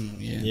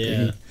 yeah. Yeah.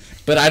 baby."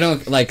 But I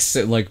don't like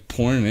sit like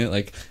porn it.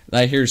 Like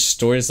I hear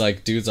stories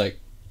like dudes like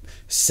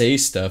say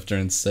stuff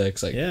during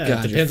sex. Like Yeah,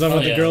 God, it depends on Oh,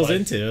 what the yeah, girl's like-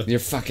 into. you're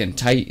fucking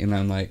tight, and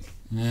I'm like,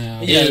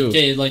 yeah. Yeah, Ew.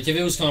 okay, like if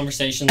it was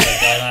conversations like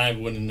that, I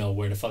wouldn't know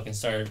where to fucking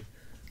start.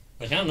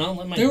 Like I don't know,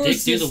 let my There dick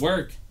was do the this-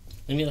 work.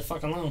 Leave me the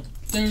fuck alone.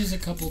 There was a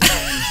couple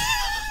times.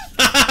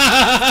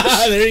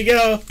 There you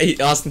go. hey,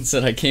 Austin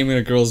said I came in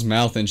a girl's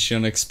mouth and she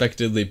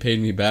unexpectedly paid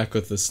me back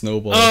with a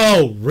snowball.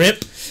 Oh,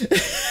 rip.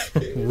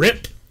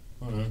 Rip.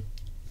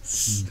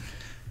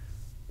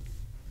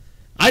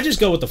 I just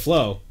go with the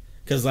flow.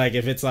 Because, like,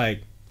 if it's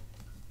like,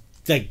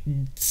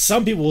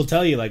 some people will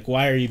tell you, like,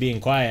 why are you being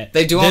quiet?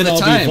 They do all then the I'll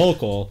time. be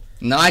vocal.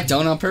 No, I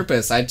don't on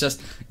purpose. I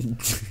just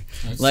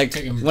Let's like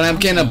take 'em when I'm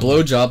getting a down.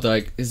 blowjob, they're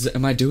like,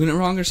 am I doing it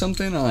wrong or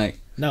something? I'm like,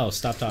 No,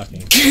 stop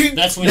talking.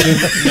 That's when you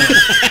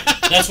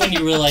that's when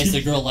you realize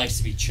the girl likes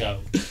to be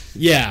choked.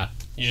 Yeah.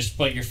 You just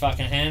put your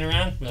fucking hand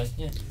around, be like,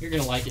 yeah, you're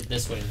gonna like it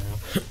this way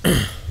now.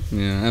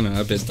 yeah, I know.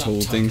 I've been Stop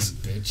told talking, things.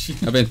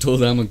 bitch. I've been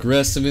told I'm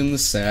aggressive in the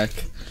sack.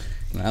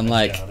 I'm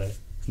like, Doubt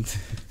it.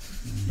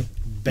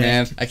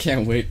 man, I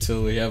can't wait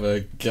till we have a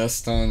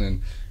guest on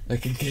and I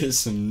can get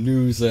some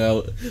news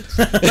out.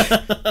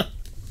 I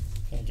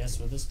guess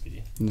what this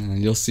be? Nah,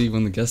 you'll see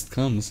when the guest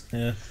comes.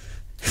 Yeah.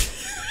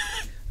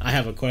 I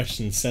have a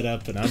question set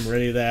up and I'm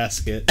ready to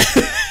ask it.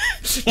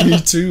 Me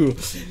too.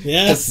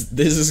 Yeah. This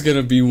is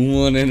gonna be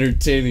one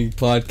entertaining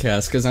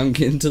podcast because I'm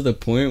getting to the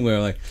point where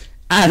like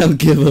I don't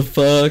give a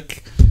fuck,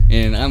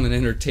 and I'm an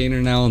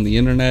entertainer now on the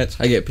internet.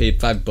 I get paid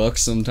 $5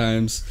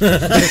 sometimes.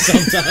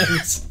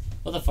 Sometimes.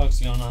 What the fuck's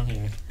going on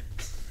here?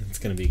 It's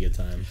going to be a good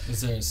time.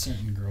 Is there a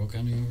certain girl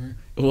coming over?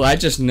 Well, I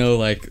just know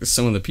like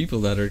some of the people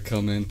that are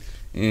coming,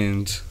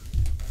 and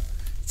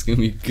it's gonna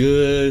be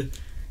good.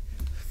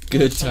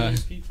 Good What's some of time.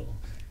 these people?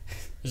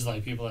 Is it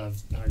like people that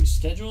have already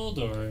scheduled,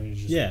 or you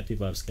just Yeah,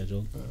 people have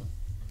scheduled.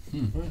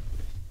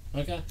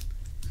 Okay.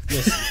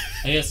 Yes.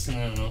 I guess I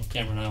don't know.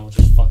 Cameron and I will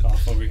just fuck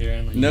off over here.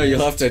 And like, No,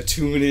 you'll have to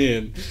tune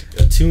in.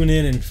 Tune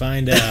in and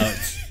find out.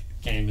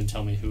 Can't even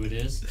tell me who it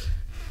is.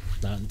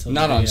 Not until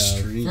Not the on day of.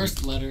 stream.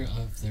 First letter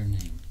of their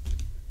name.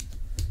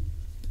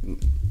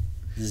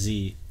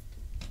 Z.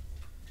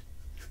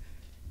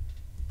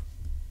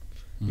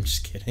 I'm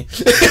just kidding.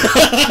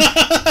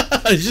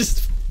 I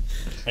just.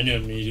 I knew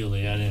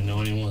immediately. I didn't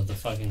know anyone with the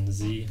fucking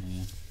Z.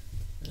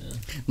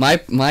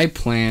 My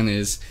plan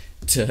is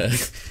to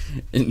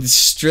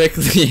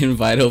strictly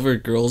invite over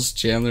girls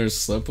Chandler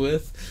slept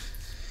with,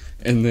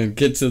 and then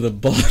get to the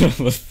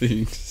bottom of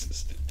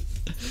things.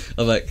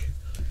 I'm like,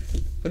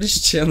 what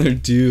does Chandler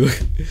do?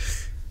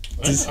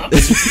 I'm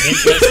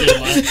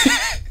interested.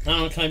 I don't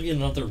know, can I be in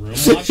another room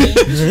watching?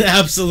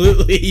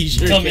 Absolutely, you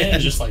sure Come can. in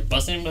and just like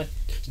busting him like,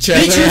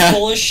 Chandler, bitch, you're ha-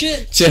 full of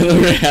shit.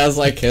 Chandler has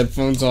like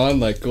headphones on,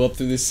 like go up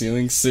through the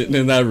ceiling, sitting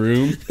in that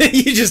room.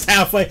 You just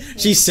halfway.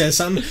 She says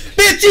something.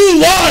 Bitch,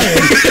 you lying!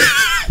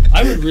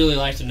 I would really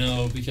like to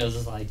know because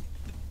it's like,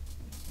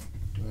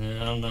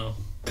 I don't know.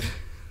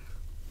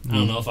 I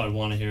don't know if I'd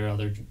want to hear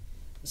other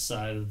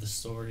side of the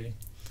story.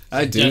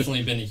 I do.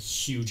 Definitely been a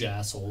huge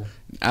asshole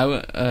I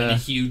and a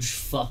huge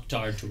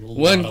fucktard to a lot of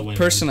one women.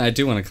 person I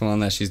do want to come on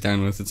that she's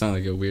down with. It's not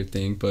like a weird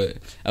thing, but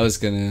I was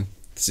gonna.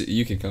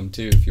 You can come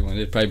too if you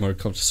wanted. Probably more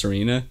come to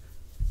Serena.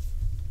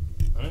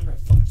 I never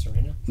fucked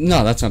Serena.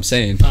 No, that's what I'm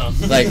saying. Oh.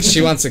 Like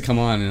she wants to come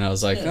on, and I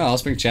was like, Yeah. oh, I'll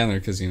bring Chandler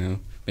because maybe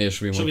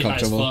she'll be She'll more be high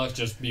as comfortable. fuck.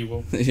 Just be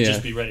Yeah.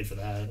 just be ready for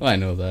that. Well, I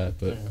know that,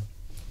 but Yeah.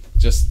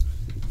 just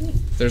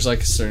there's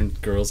like certain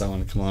girls I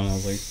want to come on. I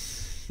was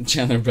like,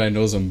 Chandler probably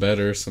knows them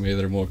better, so maybe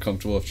they're more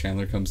comfortable if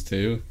Chandler comes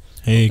too.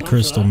 Hey, for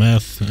Crystal that.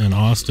 Meth in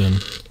Austin.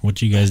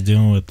 What you guys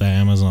doing with the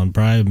Amazon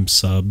Prime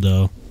sub,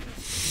 though?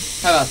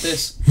 How about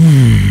this?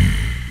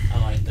 I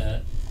like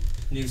that.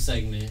 New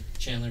segment,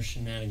 Chandler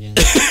Shenanigans.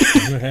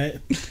 Right?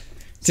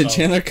 Did So-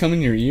 Chandler come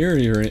in your ear or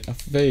your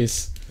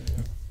face?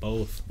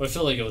 Both. But I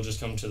feel like it'll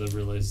just come to the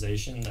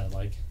realization that,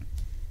 like,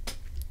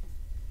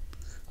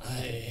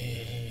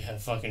 I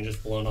have fucking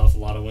just blown off a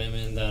lot of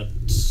women that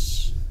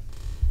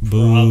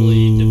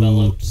probably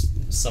developed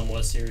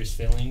somewhat serious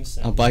feelings.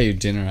 I'll buy you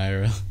dinner,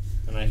 IRL.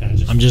 And I kind of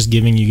just. I'm just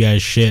giving you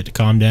guys shit.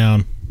 Calm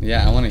down.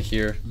 Yeah, I want to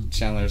hear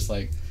Chandler's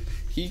like,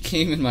 he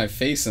came in my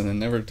face and then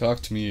never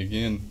talked to me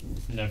again.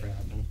 Never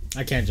happened.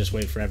 I can't just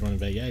wait for everyone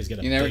to be, yeah, he's got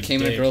a You never big came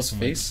in a dick. girl's I'm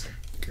like, face?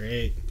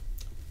 Great.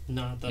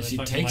 Not that If I she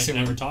fucking takes like it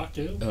never when- talked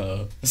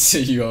to. So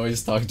you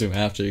always talk to him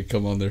after you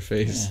come on their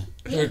face.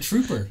 Yeah. They're a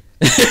trooper.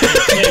 Yeah,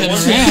 Taking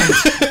one-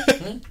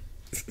 around.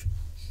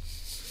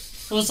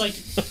 Well, it's like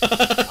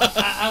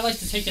I like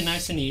to take it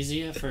nice and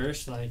easy at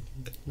first, like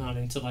not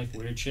into like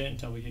weird shit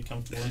until we get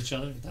comfortable with each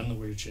other. Then the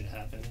weird shit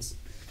happens.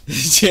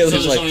 So Chandler's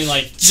there's like, only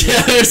like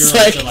Chandler's girls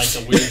like- that like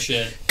the weird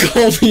shit.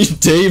 call me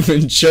Dave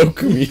and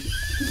choke me.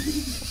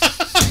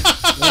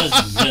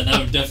 That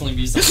would definitely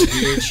be some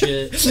weird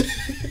shit.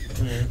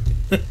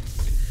 Yeah.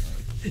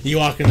 You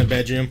walk in the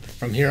bedroom.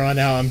 From here on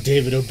out, I'm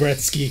David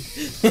Obretsky.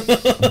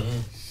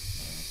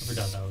 I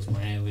forgot that was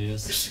my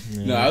alias.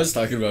 No, I was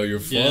talking about your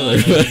Yeah, father. I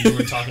know who you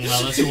were talking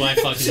about. That's who I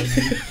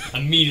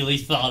fucking immediately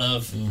thought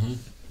of.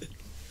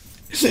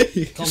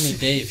 Call me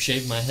Dave.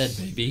 Shave my head,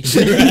 baby.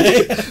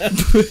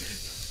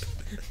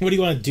 What do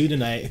you want to do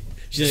tonight?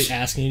 She's like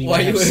asking you, Why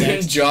are you have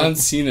wearing sex? John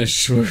Cena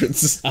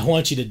shorts? I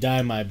want you to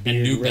dye my beard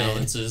And New red.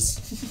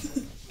 Balances.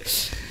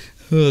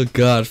 Oh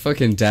god,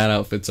 fucking dad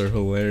outfits are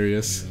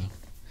hilarious. Yeah.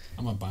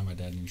 I'm gonna buy my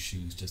dad new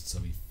shoes just so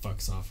he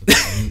fucks off with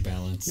the New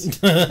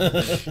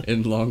Balance.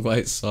 And long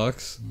white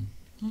socks.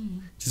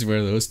 Just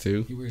wear those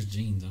too. He wears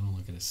jeans. I don't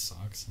look at his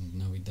socks. And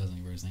no, he doesn't.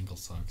 He wears ankle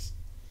socks.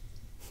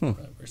 We're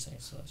saying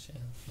such,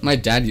 yeah. My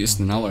dad used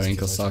to Oh, not wear that's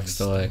ankle 'cause I tried socks to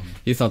till steal 'em.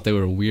 he thought they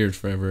were weird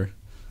forever.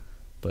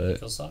 But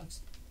Ankle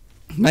socks.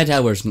 my dad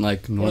wears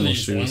like What are normal these,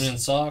 shoes.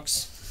 women's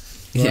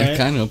socks? Yeah, Right?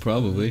 kind of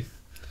probably.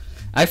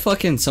 I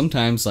fucking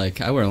sometimes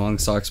like I wear long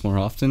socks more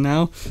often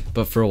now,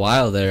 but for a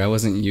while there I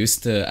wasn't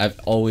used to. I've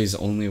always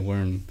only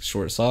worn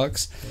short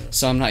socks,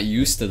 so I'm not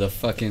used to the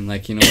fucking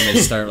like when they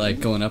start like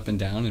going up and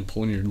down and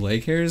pulling your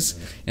leg hairs,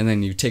 and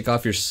then you take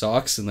off your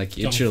socks and like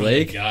Coming itch your from the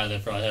leg. guy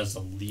that probably has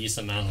the least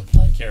amount of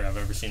leg hair I've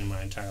ever seen in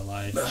my entire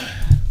life.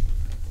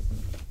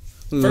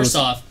 First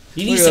off,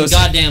 you need Look at some those-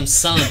 goddamn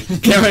sun.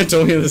 Cameron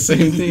told me the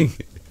same thing.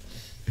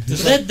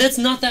 That's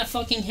not that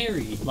fucking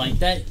hairy. Like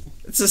that.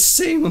 It's the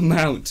same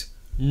amount.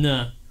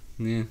 Nah.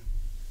 Yeah,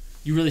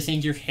 You really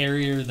think you're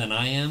hairier than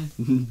I am?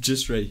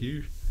 just right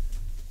here.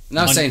 I'm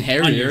not On- saying On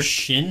your hairier.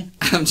 shin?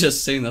 I'm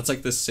just saying that's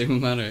like the same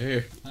amount of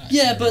hair.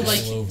 Yeah, but All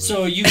like, over.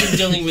 so you've been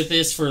dealing with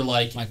this for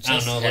like, My I don't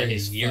chest know, like hairy a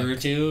as year or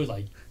fuck. two?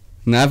 Like,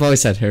 And I've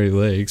always had hairy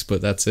legs,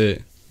 but that's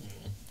it.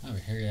 I have a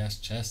hairy ass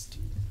chest.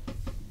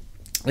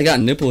 I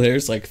got nipple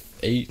hairs like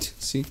 8.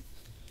 See,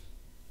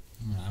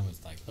 When I was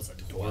like that's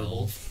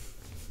adorable. 12.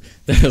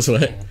 that's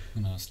what. Yeah.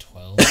 When I was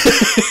 12.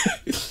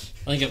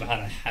 I think I've had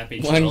a happy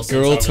One trail since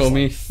I girl was, told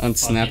me like, on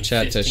fucking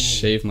Snapchat 15. to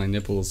shave my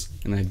nipples,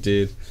 and I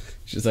did.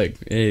 She's like,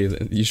 "Hey,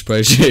 you should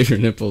probably shave your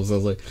nipples." I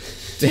was like,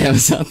 "Damn,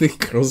 it's not the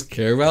girls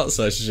care about,"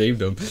 so I shaved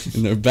them,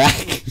 and they're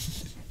back.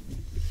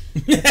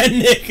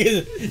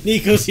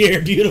 Nico's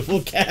here,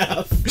 beautiful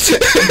calf.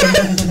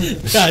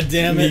 God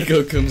damn it.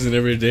 Nico comes in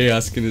every day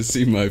asking to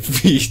see my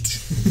feet.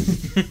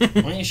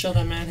 Why don't you show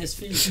that man his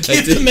feet?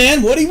 Give the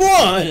man what he Yeah.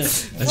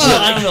 wants. Well,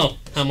 I don't know.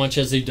 How much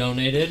has he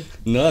donated?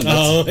 None. That's,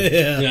 Oh,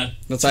 yeah. Yeah.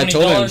 that's what I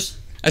told him. $20?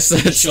 I said,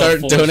 Show "Start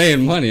force.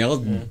 donating money."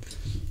 I'll. Yeah.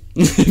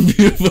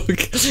 Beautiful.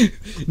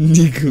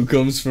 Nico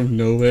comes from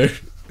nowhere.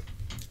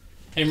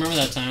 Hey, remember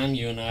that time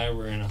you and I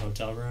were in a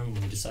hotel room and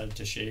we decided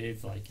to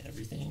shave, like,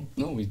 everything?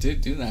 No, we did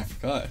do that. I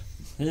forgot.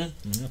 Yeah.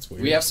 That's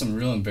weird. We have some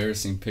real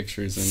embarrassing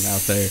pictures and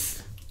out there.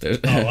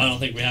 Oh, I don't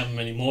think we have them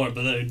anymore,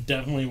 but they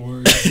definitely were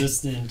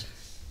existent.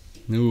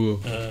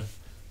 Ooh,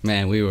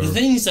 man, we were. The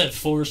things that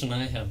Forrest and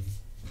I have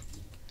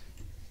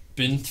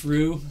been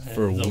through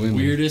For the women.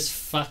 weirdest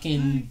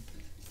fucking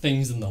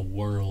things in the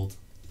world.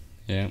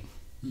 Yeah.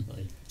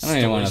 Like, I don't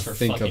even wanna stories for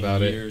think fucking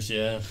about it. years,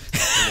 Yeah,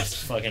 I just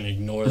fucking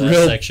ignore that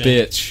Real section.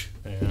 bitch.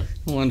 Yeah.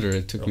 No wonder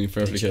it took Real me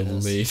forever to get bitch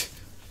ass.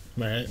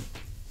 laid. Right.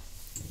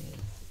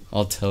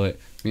 I'll tell it.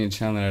 Me and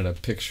Chandler had a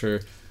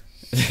picture.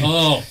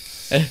 Oh,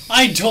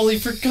 I totally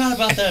forgot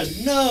about that.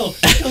 No,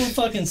 don't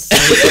fucking say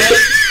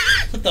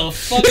that. What the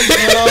fuck is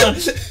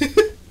going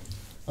on?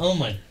 Oh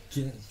my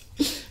god.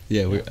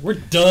 Yeah, We're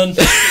done.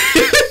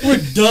 We're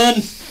done.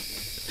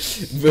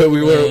 but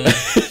we were.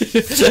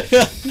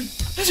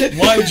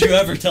 Why would you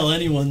ever tell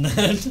anyone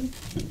that?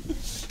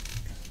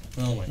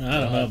 Oh my god. I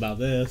don't know about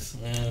this.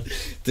 Yeah.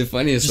 The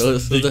funniest.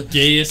 Just So the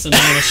gayest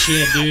amount of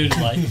shit, dude.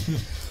 Like,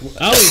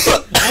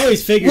 I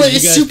always figured Well, you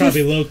it's guys super-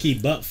 probably low key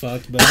butt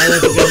fucked, but I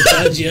wasn't gonna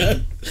judge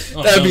you.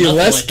 oh, That'd be nothing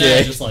less like that,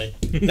 gay. Just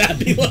like, That'd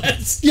be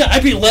less. yeah,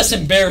 I'd be less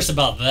embarrassed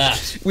about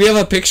that. we have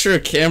a picture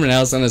of Cameron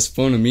House on his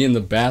phone of me in the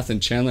bath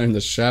and Chandler in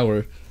the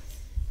shower.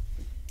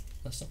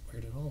 That's not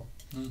weird at all.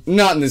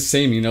 Not in the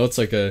same, it's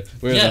like a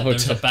we're Yeah, in the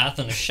there's hotel. a bath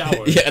and a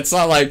shower. Yeah, it's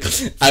not like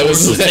I George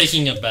was.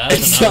 taking a bath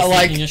it's and I not was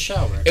like- taking a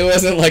shower. It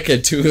wasn't like a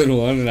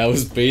 2-in-1, and I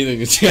was bathing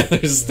and Chandler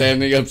was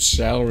standing up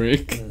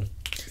showering.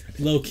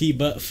 Low key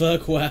butt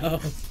fuck.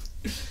 Wow.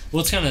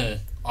 Well, it's kind of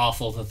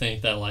awful to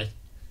think that, like,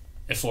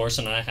 if Forrest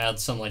and I had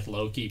some, like,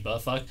 low-key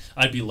butt fuck,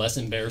 I'd be less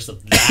embarrassed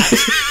of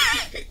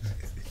that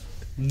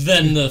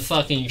than the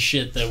fucking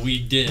shit that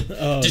we did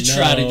Oh, to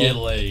try to no. get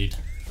laid.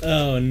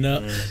 Oh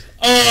no.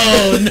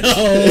 Oh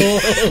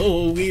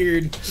no.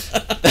 Weird.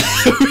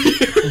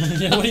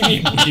 Yeah, what do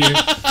you mean weird?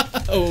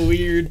 Oh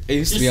weird. It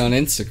used to be on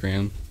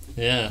Instagram.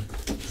 Yeah.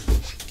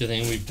 Good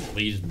thing we've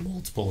deleted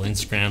multiple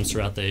Instagrams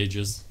throughout the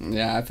ages.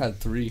 Yeah, I've had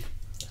 3.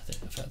 I think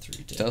I've had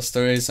 3 too. Tell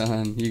stories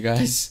on you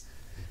guys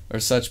are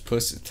such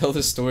pussy. Tell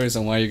the stories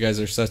on why you guys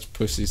are such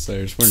pussy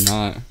slayers. We're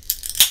not.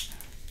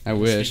 I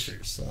wish. Speak for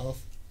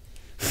yourself.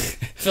 I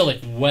feel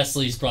like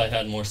Wesley's probably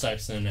had more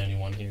sex than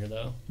anyone here,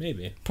 though.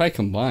 Maybe. Probably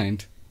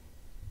combined.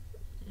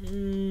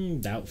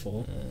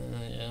 Doubtful.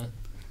 Yeah.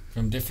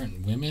 From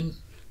different women,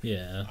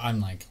 Yeah. I'm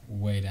like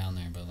way down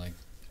there, but like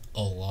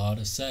a lot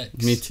of sex.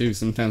 Me too.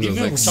 Sometimes Even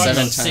it if was we're like talking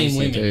 7 about the times same a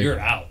women, day. you're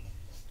out.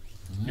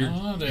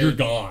 Oh, dude. You're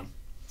gone.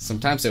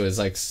 Sometimes it was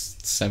like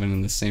 7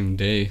 in the same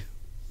day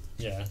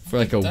Yeah. for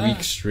like a That-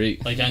 week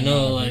straight. Like, I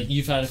know, like,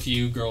 you've had a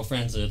few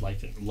girlfriends that, like,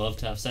 love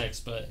to have sex,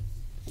 but...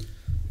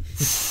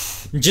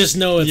 Just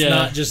know it's Yeah.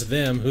 not just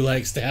them who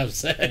likes to have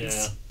sex.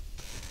 Yeah.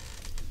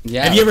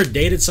 Yeah. Have you ever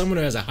dated someone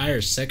who has a higher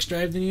sex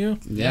drive than you?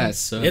 Yeah, it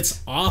sucks.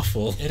 It's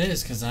awful. It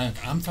is, because I'm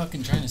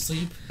fucking trying to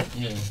sleep.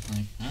 Yeah.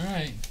 Like,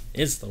 alright.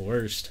 It's the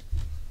worst.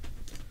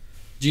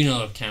 Do you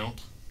know a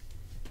count?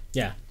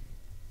 Yeah.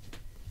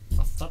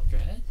 Off the top of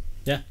your head?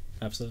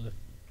 Absolutely.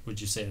 Would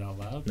you say it out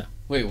loud? No.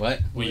 Wait, what?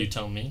 Will you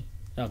tell me?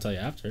 I'll tell you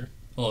after.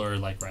 Or,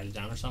 like, write it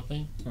down or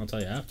something? I'll tell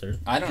you after.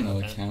 I don't know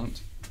Okay. a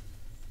count.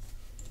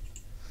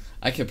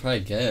 I could probably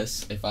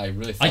guess if I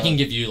really thought. I can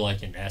give you,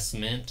 like, an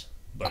estimate,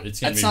 but it's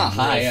gonna That's be not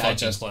really high.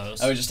 fucking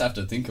close. I would just have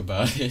to think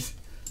about it.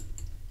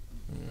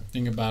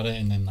 Think about it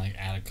and then like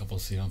add a couple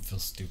so you don't feel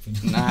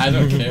stupid. Nah, I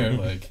don't care.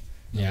 Like,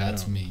 No, Yeah, I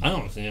that's don't- me. I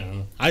don't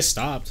know. I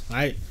stopped.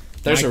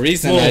 there's My- a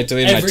reason Well, I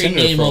deleted my every Tinder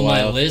name for a on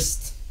my while.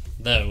 list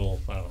that I don't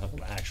have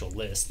an actual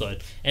list,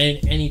 but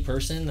any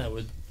person that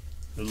would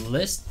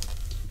list,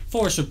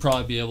 Forrest would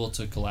probably be able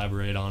to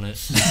collaborate on it.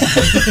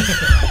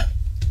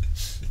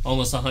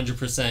 Almost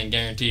 100%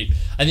 guaranteed.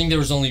 I think there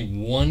was only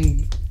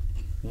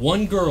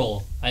one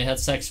girl I had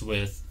sex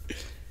with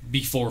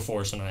before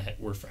Forrest and I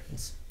were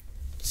friends.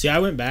 See, I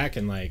went back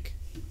and like,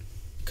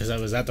 because I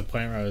was at the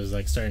point where I was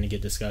like starting to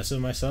get disgusted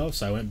with myself.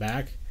 So I went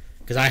back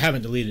because I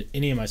haven't deleted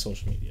any of my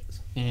social medias.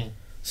 Mhm.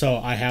 So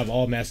I have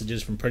all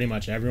messages from pretty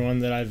much everyone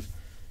that I've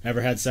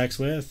ever had sex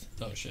with.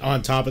 Oh shit.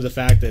 On top of the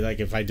fact that like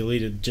if I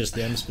deleted just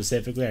them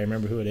specifically, I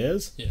remember who it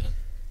is. Yeah.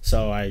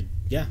 So I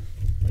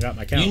got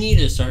my count. You need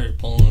to start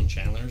pulling on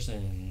Chandler's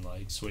and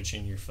like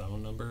switching your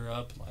phone number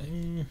up. Like,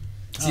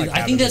 I see, like I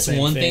having think the that's same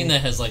one thing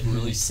that has like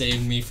really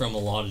saved me from a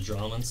lot of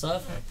drama and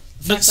stuff.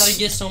 The fact that I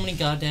get so many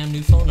goddamn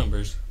new phone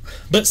numbers.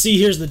 But see,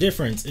 here's the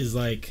difference: is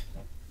like,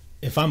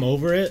 if I'm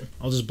over it,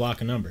 I'll just block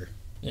a number.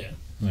 Yeah,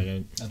 Like,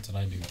 That's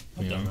what I do.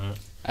 I've done that.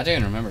 I don't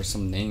even remember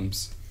some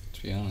names,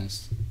 to be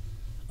honest.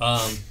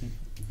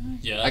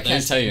 Yeah, I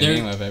can't tell you the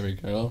name of every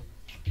girl.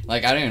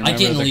 Like, I don't even I remember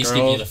can at the least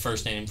girl. give you the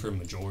first name for a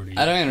majority.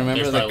 I don't even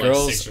remember There's the probably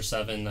girls. like 6 or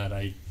 7 that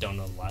I don't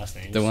know the last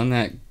names. The one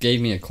that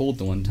gave me a cold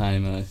the one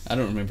time, I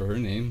don't remember her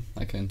name.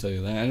 I couldn't tell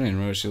you that. I don't even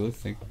remember what she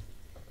looked like.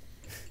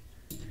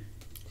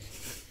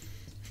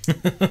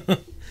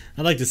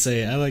 I like to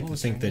say, I like What to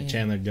was think her that name?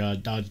 Chandler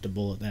dodged a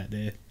bullet that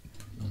day.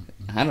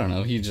 I don't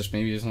know. He just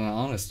maybe was not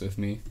honest with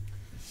me.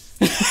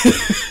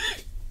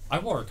 I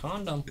wore a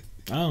condom.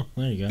 Oh,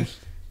 there you go.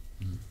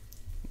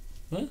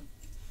 Huh?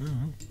 Oh,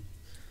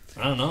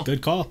 I don't know.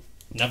 good call.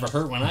 Never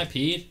hurt when I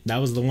peed. That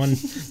was the one.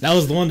 That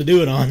was the one to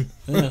do it on.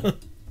 Yeah.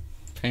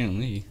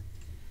 Apparently.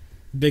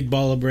 Big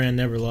Baller Brand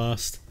never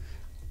lost.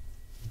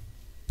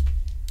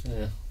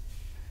 Yeah.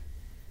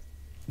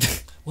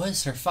 What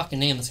is her fucking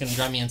name that's gonna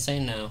drive me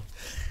insane now?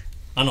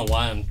 I don't know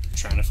why I'm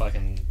trying to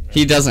fucking.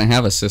 He doesn't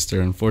have a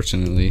sister,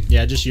 unfortunately.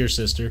 Yeah, just your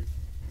sister.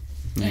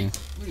 Hey, Yeah.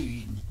 what are you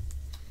eating?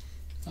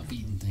 Stop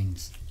eating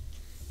things.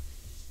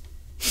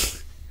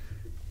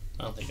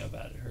 I don't think I've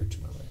added her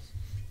to my list.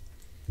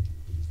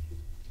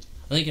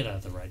 I think I'd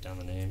have to write down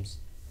the names.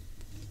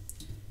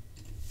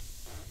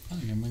 I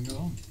think I'm gonna go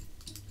home.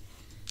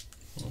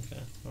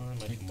 Okay. Well, I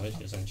might wait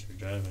because since you're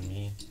driving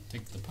me.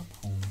 Take the pup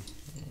home.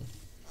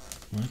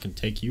 Well, I can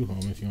take you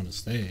home if you want to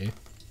stay.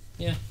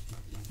 I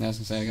was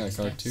gonna say I got a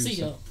car too. See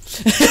so-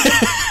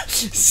 ya.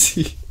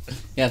 See.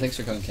 Yeah, thanks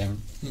for coming,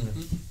 Cameron.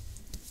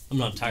 I'm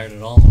not tired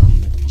at all.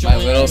 I'm My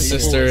enjoying little the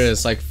sister boys.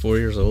 is like 4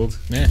 years old.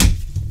 Yeah.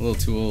 A little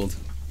too old.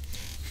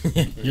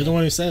 You're the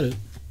one who said it.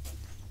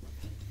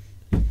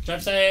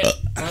 Drive safe.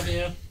 Love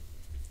you.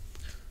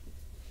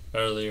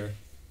 Earlier,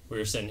 we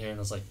were sitting here and I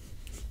was like,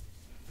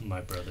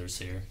 my brother's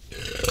here.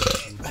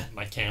 And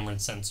my Cameron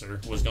sensor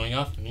was going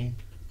off and he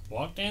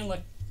walked in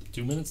like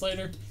 2 minutes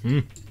later.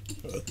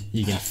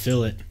 You can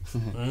feel it.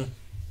 Uh,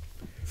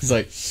 It's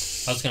like,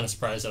 I was kind of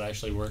surprised it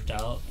actually worked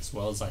out as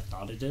well as I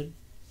thought it did.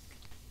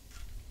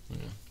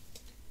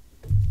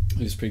 it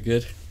was pretty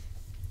good.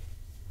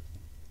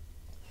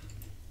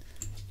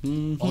 All I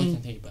Mhm.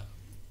 can think about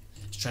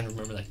is trying to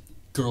remember that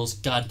girl's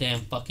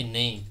goddamn fucking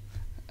name.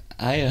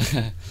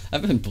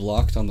 I've been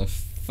blocked on the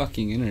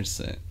fucking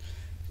internet.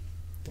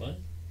 What?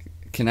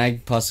 Can I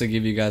possibly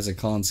give you guys a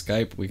call on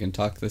Skype? We can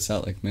talk this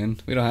out like men.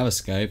 We don't have a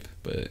Skype,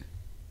 but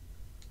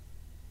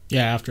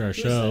Yeah, after our Who's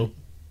show.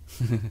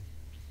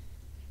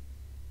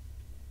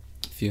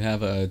 if you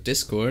have a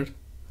Discord,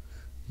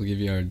 we'll give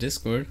you our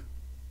Discord.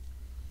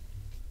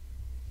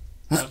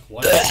 Fuck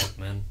what fuck,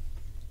 man?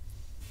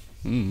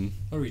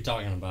 What are we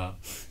talking about?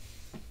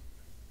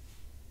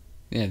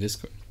 Yeah,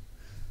 Discord.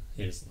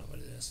 He doesn't know what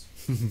it is.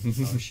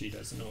 Or she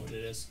doesn't know what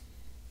it is.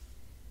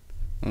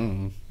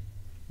 Oh,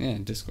 yeah,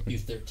 Discord. You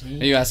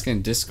 13? Are you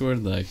asking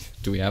Discord? Like,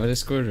 do we have a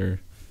Discord, or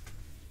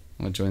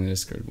I want to join the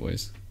Discord,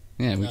 boys?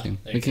 Yeah, we Ah, can.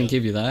 there We you can go.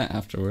 give you that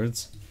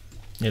afterwards.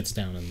 It's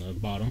down in the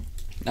bottom.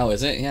 Oh,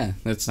 is it? Yeah,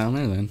 that's down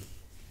there then.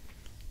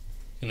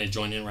 Can they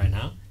join in right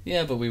now?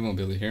 Yeah, but we won't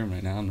be able to hear them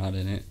right now. I'm not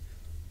in it.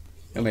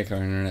 It'll make our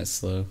internet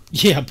slow.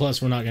 Yeah,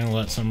 plus we're not going to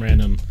let some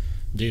random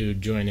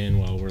dude join in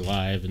while we're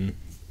live, and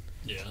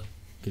Yeah.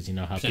 because you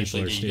know how people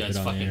Potentially are get you stupid guys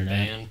on the fucking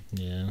internet. banned.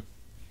 Yeah.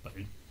 But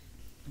you're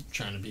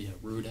trying to be a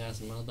rude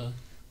ass mother.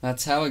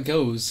 That's how it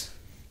goes.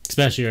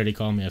 Especially already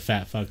called me a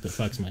fat fuck that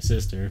fucks my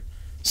sister.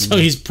 So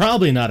he's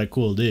probably not a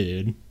cool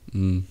dude.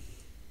 Mm.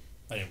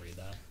 I didn't read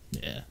that.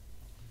 Yeah.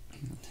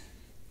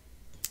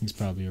 He's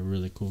probably a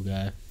really cool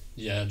guy.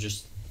 Yeah,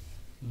 just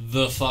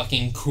the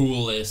fucking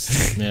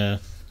coolest. Yeah.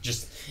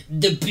 Just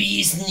the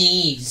bee's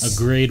knees. A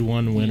grade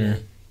 1 winner.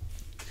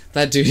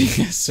 That dude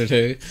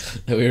yesterday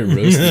that we were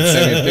roasting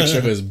sent me a picture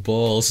of his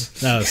balls.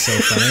 That was so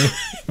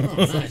funny.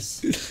 Oh,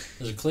 nice.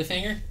 Was it a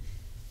cliffhanger?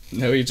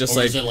 No, he just Or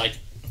like was it like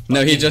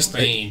no, he fucking just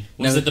brain?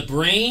 Was no. it the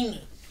brain?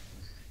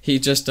 he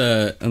just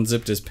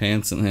unzipped his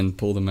pants and then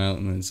pulled them out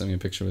and then sent me a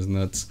picture of his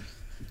nuts.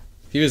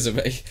 He was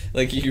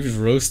like he was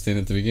roasting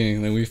at the beginning,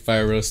 and then we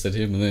fire roasted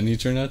him, and then he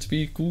turned out to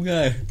be a cool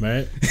guy.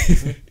 Right?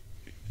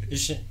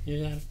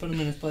 You gotta put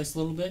him in his place a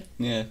little bit.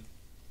 Yeah.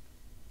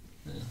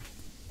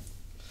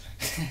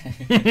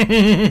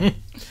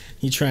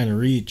 He trying to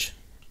reach.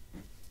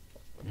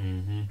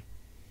 Mm-hmm.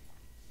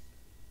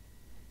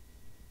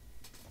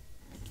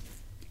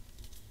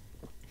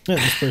 Yeah,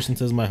 this person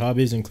says my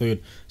hobbies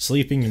include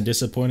sleeping and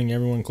disappointing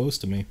everyone close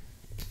to me.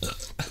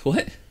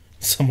 What?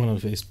 Someone on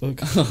Facebook.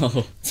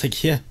 Oh, It's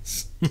like,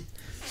 yes.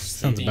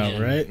 Sounds about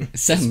right.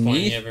 is that Pointing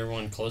me?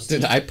 everyone close to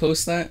Did me. I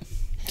post that?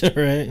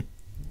 Right.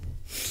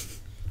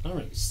 I don't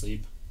really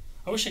sleep.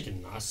 I wish I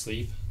could not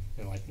sleep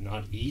and like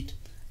not eat.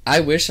 I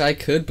wish I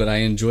could, but I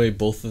enjoy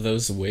both of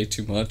those way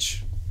too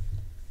much.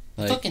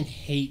 I fucking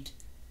hate.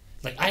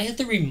 Like I have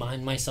to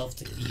remind myself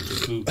to eat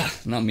food.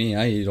 Not me.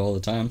 I eat all the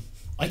time.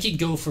 I could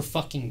go for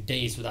fucking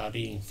days without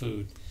eating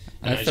food.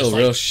 And I feel just,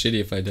 real like, shitty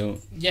if I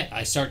don't. yeah,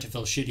 I start to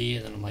feel shitty,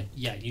 and then I'm like,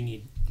 yeah, you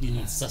need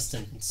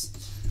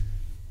sustenance.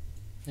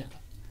 Yeah,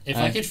 if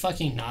I could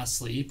fucking not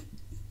sleep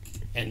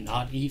and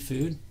not eat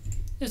food,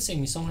 it'd save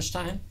me so much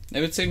time. It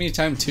would save me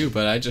time too,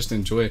 but I just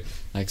enjoy.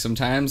 Like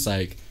sometimes,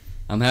 like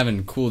I'm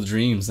having cool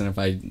dreams, and if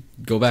I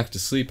go back to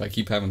sleep, I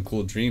keep having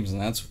cool dreams,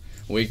 and that's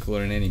way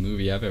cooler than any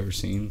movie I've ever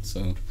seen.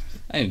 So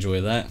I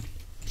enjoy that.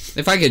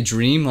 If I could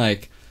dream,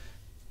 like,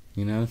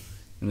 you know,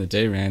 in the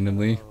day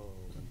randomly.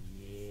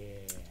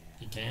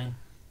 You can.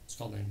 It's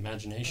called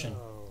imagination.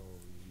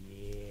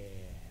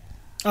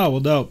 Oh, well,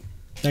 dope.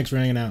 Thanks for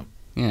hanging out.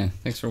 Yeah,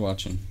 thanks for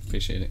watching.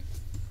 Appreciate it.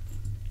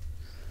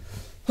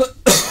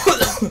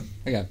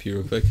 I got pee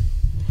real quick.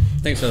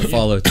 Thanks for the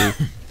follow too.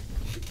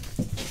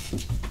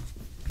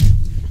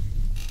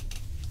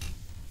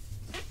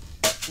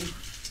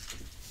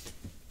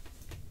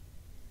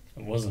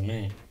 It wasn't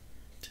me.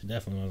 It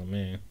definitely wasn't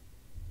me.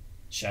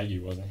 Shaggy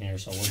wasn't here,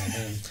 so it wasn't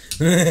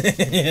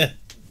him. Yeah.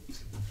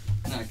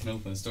 Now I can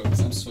open the door because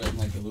I'm sweating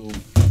like a little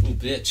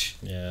bitch.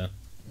 Yeah.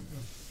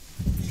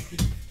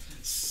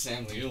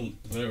 Sam Leal,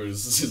 whatever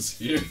this is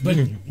here. But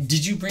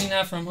did you bring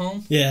that from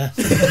home? Yeah.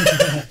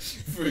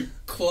 For a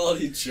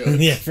quality joke.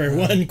 Yeah, for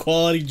one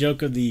quality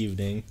joke of the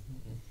evening.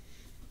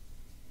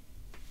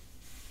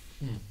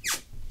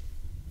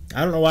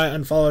 I don't know why I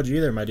unfollowed you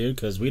either, my dude,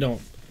 because we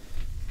don't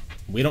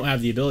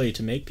have the ability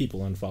to make people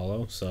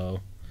unfollow,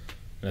 so,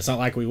 and it's not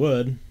like we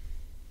would.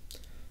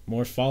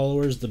 More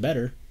followers, the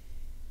better.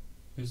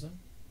 Who's that?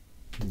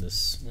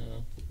 This,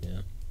 No.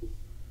 yeah.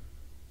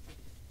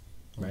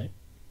 Right?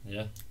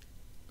 Yeah.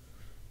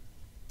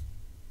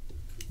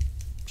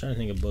 I'm trying to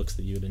think of books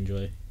that you would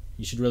enjoy.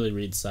 You should really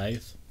read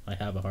Scythe. I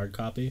have a hard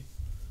copy.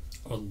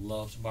 I would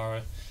love to borrow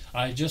it.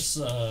 I just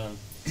got,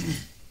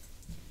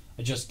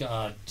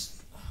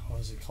 what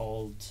is it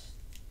called?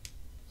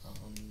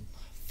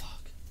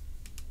 Fuck.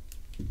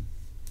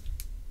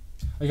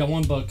 I got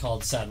one book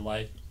called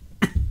Satellite.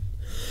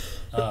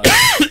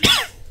 I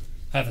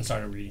haven't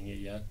started reading it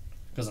yet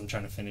because I'm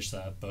trying to finish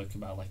that book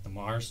about like the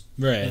Mars.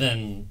 Right. And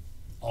then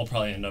I'll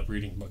probably end up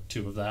reading book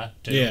 2 of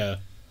that too. Yeah.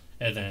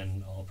 And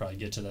then I'll probably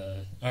get to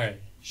the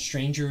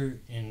Stranger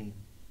in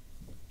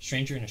a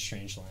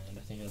Strange Land.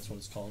 I think that's what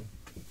it's called.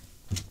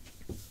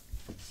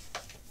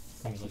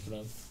 Let me look it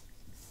up.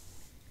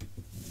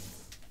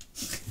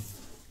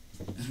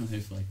 I don't know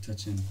if like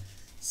touching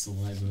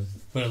saliva.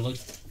 But it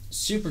looked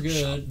super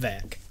good.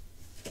 Vac.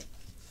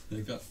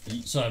 They got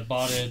feet. So I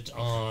bought it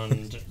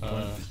on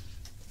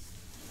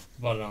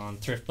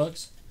Thrift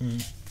Books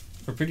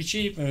for pretty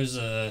cheap. It was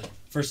a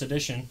first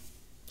edition.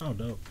 Oh,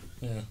 dope.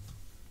 Yeah.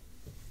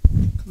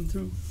 Come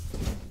through.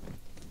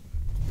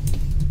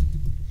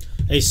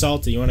 Hey,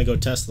 Salty, you want to go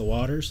test the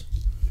waters?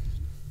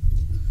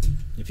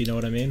 If you know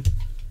what I mean.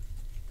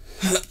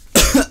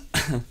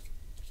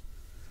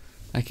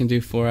 I can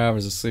do 4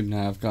 hours of sleep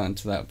now. I've gotten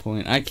to that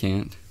point. I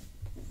can't.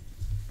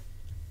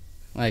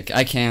 Like,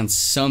 I can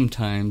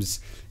sometimes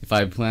if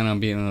I plan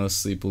on being able to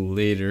sleep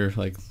later,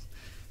 like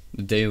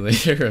a day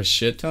later, a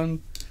shit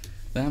ton,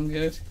 then I'm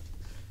good.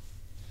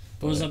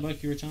 What was that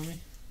book you were telling me?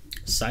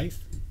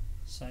 Scythe?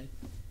 Scythe?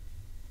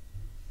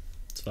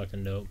 It's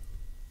fucking dope.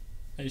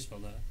 How do you spell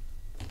that?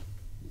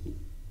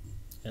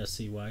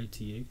 Scythe, I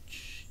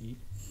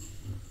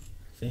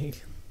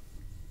think.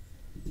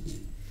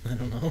 I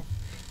don't know.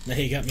 Now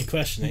you got me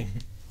questioning.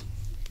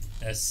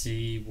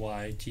 Scythe.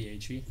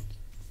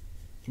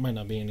 Might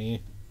not be an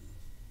E.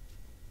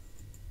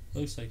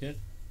 Looks like it.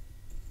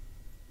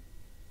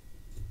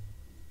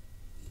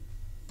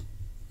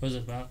 What is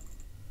it about?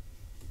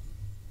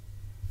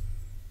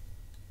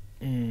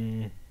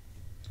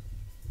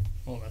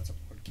 Oh, that's a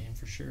board game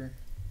for sure.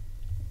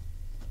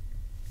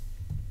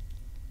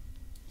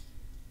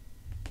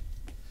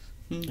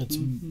 It's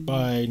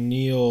by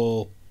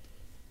Neil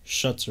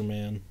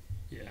Schutzerman.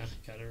 Yeah,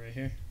 got it right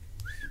here.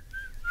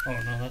 Oh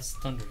no, that's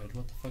Thunderhead.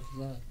 What the fuck is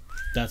that?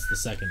 That's the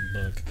second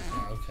book.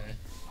 Oh, okay.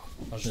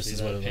 I'll just This leave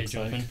is what that it page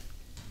looks like.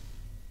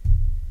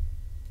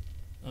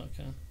 open.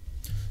 Okay.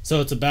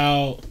 So it's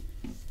about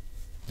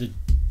the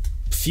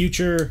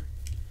future.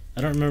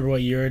 I don't remember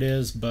what year it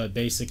is, but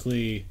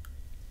basically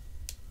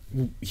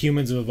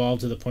humans have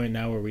evolved to the point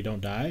now where we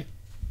don't die.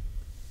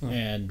 Huh.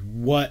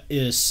 And what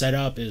is set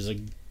up is a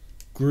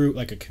group,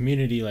 like a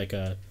community, like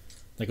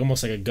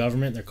almost like a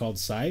government. They're called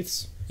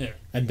Scythes. Yeah.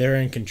 And they're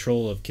in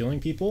control of killing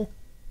people.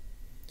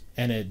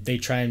 And they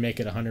try and make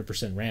it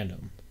 100%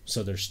 random.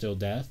 So there's still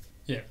death.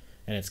 Yeah.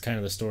 And it's kind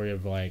of the story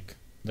of like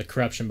the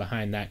corruption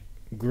behind that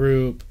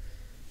group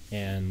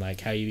and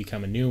like how you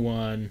become a new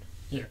one.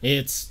 Yeah.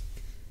 It's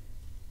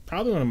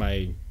probably one of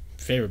my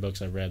favorite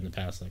books I've read in the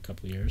past like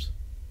couple of years.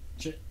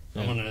 Shit.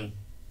 Yeah. I'm gonna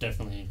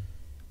definitely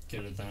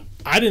get it then.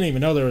 I didn't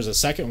even know there was a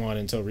second one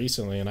until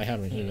recently, and I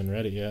haven't Yeah. even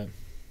read it yet.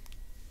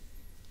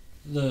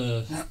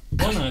 The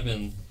one I've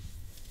been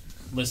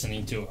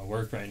listening to at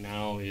work right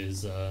now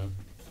is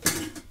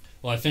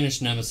well, I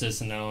finished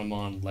Nemesis and now I'm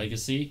on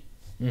Legacy.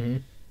 Mm-hmm.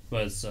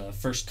 But it's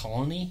First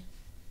Colony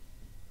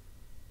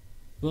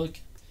book.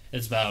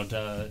 It's about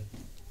well,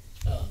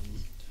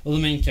 the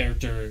main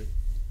character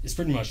is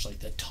pretty much like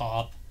the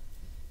top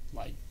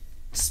like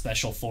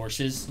special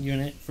forces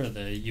unit for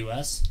the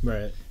U.S.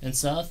 Right. and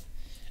stuff,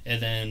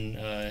 and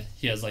then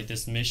he has like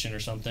this mission or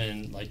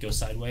something like goes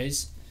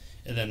sideways,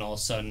 and then all of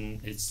a sudden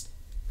it's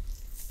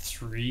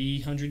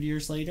 300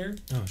 years later,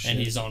 Oh shit. and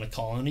he's on a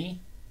colony.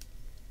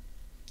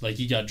 Like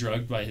he got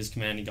drugged by his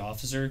commanding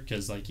officer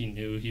because like he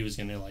knew he was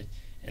gonna like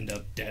end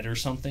up dead or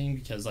something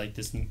because like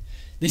this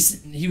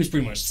he was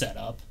pretty much set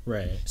up.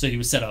 Right. So he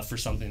was set up for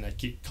something that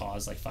could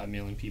cause like 5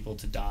 million people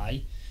to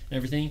die and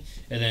everything.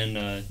 And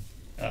then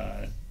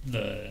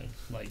the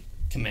like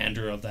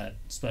commander of that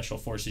special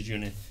forces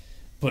unit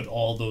put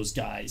all those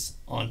guys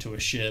onto a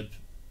ship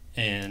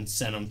and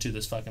sent them to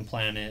this fucking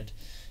planet.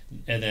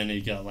 And then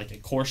he got like a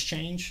course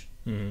change,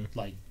 Mm-hmm.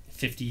 like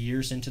 50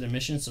 years into their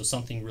mission. So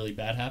something really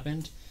bad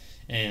happened.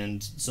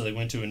 And so they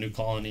went to a new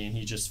colony and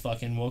he just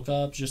fucking woke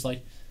up just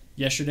like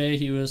yesterday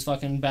he was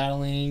fucking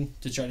battling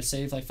to try to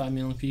save like 5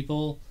 million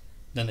people.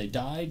 Then they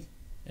died.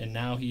 And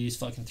now he's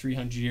fucking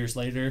 300 years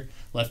later,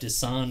 left his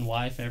son,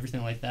 wife,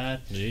 everything like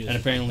that. Jeez. And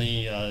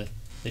apparently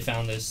they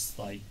found this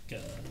like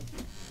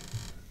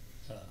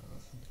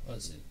what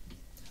was it,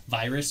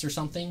 virus or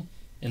something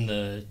in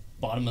the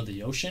bottom of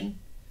the ocean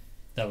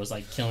that was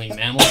like killing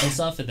mammals and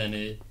stuff, and then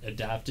it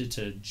adapted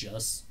to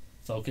just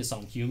focus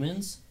on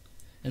humans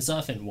and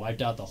stuff and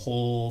wiped out the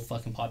whole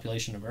fucking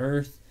population of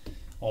Earth,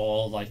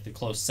 all like the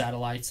close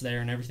satellites there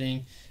and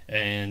everything,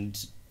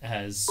 and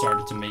has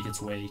started to make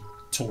its way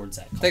towards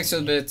that colony. Thanks for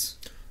the bits.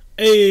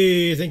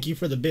 Hey, thank you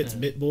for the bits,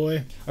 bit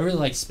boy. I really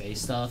like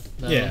space stuff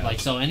though. Yeah. Like,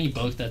 so any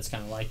book that's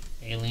kind of like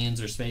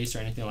aliens or space or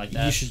anything like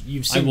that,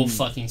 You've I will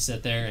fucking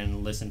sit there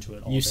and listen to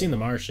it all You've day seen The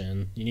long.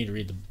 Martian. You need to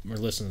read or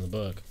listen to the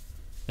book.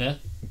 Yeah?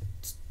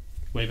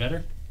 Way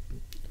better?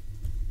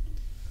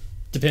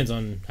 Depends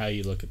on how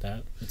you look at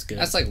that. It's good.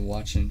 That's like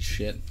watching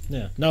shit.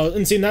 Yeah. No,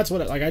 and see, that's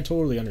what like I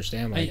totally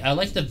understand. Like, I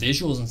like the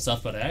visuals and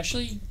stuff, but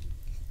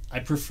I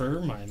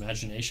prefer my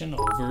imagination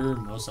over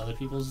most other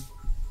people's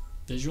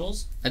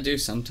visuals. I do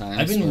sometimes.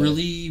 I've been but-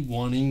 really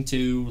wanting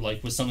to,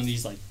 like, with some of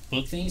these, like,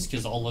 book things,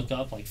 because I'll look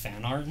up, like,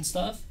 fan art and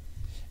stuff,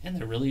 and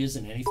there really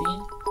isn't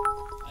anything.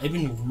 I've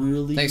been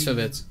really Thanks for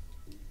the bits.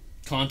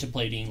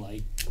 contemplating,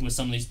 like, with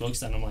some of these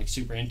books that I'm, like,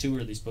 super into,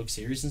 or these book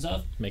series and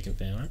stuff, making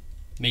fan art.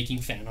 making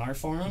fan art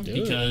for them, Do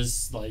it.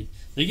 because, like,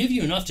 they give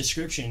you enough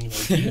description,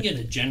 like, you can get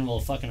a general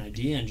fucking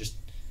idea and just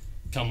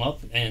come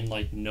up, and,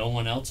 like, no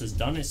one else has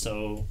done it,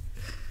 so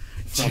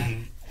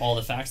from all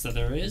the facts that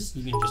there is,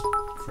 you can just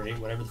create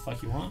whatever the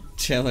fuck you want.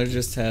 Chandler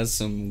just has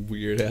some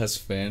weird ass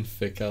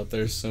fanfic out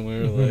there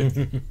somewhere. Like,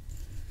 that'd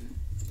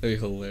be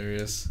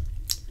hilarious.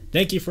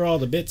 Thank you for all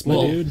the bits, my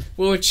Well, dude.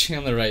 what would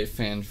Chandler write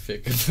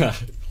fanfic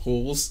about?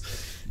 Holes?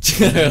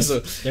 Chandler so,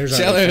 There's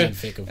Chandler, already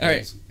fanfic of all right.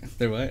 holes.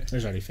 There what?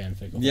 There's already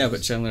fanfic of Yeah, holes.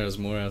 but Chandler has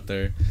more out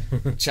there.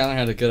 Chandler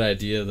had a good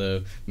idea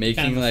though,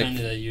 making Kind of like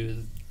offended that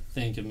you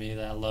think of me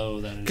that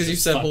low, that it's 'Cause you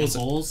just said fucking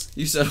holes.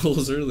 You said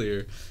holes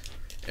earlier,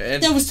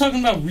 and That was talking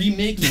about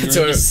remaking or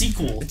So- a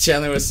sequel.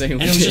 Chandler was saying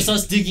And it was just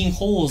us digging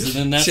holes, and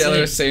then that's Chandler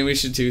it. was saying we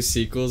should do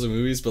sequels of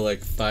movies, but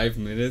like 5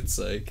 minutes,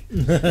 like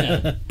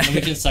Yeah. And we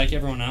can psych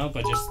everyone out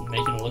by just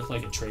making it look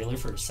like a trailer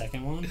for a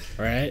second one.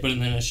 Right? But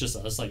then it's just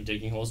us like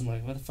digging holes. I'm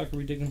like, why the fuck are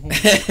we digging holes?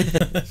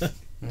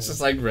 it's just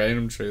like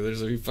random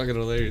trailers. It'd be fucking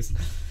hilarious.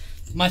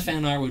 My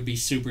fan art would be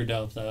super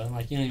dope though.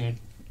 Like you don't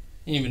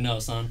even know,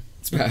 son.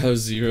 It's about how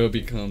Zero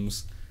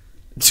becomes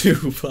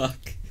Tupac.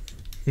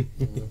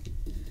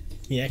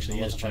 He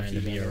actually I is love trying to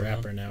be a Zero.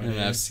 rapper now. And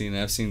I've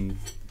seen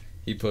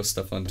he posts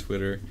stuff on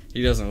Twitter.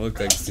 He doesn't look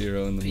like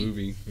Zero in the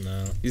movie.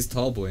 No. He's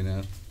tall boy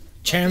now.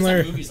 Chandler.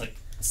 That movie's like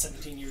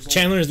 17 years old.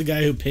 Chandler is the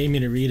guy who paid me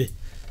to read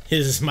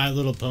his My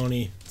Little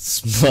Pony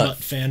smut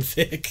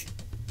fanfic.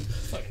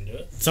 Fucking do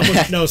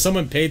it.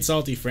 Someone paid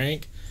Salty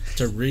Frank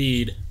to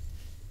read,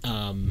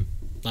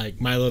 like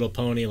My Little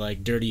Pony,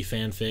 like dirty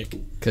fanfic.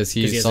 Because 'Cause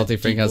he has Salty a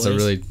Frank deep has a voice.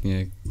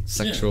 really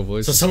sexual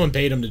voice. So someone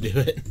paid him to do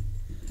it.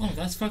 Oh,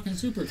 that's fucking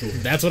super cool.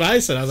 That's what I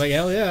said. I was like,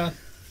 hell yeah.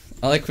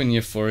 I like when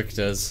Euphoric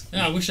does.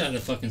 Yeah, I wish I had a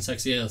fucking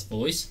sexy ass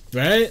voice.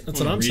 Right? That's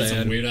what I'm Read some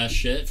saying. weird ass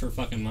shit for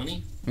fucking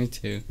money. Me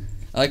too.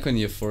 I like when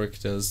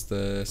Euphoric does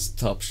the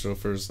Top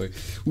Shelfers, like,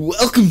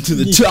 welcome to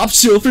the Top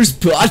Shelfers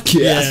podcast.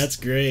 Yeah, that's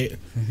great.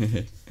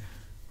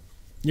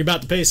 You're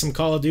about to pay some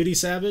Call of Duty,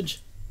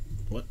 Savage?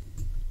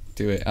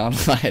 Do it. I don't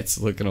know why it's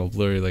looking all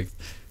blurry. Like,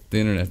 the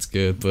internet's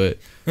good, but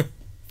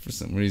for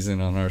some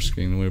reason on our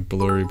screen we're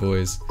blurry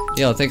boys.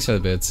 Yeah, thanks for the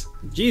bits.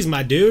 Jeez,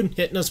 my dude,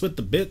 hitting us with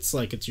the bits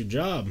like it's your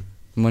job.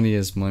 Money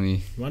is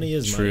money. Money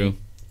is True. money.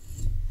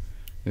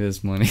 It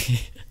is money.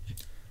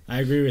 I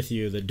agree with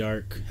you, the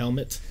Dark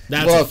Helmet.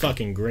 That's Welcome. a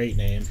fucking great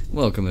name.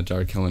 Welcome to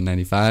Dark Helmet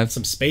 95.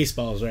 Some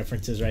Spaceballs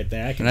references right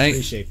there. I can Right.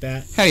 appreciate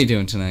that. How you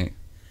doing tonight?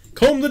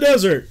 Comb the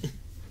desert.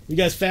 You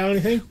guys found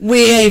anything?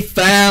 We ain't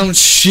found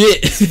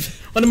shit.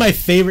 One of my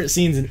favorite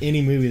scenes in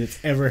any movie that's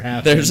ever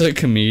happened. There's a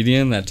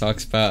comedian that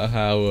talks about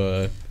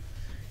how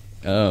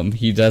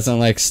he doesn't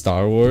like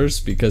Star Wars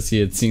because he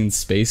had seen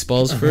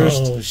Spaceballs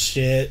first. Oh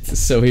shit.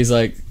 So he's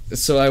like,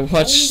 so I Home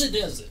watched. the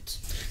desert.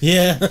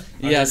 Yeah.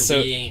 Yeah, heard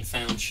so we ain't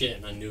found shit,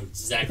 and I knew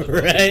exactly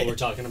what Right. people were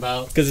talking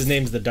about. Because his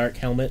name's the Dark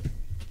Helmet.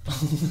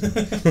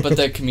 but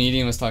the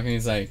comedian was talking.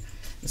 He's like,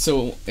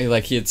 so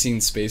like he had seen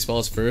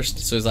Spaceballs first.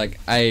 So he's like,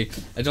 I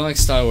don't like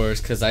Star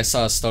Wars because I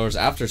saw Star Wars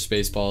after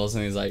Spaceballs,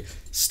 and he's like,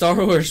 Star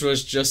Wars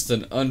was just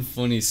an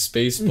unfunny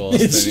Spaceballs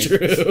It's thing.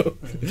 true.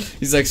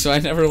 He's like, so I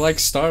never liked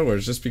Star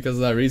Wars just because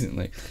of that reason.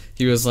 Like,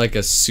 he was like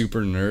a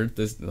super nerd.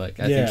 I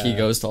think he Yeah.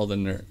 goes to all the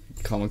nerd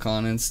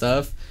Comic-Con and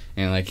stuff,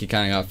 and like he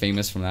kind of got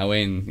famous from that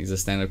way. And he's a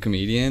stand-up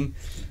comedian,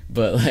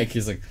 but like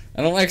he's like,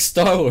 I don't like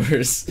Star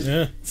Wars.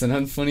 Yeah. It's an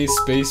unfunny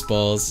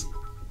Spaceballs.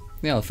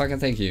 Yeah, well, fucking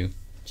thank you.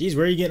 Jeez,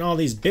 where are you getting all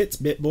these bits,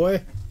 bit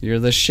boy? You're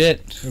the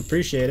shit. I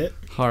appreciate it.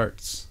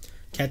 Hearts.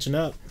 Catching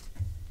up.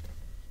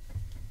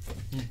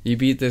 You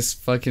beat this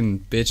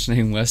fucking bitch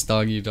named West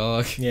Doggy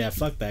Dog. Yeah,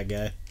 fuck that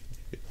guy.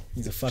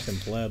 He's a fucking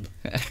pleb.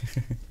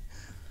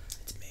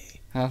 It's me.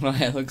 I don't know.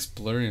 It looks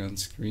blurry on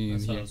screen.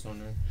 That's what I Here. was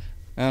wondering.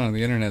 I don't know.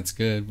 The internet's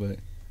good, but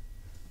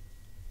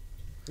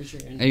Where's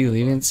your are you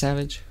leaving,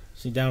 Savage?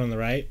 See down on the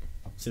right?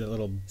 See that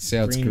little See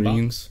how it's green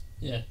green? box?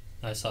 Yeah,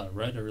 I saw it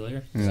red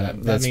earlier. Yeah,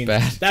 That that's means,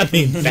 bad. That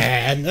means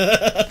bad.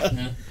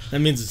 Yeah. That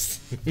means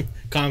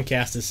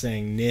Comcast is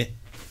saying nah.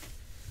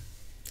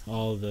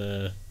 all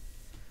the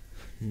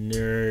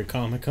nerd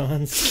Comic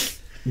Cons.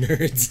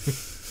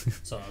 Nerds.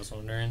 So I was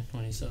wondering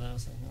when he said that, I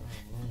was like,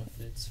 oh, I don't know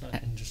if it's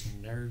fucking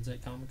just nerds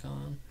at Comic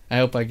Con. I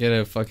hope I get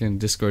a fucking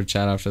Discord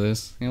chat after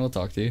this. Yeah, we'll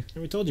talk to you.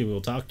 And we told you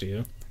we'll talk to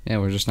you. Yeah,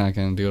 we're just not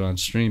gonna do it on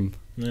stream.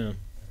 Yeah.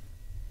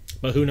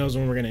 But who knows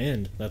when we're gonna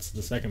end? That's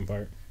the second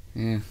part.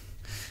 Yeah.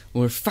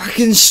 We're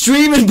fucking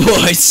streaming,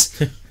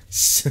 boys!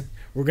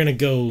 We're gonna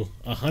go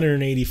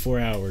 184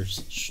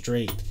 hours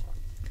straight.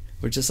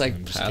 We're just like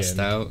I'm just passed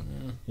kidding. out.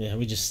 Yeah,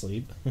 we just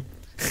sleep.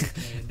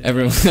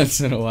 Every once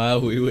in a while,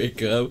 we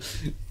wake up,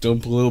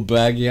 dump a little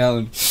baggie out,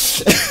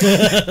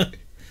 and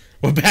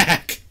We're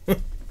back.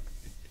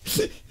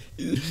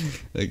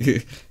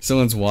 like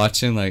someone's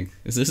watching. Like,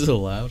 is this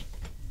allowed?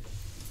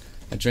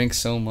 I drank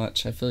so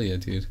much. I feel you,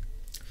 dude.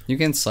 You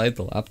can slide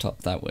the laptop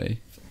that way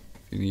if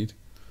you need.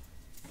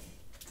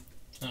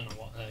 I don't know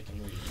what I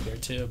can read here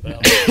too, but I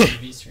like the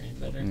TV screen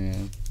better.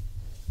 Yeah.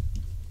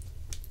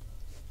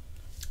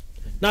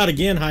 Not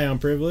again, high on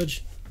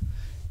privilege.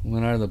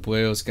 When are the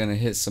Bueos gonna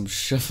hit some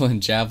shovel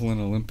and javelin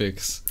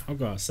Olympics? I'll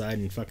go outside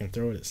and fucking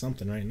throw it at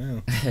something right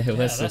now. Yeah,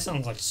 What's that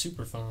sounds like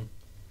super fun.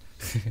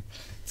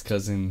 It's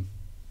 'cause in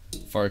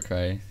Far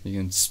Cry you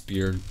can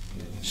spear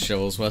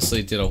shovels.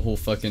 Wesley did a whole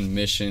fucking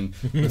mission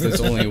with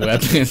his only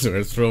weapons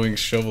were throwing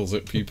shovels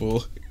at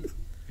people.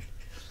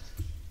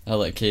 I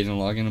let Caden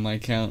log into my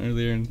account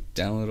earlier and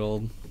download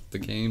all the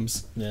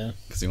games Yeah.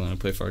 because he wanted to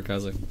play Far Cry. I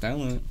was like,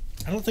 download it.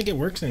 I don't think it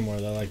works anymore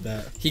though like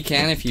that. He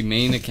can if he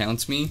main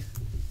accounts me,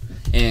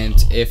 and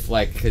if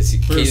like because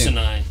Bruce Caden, and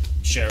I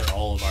share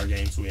all of our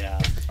games we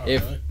have.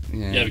 if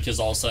Yeah, yeah, because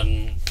all of a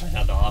sudden I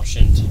had the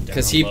option to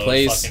 'Cause he download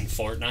plays- fucking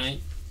Fortnite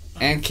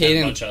and and a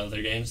Caden bunch of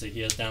other games that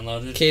he has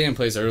downloaded. Caden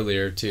plays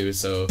earlier too,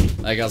 so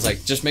like I was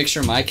like, just make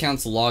sure my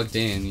account's logged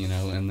in, you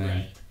know, and then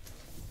Right.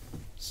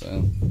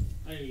 so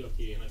I need to go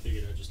pee and I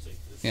figured I'd just take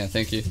this. yeah,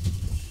 thank you.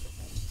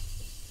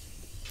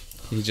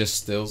 He just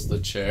steals the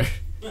chair.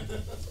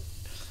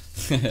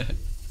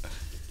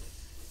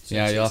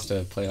 Yeah, you'll have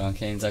to play it on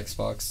Kane's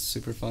Xbox.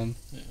 Super fun.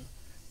 Yeah.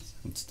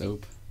 It's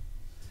dope.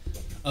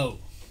 Oh,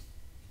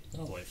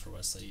 I'll wait for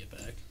Wesley to get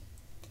back.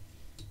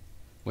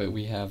 Wait,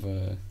 we have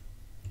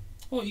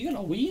Oh, you got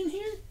a Wii in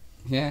here?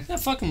 yeah, You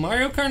got fucking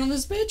Mario Kart on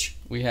this bitch?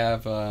 we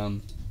have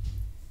Mario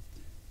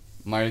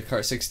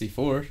Kart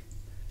 64.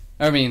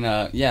 I mean,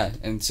 yeah,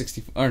 and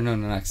 64. Or no,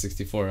 not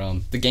 64.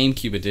 The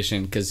GameCube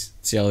edition, because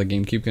see all the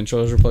GameCube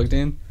controllers are plugged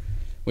in.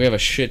 We have a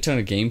shit ton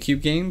of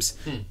GameCube games,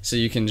 so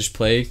you can just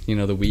play. You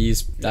know, the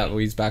Wii's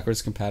Wii's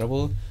backwards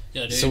compatible.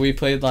 Yeah, dude. So we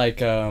played like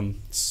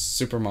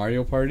Super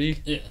Mario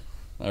Party. Yeah.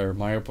 Or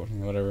Mario Party,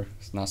 whatever.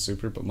 It's not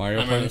Super, but Mario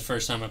I remember Party. the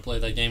first time I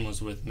played that game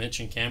was with Mitch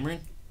and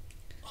Cameron.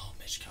 Oh,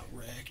 Mitch got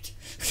wrecked.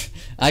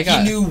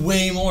 He knew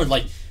way more.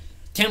 Like,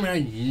 Cameron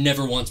and I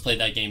never once played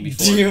that game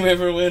before. Do you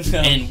remember when?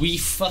 And we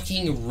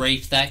fucking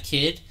raped that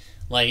kid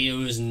like it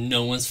was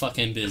no one's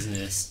fucking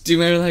business. Do you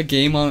remember that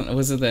game on,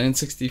 was it the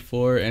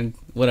N64 and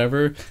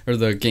whatever, or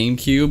the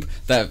GameCube,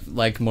 that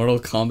like Mortal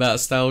Kombat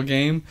style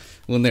game,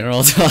 when they were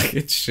all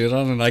talking shit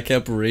on and I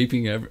kept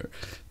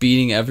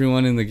beating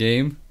everyone in the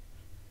game?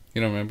 You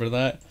don't remember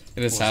that?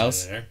 At his Was I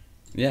house? there?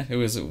 Yeah, it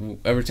was,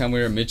 every time we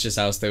were at Mitch's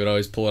house, they would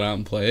always pull it out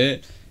and play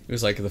it. It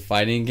was like the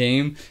fighting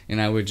game,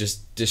 and I would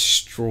just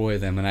destroy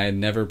them, and I had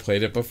never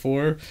played it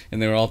before,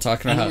 and they were all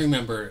talking I about don't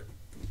remember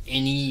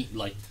any,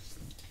 like,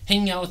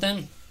 hanging out with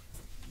them.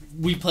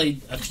 We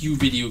played a few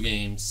video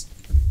games.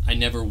 I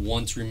never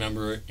once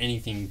remember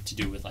anything to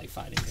do with, like,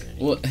 fighting or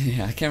anything. Well,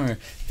 yeah, I can't remember.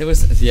 There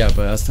was, yeah,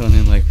 but I was telling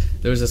him, like,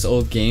 there was this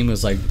old game. It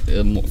was like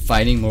a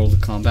fighting Mortal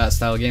Kombat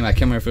style game. I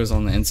can't remember if it was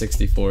on the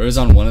N64. It was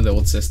on one of the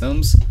old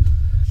systems.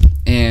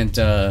 And,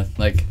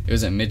 like, it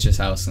was at Mitch's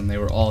house, and they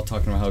were all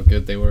talking about how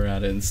good they were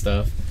at it and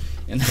stuff.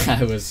 And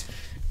I was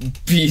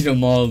beat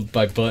them all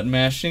by button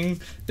mashing.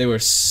 They were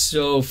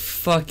so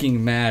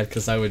fucking mad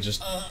because I would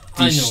just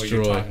I know what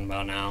you're talking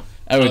about now.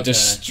 I would Okay.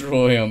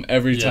 destroy them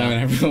every Yeah. time,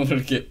 and everyone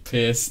would get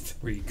pissed.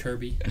 Were you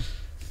Kirby?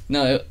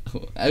 No,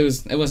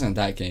 it wasn't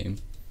that game.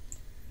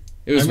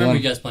 It I was remember one.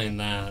 you guys playing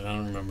that. I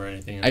don't remember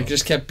anything else. I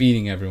just kept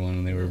beating everyone,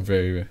 and they were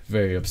very,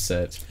 very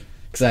upset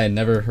because I had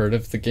never heard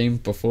of the game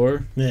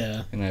before,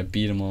 Yeah. and I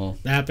beat them all.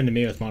 That happened to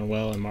me with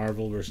Manuel and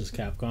Marvel versus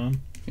Capcom.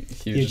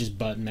 He He would just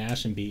button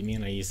mash and beat me,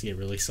 and I used to get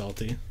really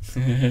salty.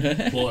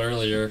 Well,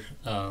 earlier,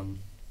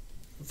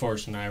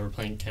 Forrest and I were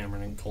playing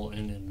Cameron and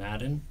Colton in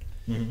Madden,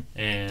 Mhm.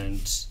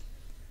 and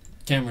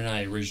Cameron and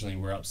I originally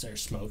were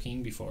upstairs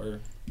smoking before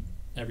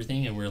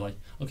everything, and we were like,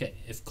 okay,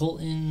 if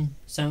Colton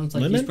sounds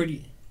like Lemon? he's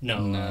pretty...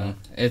 No, No,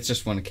 it's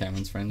just one of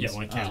Cameron's friends. yeah,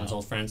 one of Cameron's Oh.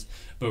 old friends.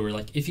 But we're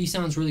like, if he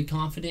sounds really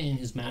confident in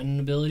his Madden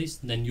abilities,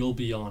 then you'll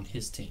be on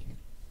his team.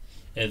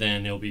 And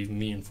then it'll be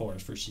me and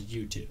Forrest versus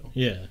you two.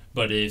 Yeah.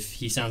 But if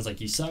he sounds like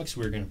he sucks,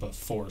 we're going to put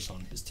Forrest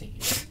on his team.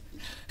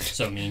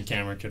 So me and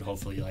Cameron could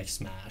hopefully, like,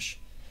 smash.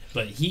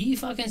 But he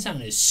fucking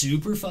sounded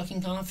super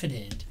fucking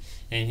confident.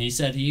 And he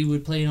said he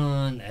would play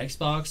on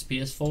Xbox,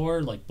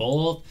 PS4, like,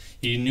 both.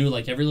 He knew,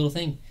 like, every little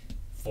thing.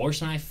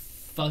 Forrest and I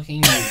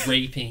fucking were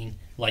raping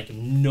like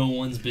no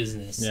one's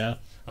business. Yeah.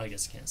 I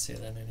guess I can't say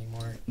that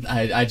anymore.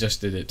 I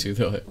just did it too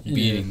though. Yeah.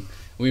 Beating.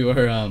 We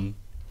were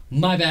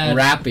My bad.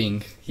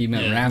 rapping. He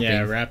meant Yeah. rapping.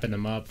 Yeah, wrapping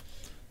them up.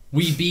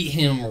 We beat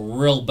him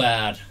real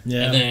bad.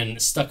 Yeah. And then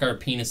stuck our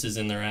penises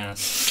in their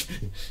ass.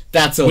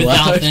 That's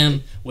allowed.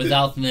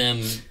 Without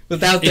them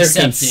Without their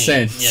accepting.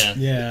 consent. Yeah.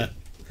 Yeah,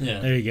 Yeah.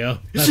 there you go.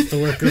 That's the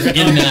workaround.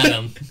 Getting mad at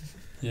him.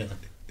 Yeah.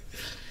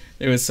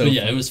 It was so But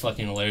yeah, fun. it was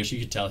fucking hilarious. You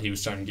could tell he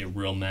was starting to get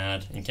real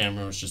mad, and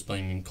Cameron was just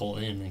blaming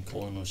Colton, and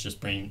Colton was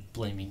just blaming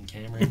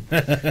Cameron.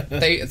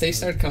 They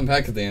started coming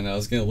back at the end. I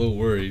was getting a little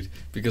worried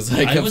because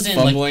I kept was in,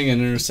 fumbling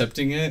and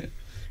intercepting it.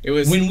 It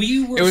was When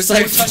we were it was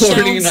like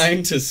touchdowns,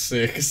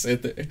 49-6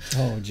 at the.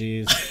 Oh,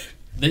 jeez.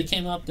 They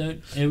came up.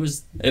 It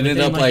was. It ended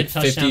within, up like a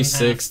touchdown and a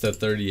half.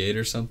 56-38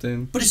 or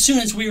something. But as soon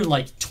as we were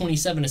like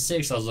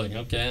 27-6, I was like,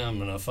 okay, I'm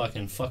gonna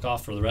fucking fuck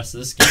off for the rest of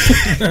this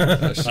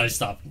game. I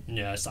stopped.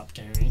 Yeah, I stopped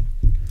caring.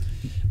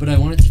 But I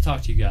wanted to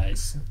talk to you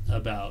guys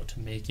about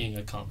making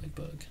a comic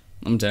book,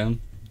 I'm down.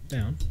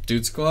 Down.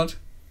 Dude Squad?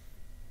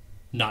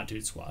 not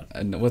Dude Squad.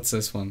 And what's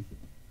this one?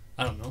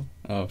 I don't know.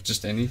 Oh,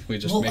 just any? We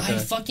just Well, make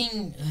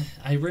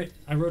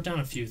I wrote down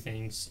a few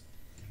things.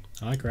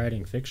 I like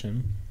writing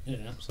fiction,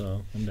 Yeah.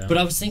 so I'm down. But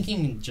I was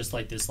thinking just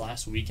like this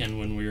last weekend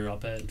when we were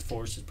up at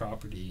Forrest's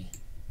property,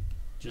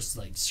 just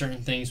like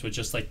certain things with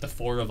just like the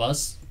four of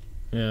us,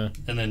 yeah.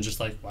 and then just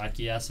like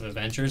wacky ass of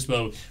adventures.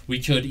 But we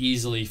could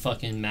easily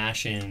fucking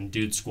mash in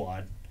Dude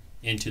Squad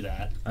into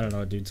that. I don't know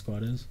what Dude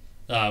Squad is.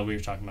 We were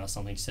talking about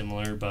something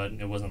similar, but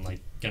it wasn't like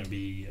gonna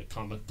be a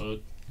comic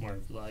book, more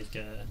of like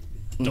a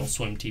Adult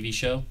Swim TV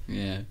show,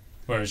 Yeah.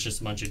 where it's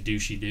just a bunch of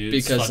douchey dudes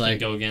Because fucking like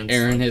go against.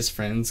 Aaron and his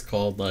friends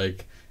called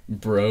like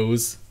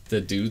Bros the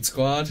Dude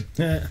Squad.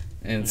 Yeah.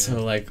 And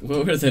so like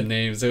what were the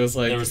names? It was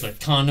like there was like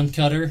Condom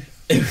Cutter,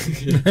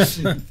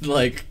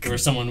 like where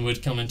someone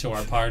would come into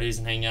our parties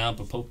and hang out,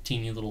 but poke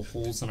teeny little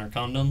holes in our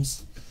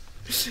condoms.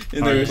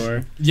 and there was,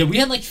 Hardcore. Yeah, we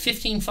had like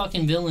 15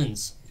 fucking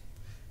villains.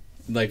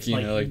 like you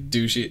Like- know like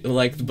douchey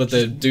like but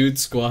the Dude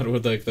Squad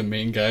with like the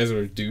main guys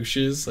were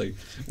douches. Like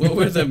what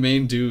were the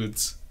main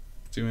dudes?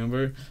 Do you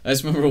remember? I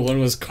just remember one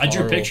was Carl. I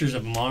drew pictures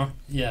of them all.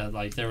 Yeah,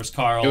 like there was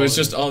Carl. It was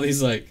just and- all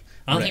these like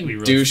I don't think we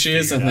really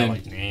douches figured and out, then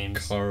like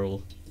names.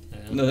 Carl. Yeah.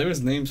 No, there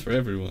was names for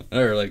everyone,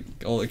 or like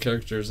all the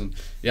characters, and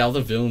yeah, all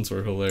the villains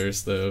were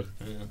hilarious though.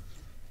 Yeah.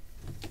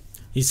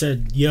 He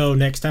said, "Yo,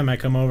 next time I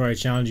come over, I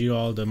challenge you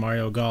all to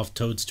Mario Golf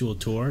Toadstool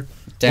Tour."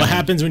 Damn. What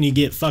happens when you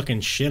get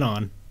fucking shit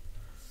on?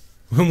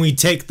 When we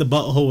take the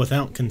butthole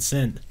without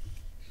consent.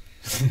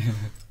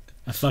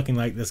 I fucking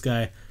like this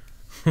guy.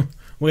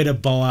 Way to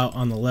ball out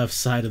on the left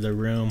side of the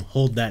room.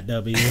 Hold that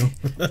W.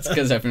 It's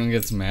because everyone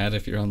gets mad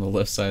if you're on the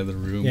left side of the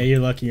room. Yeah, you're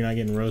lucky you're not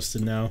getting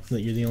roasted now.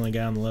 That you're the only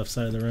guy on the left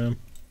side of the room.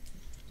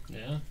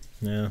 Yeah.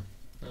 Yeah.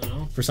 I don't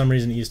know. For some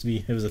reason,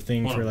 it was a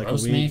thing Want for to like a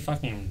roast week. me?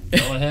 Fucking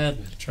go ahead.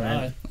 Try.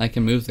 Right. I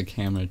can move the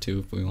camera too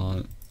if we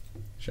want.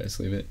 Should I just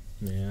leave it?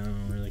 Yeah, I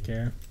don't really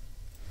care.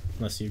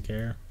 Unless you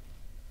care.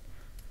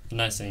 The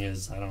nice thing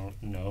is I don't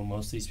know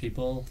most of these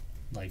people.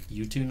 Like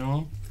you two know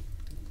them.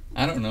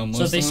 I don't know. Most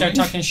So if they of start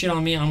them. talking shit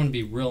on me, I'm gonna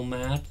be real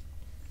mad.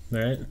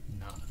 Right?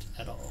 Not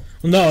at all.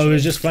 Well, no, it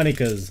was just funny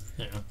because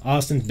Yeah.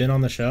 Austin's been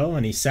on the show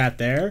and he sat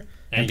there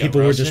and got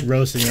people were just roasted?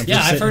 roasting him. for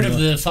Yeah, I've heard sitting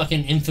of in the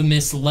fucking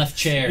infamous left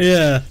chair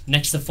Yeah.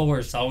 next to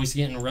Forrest, always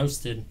getting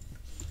roasted.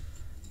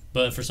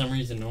 But for some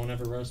reason, no one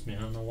ever roasts me.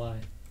 I don't know why.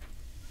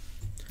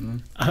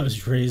 I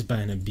was raised by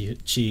an abuse.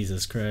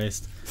 Jesus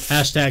Christ.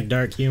 Hashtag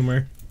dark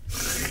humor.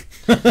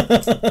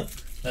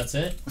 That's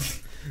it.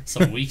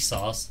 Some weak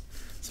sauce.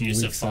 Some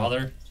Abusive weak sauce.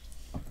 father.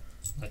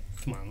 Like,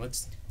 come on,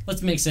 let's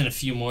mix in a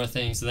few more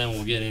things, and then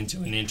we'll get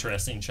into an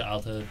interesting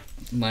childhood.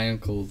 My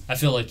uncle, I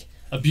feel like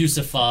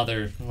abusive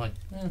father. I'm like,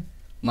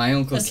 my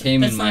uncle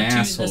came in my not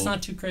asshole. That's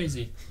not too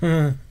crazy.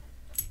 Damn,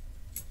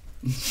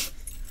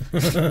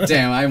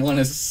 I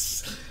want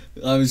to.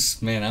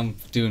 I'm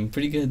doing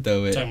pretty good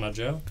though. Talking about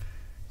Joe.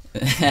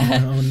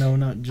 No,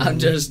 not Joe. I'm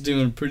just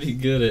doing pretty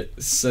good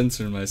at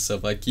censoring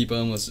myself. I keep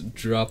almost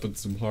dropping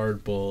some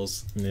hard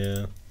balls.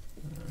 Yeah.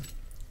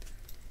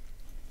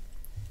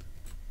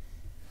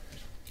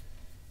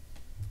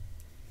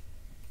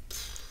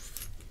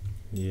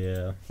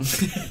 Yeah.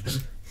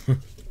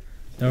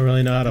 Don't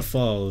really know how to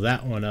follow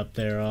that one up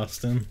there,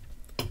 Austin.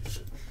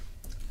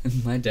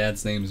 My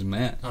dad's name's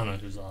Matt. I don't know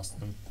who's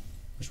Austin.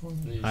 Which one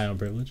of these? High on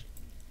privilege.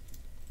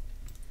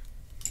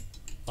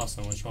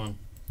 Austin, which one?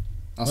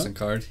 Austin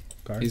Card.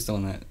 Card. He's the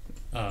one that.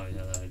 Oh,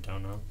 yeah, that I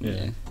don't know.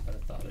 Yeah. But I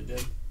thought I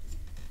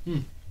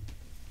did.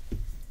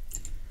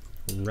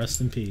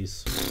 Rest in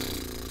peace.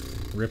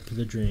 Rip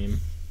the dream.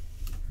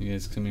 You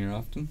guys come here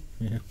often?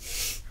 Yeah.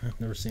 I've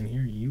never seen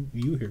you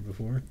here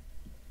before.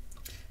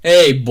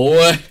 Hey,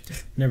 boy!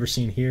 Never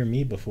seen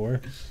me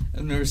before.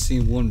 I've never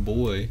seen one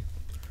boy.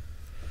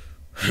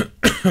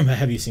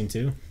 Have you seen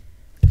two?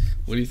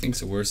 What do you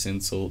think's a worse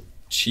insult,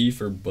 Chief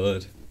or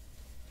Bud?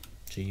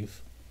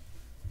 Chief.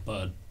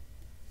 Bud.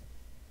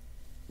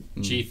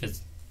 Mm. Chief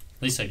is.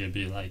 At least I could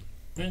be like,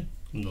 I'm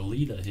the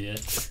leader here.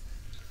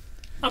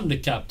 I'm the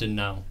captain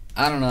now.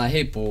 I don't know. I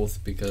hate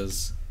both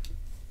because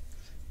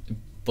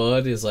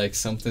Bud is like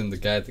something the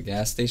guy at the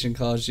gas station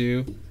calls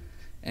you,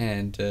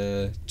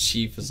 and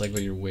chief is like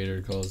what your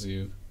waiter calls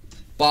you.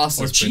 Boss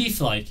Or is pretty-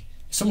 chief, like,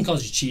 if someone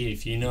calls you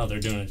chief, you know they're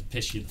doing it to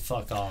piss you the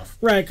fuck off.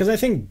 Right, because I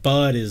think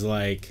bud is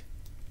like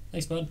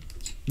Thanks, bud.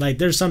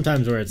 there's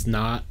sometimes where it's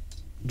not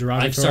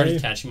derogatory. I've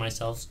started catching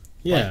myself.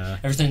 Yeah. Like,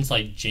 ever since,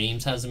 like,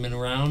 James hasn't been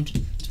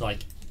around to, like,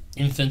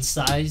 infant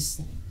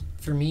size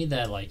for me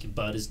that, like,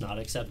 bud is not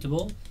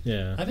acceptable.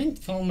 Yeah. I've been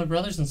calling my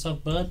brothers and stuff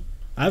bud.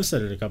 I've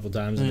said it a couple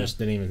times and Yeah. just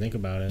didn't even think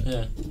about it.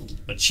 Yeah.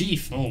 But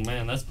chief, oh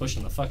man, that's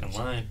pushing the fucking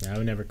line. I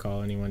would never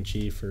call anyone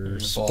chief or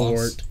Boss.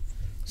 sport.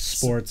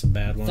 Sport's a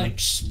bad one.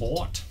 Thanks,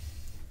 sport.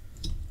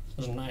 That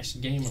was a nice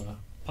game of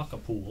pucker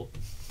pool.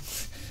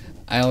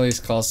 I always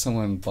call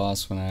someone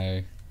boss when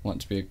I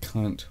want to be a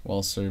cunt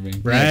while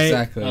serving. Right. Yeah,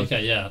 exactly.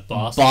 Okay, yeah,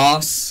 boss.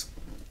 Boss.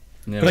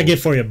 No. What I get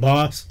for you,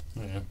 boss?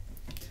 Yeah.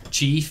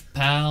 Chief,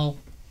 pal.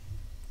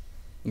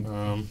 I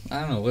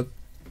don't know what.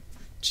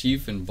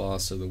 Chief and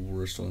boss are the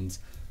worst ones,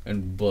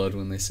 and bud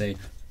when they say,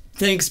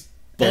 "Thanks,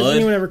 Has bud."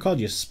 anyone ever called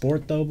you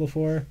sport though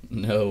before?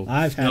 No.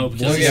 I've had No, one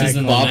because yeah, this is guy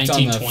in the call, bopped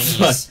on the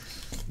 1920s.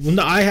 well,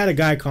 no, I had a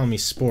guy call me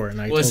sport, and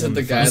I Was told it him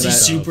the to guy fuck Was he that-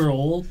 himself. super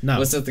old? No,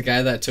 Was it the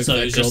guy that took So he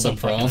that was girl just to some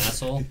fucking prom?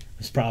 asshole?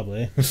 it's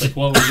probably. Like,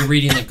 what, were you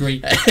reading The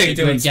Great, the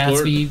Doing Great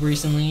sport. Gatsby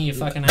recently, you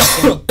fucking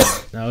asshole?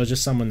 No, it was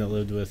just someone that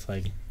lived with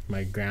like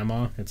my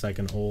grandma. It's like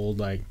an old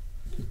like.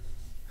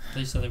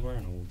 They said they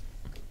weren't old.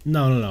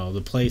 No.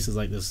 The place is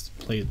like this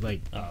place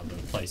like Oh, the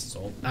place is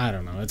old. I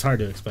don't know. It's hard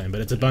to explain,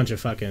 but it's a bunch of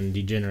fucking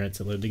degenerates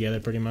that live together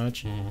pretty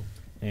much, Mhm.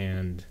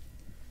 and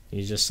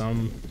he's just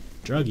some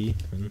druggie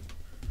and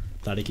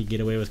thought he could get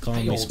away with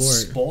calling Hey, me old sport.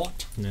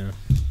 sport. Yeah.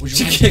 Would Did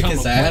you you like kick to come his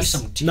and play ass?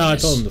 some tennis? No, I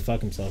told him to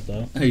fuck himself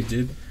though. Oh, you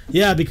did?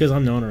 Yeah, because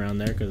I'm known around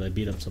there because I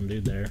beat up some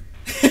dude there.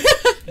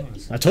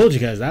 I told you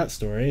guys that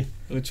story.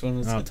 Which one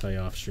was I'll it? tell you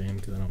off stream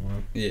because I don't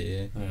want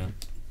Yeah. Yeah.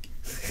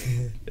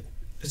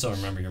 Still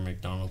remember your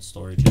McDonald's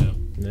story, too. to.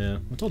 Yeah,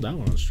 I told that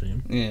one on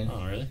stream. Yeah.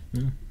 Oh, really? I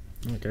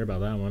don't care about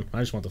that one. I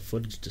just want the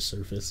footage to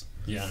surface.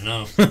 Yeah, I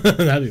know.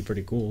 That'd be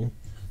pretty cool.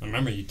 I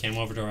remember you came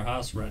over to our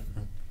house, right?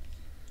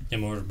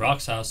 Came over to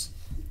Brock's house,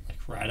 like,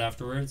 right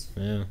afterwards.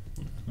 Yeah,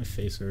 my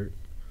face hurt.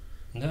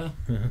 Yeah.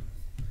 Yeah.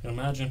 Can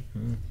imagine.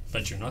 Mm.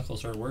 Bet your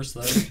knuckles hurt worse,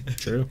 though.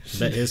 True.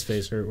 Bet his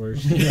face hurt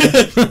worse.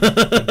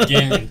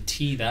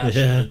 Guarantee that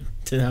Yeah, shit.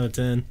 10 out of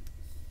 10.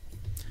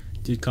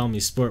 Dude called me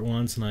sport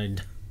once,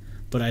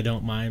 but I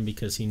don't mind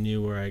because he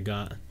knew where I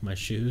got my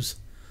shoes.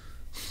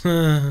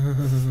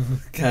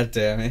 God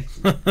damn it.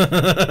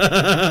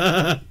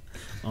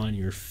 On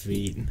your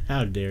feet.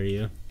 How dare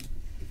you?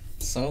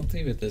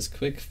 Salty with his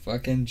quick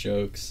fucking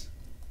jokes.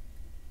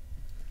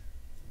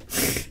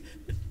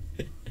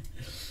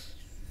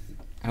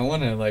 I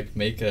want to like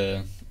make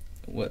a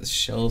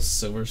Shel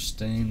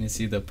Silverstein, is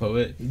he the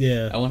poet? I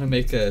Yeah. want to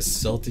make a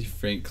Salty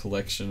Frank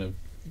collection of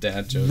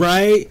dad jokes.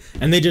 Right?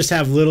 And they just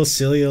have little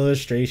silly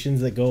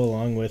illustrations that go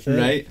along with it.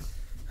 Right?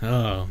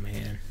 Oh,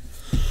 man.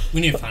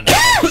 We need to find a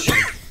publisher.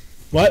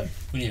 What?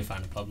 We need to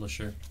find a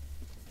publisher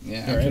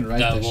Yeah, Alright. I can write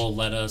that this. will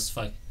let us,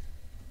 like,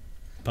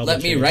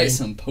 Let me write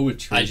some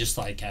poetry. I just,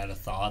 like, had a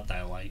thought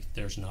that, like,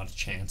 there's not a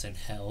chance in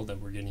hell that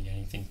we're getting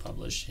anything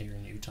published here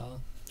in Utah.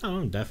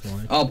 Oh,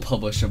 definitely. I'll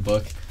publish a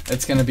book.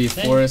 It's gonna be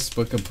Hey. Forrest's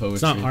Book of Poetry.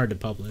 It's not hard to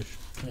publish.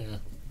 Yeah.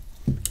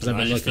 Because I've I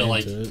been just feel looking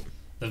like into it.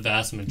 the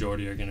vast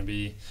majority are going to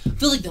be... I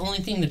feel like the only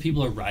thing that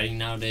people are writing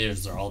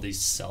nowadays are all these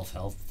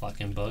self-help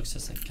fucking books.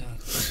 It's like, God,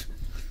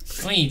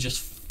 why don't you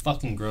just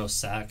fucking grow a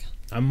sack?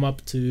 I'm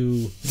up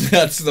to,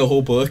 That's the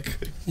whole book.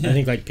 I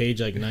think, like, page,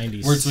 like,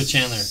 96. Words with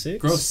Chandler. I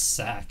Grow a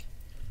sack.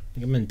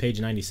 think I'm in page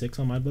 96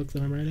 on my book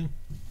that I'm writing.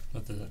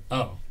 What the...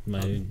 Oh.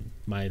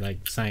 My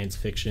like, science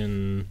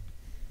fiction,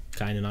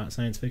 kind of not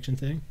science fiction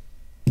thing.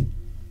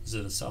 Is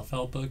it a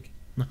self-help book?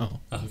 No.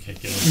 Okay,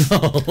 good.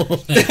 No.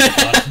 Thank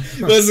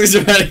God. Leslie's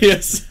writing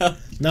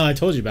yourself. No, I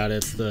told you about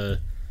it.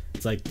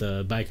 It's like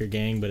the biker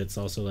gang, but it's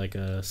also like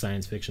a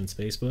science fiction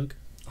space book.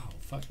 Oh,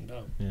 fucking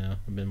dope. Yeah,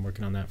 I've been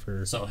working on that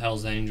for So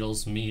Hell's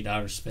Angels meet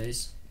outer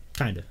space.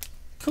 kind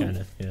Cool.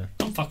 of, yeah,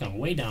 I'm fucking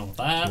way down with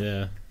that.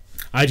 yeah.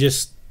 I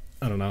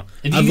don't know.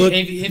 If I've you looked-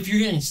 if you're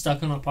getting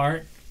stuck on a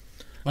part,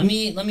 let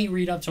me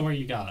read up to where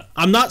you got.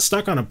 I'm not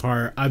stuck on a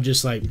part. I'm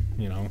just like,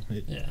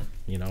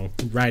 Yeah.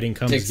 writing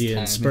comes Takes to you in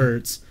time.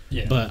 spurts.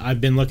 Yeah. But I've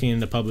been looking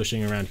into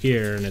publishing around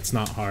here, and it's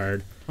not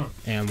hard. Huh.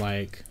 And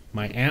like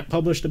my aunt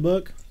published a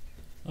book,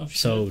 Oh, shit.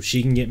 so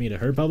she can get me to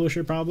her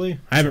publisher probably.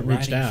 I haven't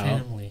reached Writing out.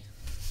 Family.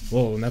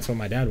 Whoa, and that's what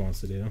my dad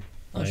wants to do.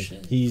 Oh, Like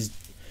shit. he's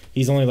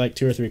only like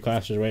 2 or 3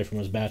 classes away from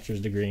his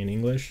bachelor's degree in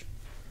English.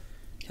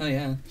 Hell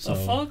yeah. So The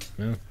fuck?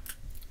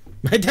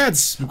 my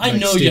dad's. I like,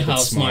 know you stupid how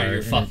smart your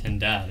and- fucking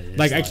dad is.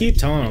 Like I keep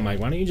telling him, like,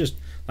 why don't you just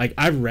like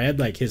I've read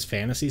like his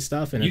fantasy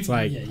stuff, and it's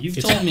like you've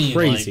it's told me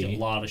crazy. like a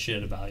lot of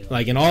shit about you.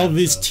 Like, and all of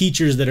these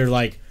teachers that are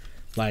like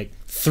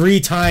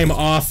 3-time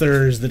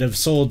authors that have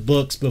sold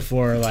books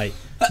before, like,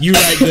 you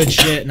write good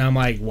shit, and I'm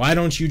like, why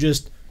don't you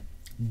just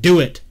do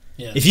it?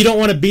 Yeah. If you don't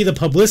want to be the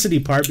publicity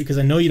part, because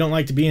I know you don't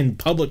like to be in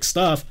public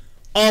stuff,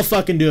 I'll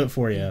fucking do it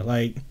for you.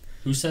 Like,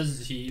 Who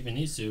says he even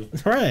needs to?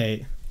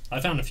 right, I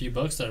found a few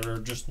books that are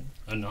just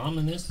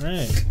anonymous.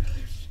 right.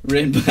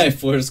 Written by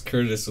Forrest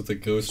Curtis with a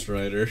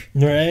ghostwriter.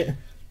 Right?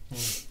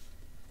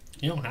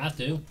 You don't have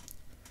to.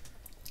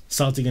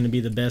 Salty gonna be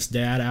the best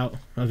dad out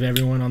of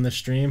everyone on the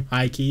stream.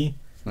 High key.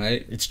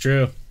 Right? It's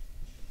true.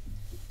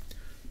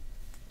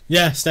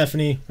 Yeah,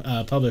 Stephanie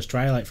published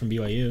Twilight from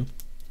BYU.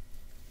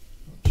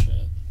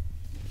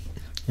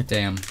 Shit.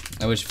 Damn.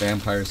 I wish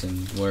vampires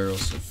and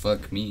werewolves would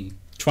fuck me.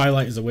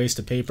 Twilight is a waste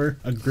of paper.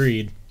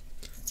 Agreed.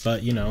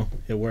 But, you know,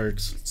 it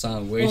works. It's not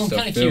a Well, waste I'm of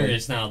kind of film.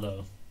 curious now,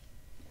 though.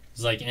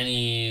 Is like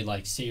any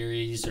like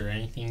series or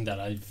anything that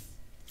I've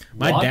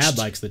My watched? dad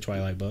likes the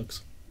Twilight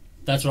books.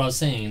 That's what I was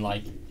saying.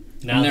 Like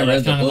now I've never that I've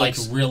read the kind of like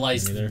books.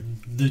 realized Me neither.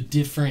 the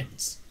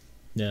difference,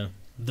 Yeah.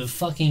 the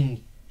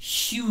fucking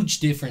huge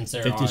difference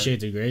there 50 are.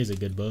 Shades of Grey is a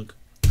good book.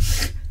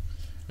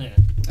 Yeah.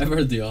 I've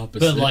heard the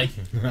opposite. But like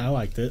I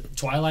liked it.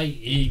 Twilight,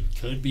 it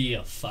could be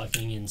a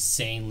fucking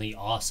insanely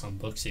awesome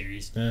book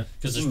series. Yeah.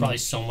 Because there's probably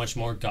so much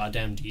more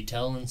goddamn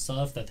detail and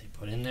stuff that they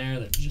put in there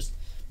that just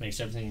makes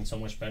everything so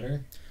much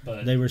better.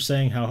 But They were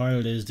saying how hard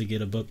it is to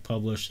get a book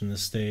published in the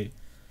state,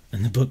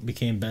 and the book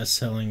became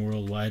best-selling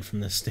worldwide from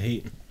the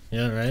state.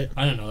 Yeah, right?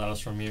 I didn't know that was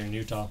from here in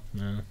Utah.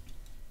 No.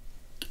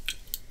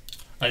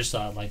 I just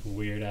thought like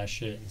weird ass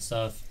shit and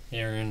stuff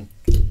here in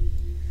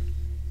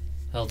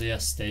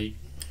LDS state.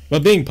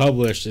 But being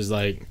published is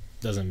like,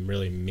 doesn't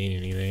really mean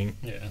anything.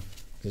 Yeah.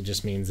 It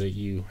just means that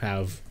you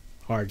have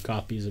hard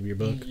copies of your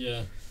book.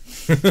 Yeah.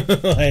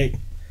 Like,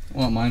 I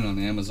want mine on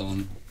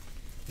Amazon.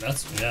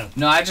 That's yeah.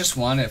 No, I just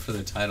want it for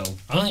the title.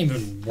 I don't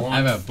even want. I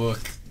have a book.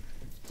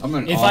 I'm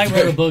an If author. I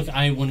wrote a book,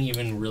 I wouldn't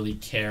even really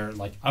care.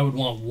 Like, I would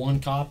want 1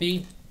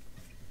 copy,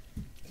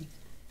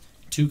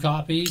 2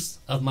 copies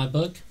of my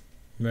book,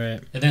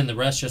 right. and then the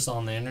rest just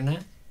on the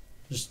internet.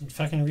 Just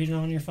fucking read it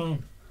on your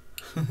phone.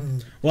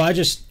 Well, I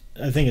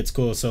think it's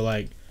cool. So,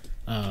 like,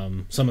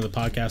 some of the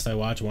podcasts I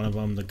watch, one of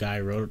them, the guy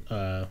wrote,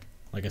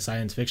 like, a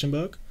science fiction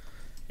book,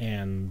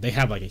 and they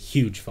have, like, a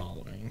huge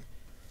following.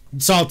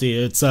 Salty,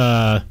 it's,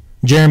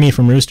 Jeremy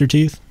from Rooster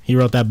Teeth. He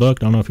wrote that book.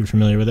 Don't know if you're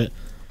familiar with it.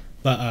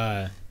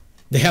 But,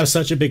 they have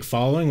such a big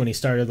following. When he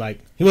started, like,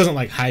 he wasn't,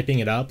 like, hyping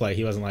it up. Like,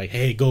 he wasn't like,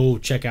 hey, go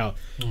check out.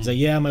 He's like,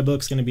 yeah, my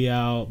book's going to be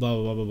out, blah,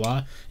 blah, blah, blah,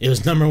 blah. It was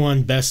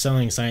 #1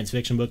 best-selling science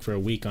fiction book for a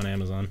week on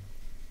Amazon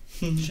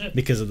Shit.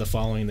 because of the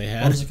following they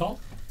What had. is it called?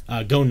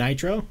 Go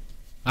Nitro.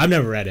 I've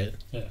never read it,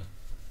 Yeah.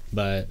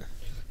 but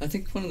I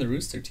think one of the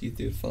Rooster Teeth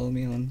dude followed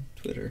me on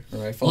Twitter, or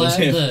I Well, followed I have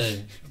him.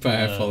 the. But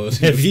I followed if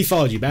him. he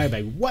followed you back,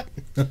 like, what?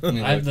 I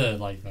have the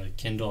like the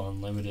Kindle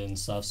Unlimited and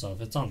stuff. So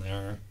if it's on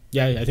there,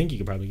 Yeah, I think you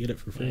could probably get it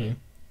for free. Yeah.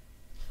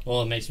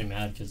 Well, it makes me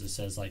mad because it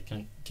says like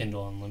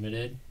Kindle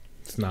Unlimited.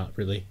 It's not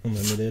really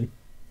unlimited.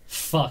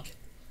 Fuck.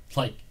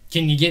 Like,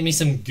 can you get me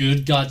some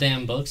good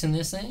goddamn books in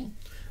this thing?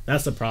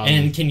 That's the problem.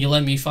 And can you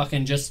let me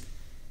fucking just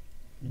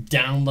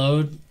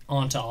download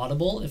onto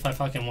Audible if I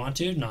fucking want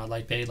to? Not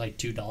like pay like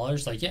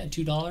 $2. Like, yeah,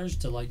 $2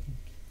 to like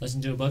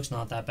listen to a book's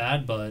not that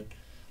bad, but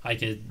I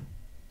could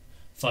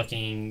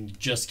fucking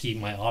just keep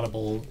my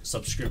Audible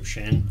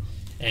subscription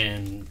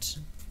and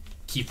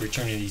keep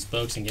returning these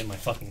books and get my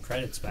fucking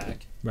credits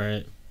back.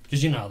 Right.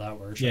 Because you know how that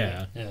works, Yeah.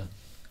 right? Yeah.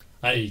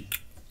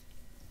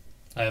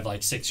 I have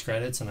like 6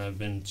 credits and I've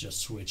been just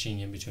switching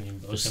in between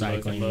book Just and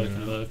book and cycling book in and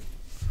and out. book.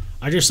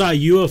 I just saw a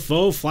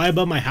UFO fly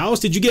above my house.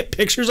 Did you get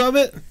pictures of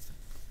it?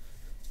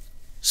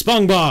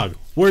 Spongebob,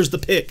 where's the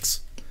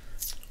pics?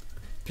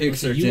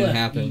 Pixar didn't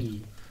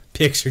happen.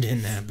 Picture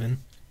didn't happen.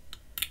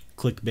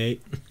 Clickbait.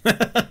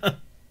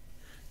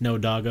 No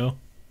doggo.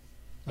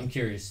 I'm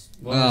curious.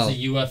 What Well- was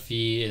the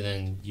UFE and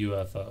then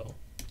UFO?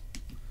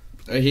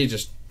 He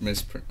just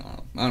misprint. I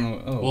don't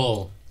know. Oh.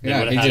 Well, they Yeah,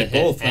 would've he had did to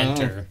hit both, I don't know.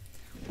 enter.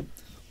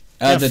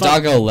 Yeah, The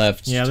fuck. doggo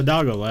left. Yeah, the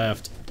doggo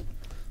left.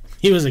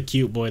 He was a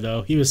cute boy,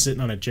 though. He was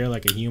sitting on a chair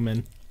like a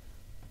human.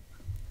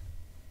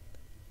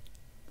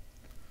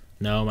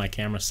 No, my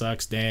camera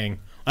sucks. Dang.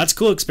 That's a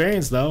cool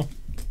experience, though.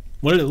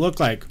 What did it look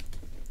like?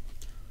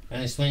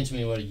 And explain to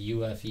me what a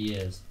UFE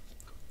is.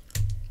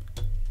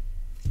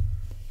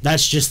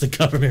 That's just the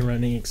government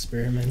running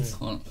experiments.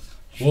 Hold on.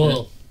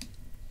 Well,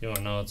 you want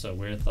to know what's a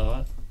weird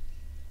thought?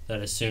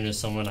 That as soon as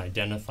someone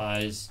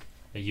identifies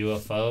a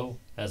UFO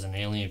as an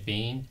alien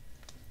being,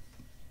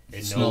 it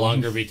It's no no-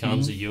 longer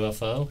becomes a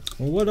UFO.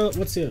 Well,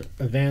 what's the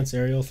advanced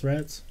aerial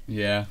threats?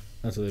 Yeah,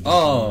 That's what they've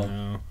Oh. been calling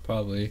it now.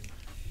 probably.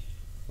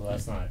 Well,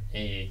 that's not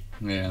a.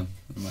 Yeah.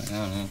 I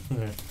don't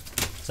know.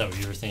 Is that what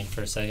you were thinking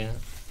for a second?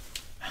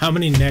 How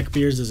many neck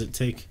beers does it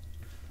take?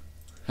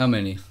 How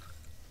many?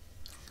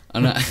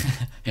 I'm not.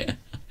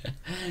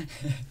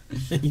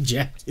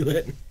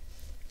 Ejaculate.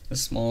 A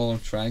small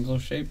triangle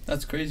shape?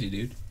 That's crazy,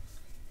 dude.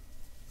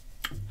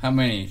 How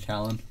many,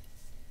 Talon?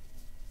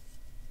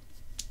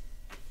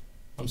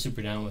 I'm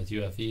super down with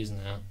UFEs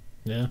now.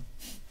 Yeah.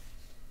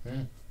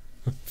 Yeah.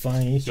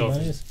 Flying Easter Go for it.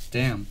 bunnies?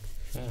 Damn.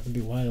 That'd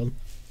be wild.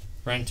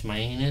 Right into my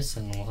anus,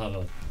 and we'll have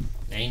a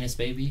anus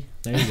baby.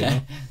 There you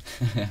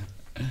go.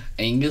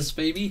 Angus,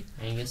 baby?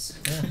 Angus.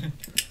 Yeah.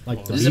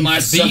 Like the This is my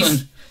beef. son.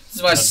 This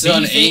is my A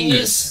son, beef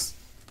Angus.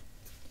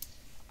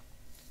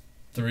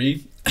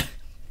 3?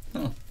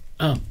 Oh.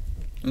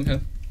 Okay.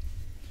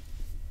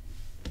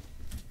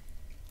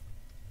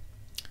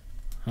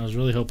 I was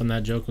really hoping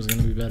that joke was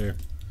gonna be better.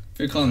 If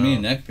you're calling me a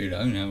neckbeard, I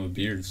don't have a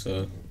beard, so.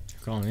 You're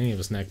calling any of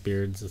us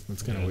neckbeards.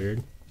 That's kind of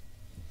weird.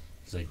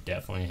 Because I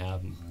definitely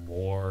have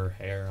more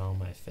hair on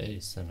my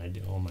face than I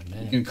do on my You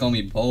neck. can call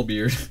me ball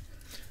beard.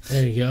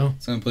 There you go.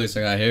 It's the only place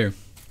I got hair.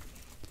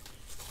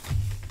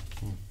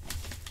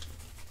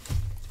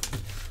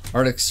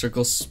 Arctic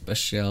Circle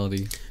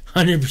specialty.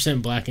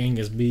 100% Black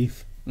Angus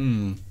beef.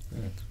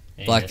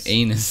 Black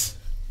anus.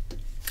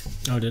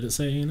 Oh, did it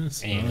say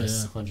anus?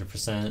 Anus, Oh,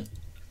 100%.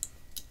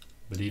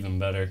 But even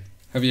better.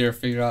 Have you ever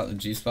figured out the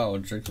G spot while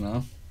jerking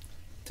off?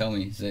 Tell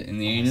me, is it in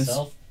the On anus?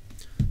 myself?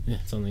 yeah.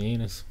 It's on the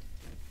anus.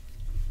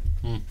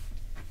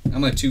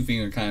 I'm a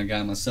 2-finger kind of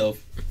guy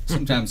myself.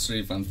 Sometimes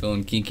 3 if I'm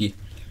feeling kinky.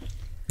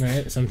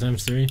 Right.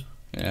 Sometimes 3.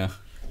 Yeah.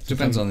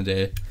 Depends on the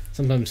day.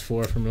 Sometimes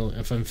 4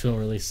 if I'm feeling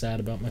really sad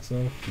about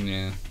myself.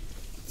 Yeah.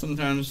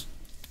 Sometimes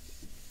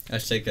I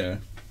just take a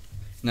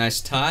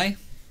nice tie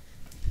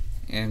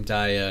and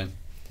I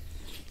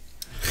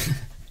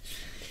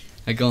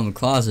I go in the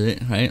closet,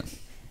 right?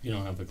 You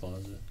don't have a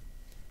closet.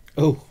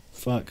 Oh,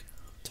 fuck.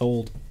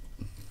 Told.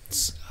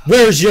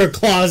 Where's your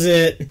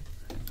closet?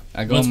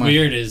 I go What's in my,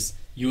 weird is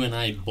you and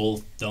I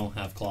both don't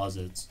have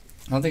closets.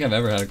 I don't think I've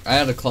ever had I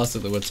had a closet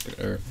that was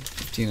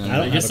 1500. I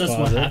don't I guess have a that's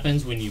what closet.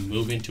 happens when you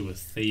move into a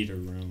theater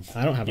room.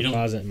 I don't have You a don't-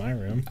 closet in my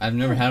room. I've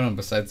never had one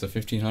besides the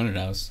 1500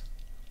 house.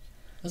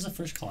 That's the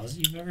first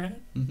closet you've ever had?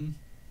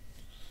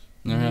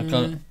 Never had a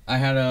closet. I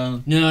had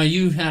a. No,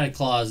 you had a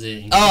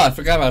closet. Oh, I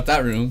forgot about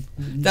that room.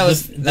 That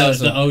was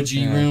the OG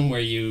yeah. room where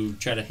you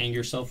try to hang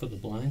yourself with the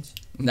blinds.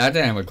 I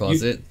didn't have a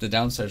closet. The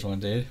downstairs one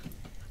did.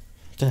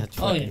 That's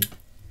Oh, fucking...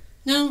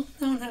 yeah. No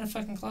one had a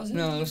fucking closet.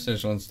 No, those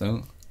upstairs ones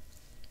don't.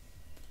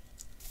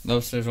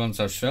 Those upstairs ones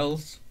have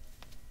shelves,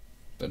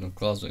 but no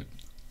closet.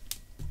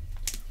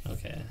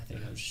 Okay, I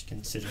think I was just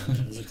considering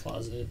it as a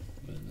closet,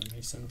 but that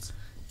makes sense.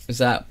 Is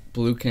that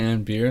blue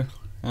can beer?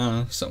 I don't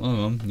know, some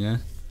of them, yeah.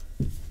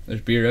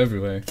 There's beer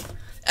everywhere.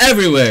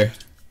 Everywhere!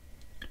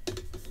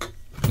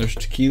 There's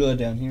tequila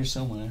down here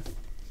somewhere.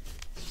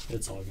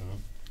 It's all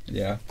gone.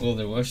 Yeah, well,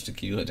 there was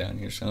tequila down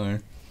here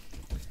somewhere.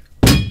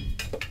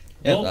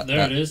 Oh,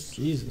 there it is.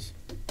 Jesus.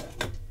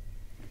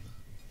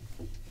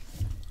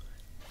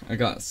 I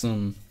got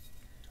some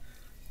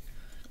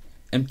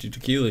empty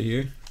tequila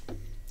here.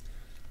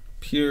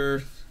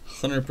 Pure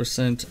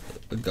 100%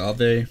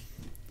 agave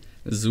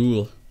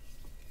azul.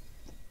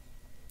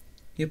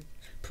 Yep,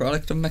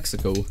 product of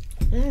Mexico.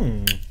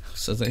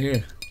 Says it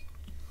here.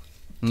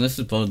 And this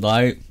is Bud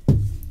Light.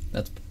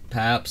 That's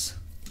Pabst.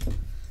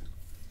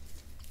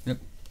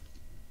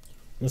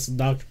 This is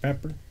Dr.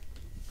 Pepper.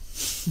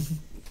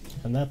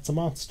 And that's a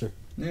Monster.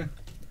 Yeah.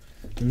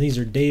 And these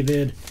are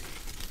David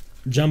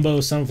Jumbo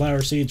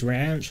Sunflower Seeds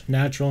Ranch,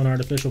 natural and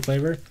artificial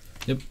flavor.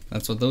 Yep,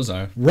 that's what those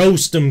are.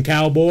 Roast 'em,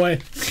 cowboy.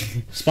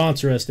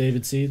 Sponsor us,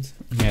 David Seeds.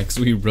 Yeah, 'cause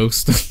we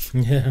roast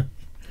them. Yeah.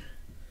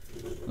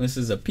 This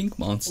is a pink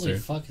Holy monster.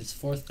 fuck, it's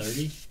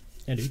 4:30?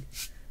 Yeah, dude.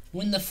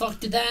 When the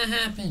fuck did that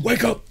happen?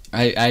 Wake up!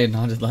 I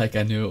nodded like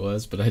I knew it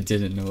was, but I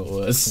didn't know it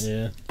was.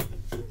 Yeah.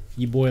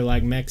 You boy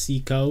like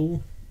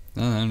Mexico?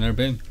 No, I've never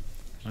been.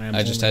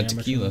 I just only had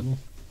tequila. amateur.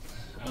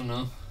 I don't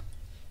know.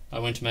 I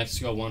went to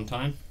Mexico one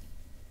time,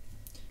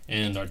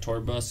 and our tour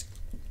bus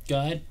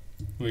guide,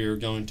 we were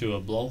going to a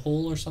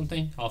blowhole or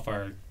something off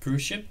our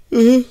cruise ship.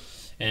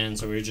 And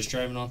so we were just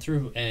driving on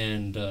through,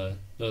 and the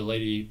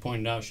lady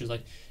pointed out, she was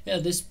like, yeah,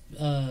 this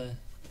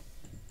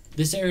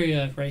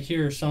area right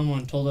here,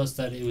 someone told us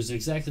that it was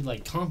exactly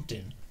like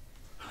Compton.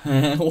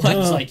 I What?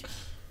 was like,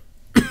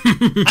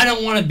 I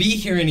don't want to be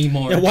here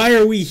anymore. Yeah, why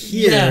are we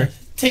here? Yeah,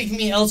 take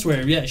me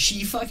elsewhere. Yeah,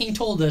 she fucking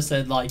told us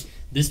that, like,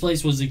 this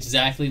place was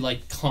exactly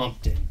like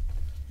Compton.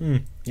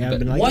 Yeah, I've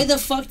been like, Why the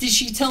fuck did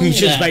she tell me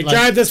she's just that? like,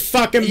 drive this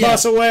fucking yeah.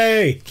 bus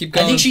away. Keep I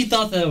going. think she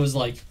thought that it was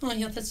like, oh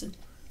yeah, that's a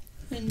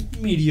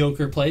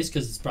mediocre place,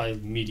 because it's probably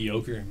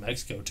mediocre in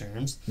Mexico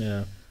terms.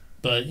 Yeah.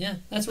 But yeah,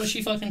 that's what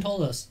she fucking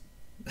told us.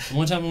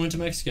 One time I went to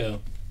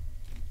Mexico,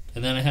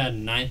 and then I had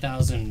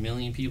 9,000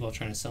 million people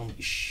trying to sell me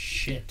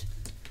shit.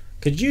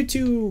 Could you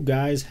two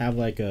guys have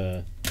like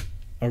a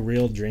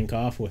real drink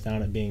off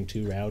without it being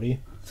too rowdy?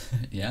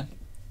 Yeah.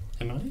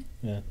 Am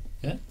I?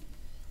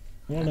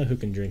 I don't know who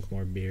can drink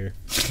more beer.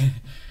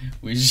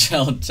 We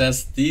shall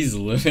test these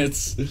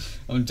limits.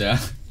 I'm down.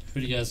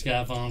 Who do you guys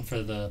got on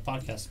for the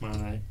podcast tomorrow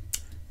night?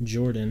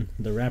 Jordan,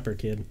 the rapper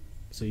kid.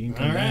 So you can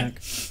come All right.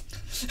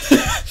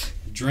 back.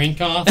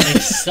 Drink off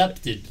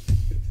accepted.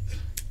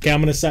 Okay,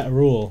 I'm gonna set a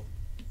rule.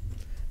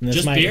 And this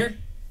Just might- beer?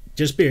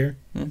 Just beer.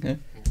 Okay.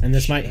 And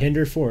this might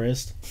hinder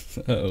Forrest.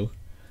 Uh-oh.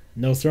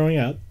 No throwing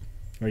up,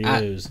 or you I-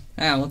 lose.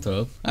 I'll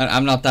throw up.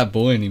 I'm not that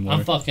boy anymore.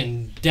 I'm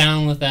fucking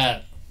down with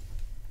that.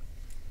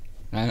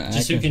 I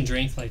Just who can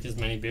drink like as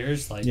many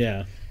beers? Like,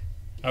 Yeah.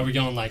 are we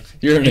going like?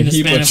 You're in a the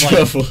heap span of like-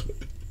 trouble.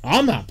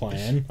 I'm not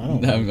playing. I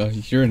don't know. No,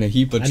 you're in a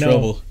heap of I know.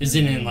 trouble. Is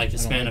it in like a I don't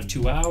span know. of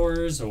 2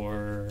 hours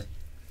or?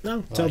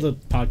 No, till the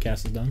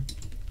podcast is done.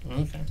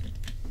 Okay.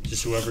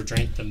 Just whoever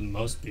drank the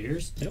most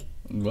beers.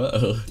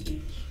 Whoa.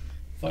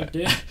 Fuck,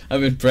 dude. I've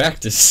been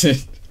practicing.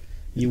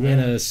 You win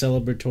a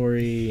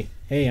celebratory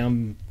hey,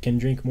 can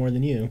drink more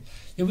than you.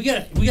 Yeah,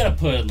 we gotta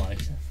put like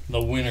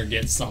the winner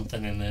gets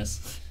something in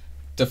this.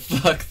 To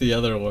fuck the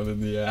other one in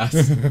the ass.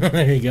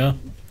 There you go.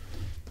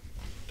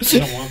 I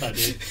don't want that,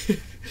 dude.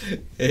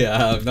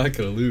 Yeah, I'm not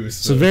gonna lose.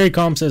 So Very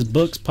Calm says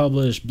books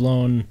published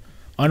blown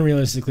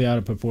unrealistically out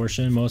of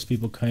proportion. Most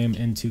people came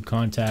into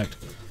contact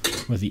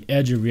with the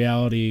edge of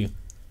reality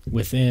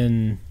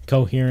within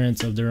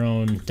coherence of their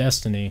own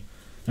destiny.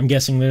 I'm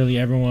guessing literally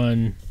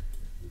everyone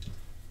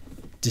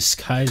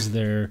disguised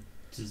their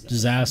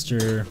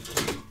disaster,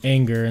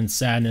 anger, and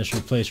sadness,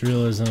 replaced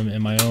realism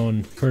in my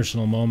own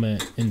personal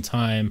moment in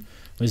time,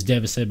 was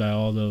devastated by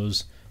all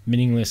those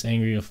meaningless,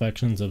 angry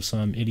reflections of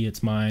some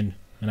idiot's mind,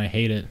 and I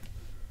hate it.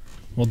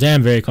 Well,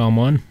 damn, Very Calm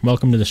One.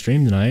 Welcome to the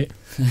stream tonight.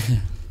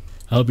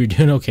 I hope you're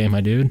doing okay,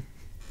 my dude.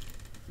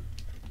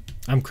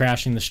 I'm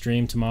crashing the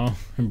stream tomorrow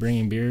and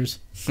bringing beers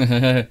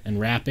and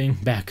rapping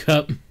back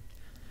up.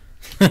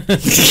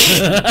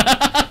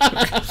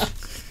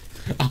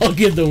 I'll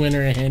give the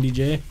winner a handy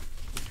J.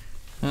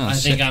 Oh, I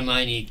shit. think I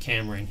might need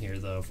Cameron here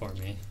though for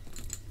me.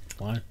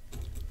 Why?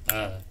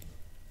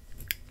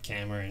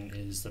 Cameron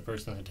is the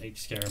person that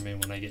takes care of me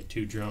when I get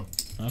too drunk.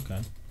 Okay.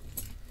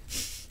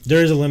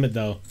 There is a limit,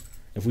 though.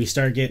 If we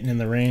start getting in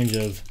the range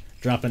of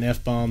dropping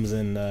F-bombs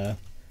and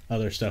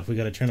other stuff, we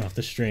got to turn off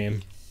the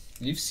stream.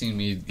 You've seen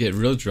me get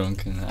real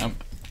drunk, and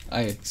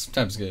I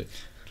sometimes get.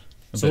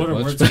 So what are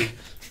much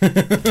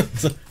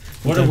words?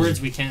 What are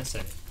words we can't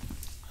say?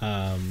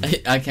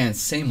 I can't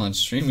say them on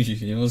stream.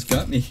 You almost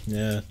got me.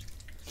 Yeah.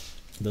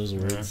 Those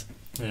words.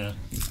 Yeah.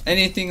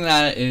 Anything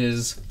that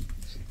is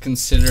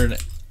considered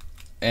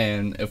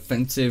an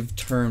offensive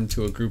term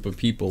to a group of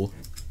people.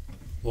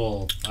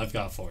 Well, I've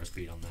got Forrest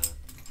beat on that.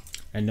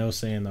 And no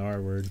saying the R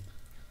word.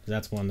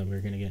 That's one that we're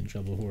going to get in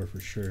trouble for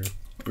sure.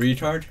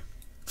 Retard?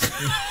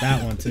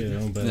 That one,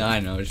 too. But No, I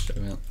know. It's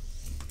true.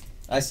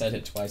 I said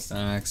it twice on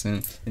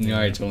accident, and you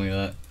already told me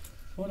that.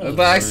 What other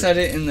But I word? said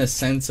it in the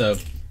sense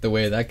of the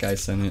way that guy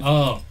said it.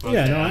 Oh, okay,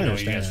 Yeah, no, I I know what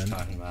you guys are understand.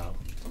 talking about.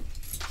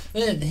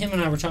 Him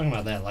and I were talking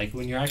about that. Like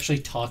when you're actually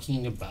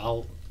talking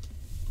about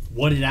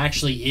what it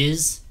actually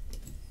is,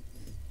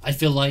 I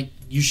feel like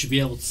you should be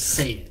able to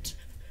say it.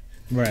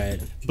 Right.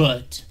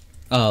 But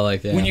Oh,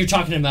 like, yeah. when you're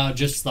talking about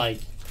just like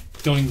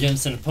going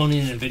against an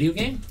opponent in a video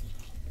game,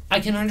 I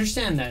can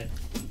understand that.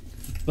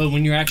 But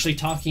when you're actually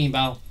talking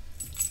about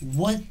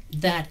what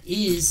that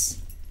is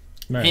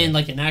Right. and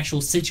like an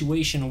actual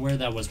situation where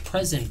that was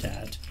present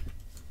at,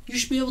 you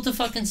should be able to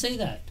fucking say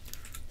that.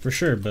 For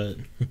sure, but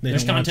they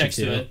There's don't want you context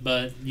to it,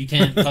 but you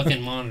can't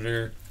fucking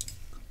monitor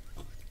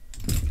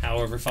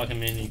however fucking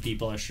many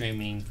people are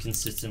streaming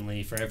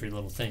consistently for every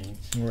little thing.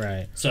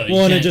 Right. So you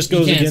Well, and it can't- just you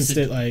goes can't against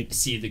it, like...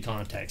 see the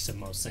context of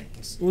most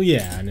things. Well,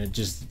 yeah, and it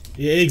just...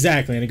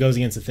 Exactly, and it goes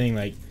against the thing,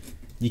 like,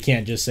 you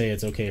can't just say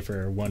it's okay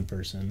for one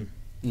person,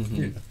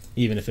 Mhm.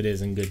 even if it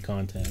is in good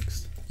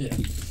context. Yeah.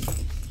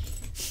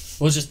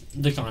 Well, it's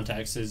just the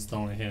context is the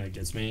only thing that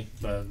gets me,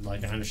 but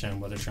like I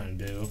understand what they're trying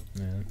to do.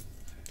 Yeah.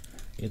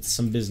 It's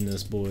some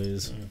business,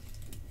 boys. Mm.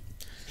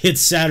 It's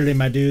Saturday,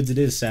 my dudes. It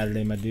is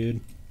Saturday, my dude.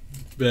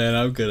 Man,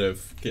 I'm gonna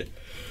get.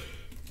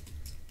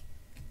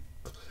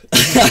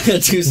 I gotta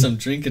do some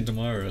drinking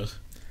tomorrow.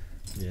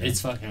 Yeah.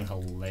 It's fucking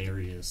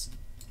hilarious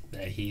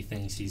that he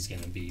thinks he's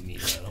gonna beat me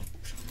though.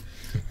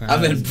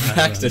 I've been I don't know,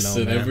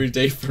 practicing man. every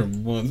day for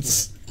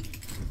months.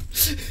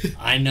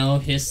 I know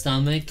his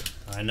stomach.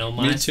 I know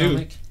my Me too.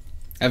 stomach.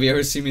 Have you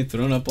ever seen me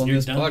thrown up on You're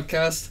this done.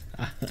 podcast?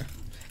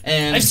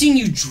 And I've seen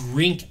you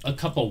drink a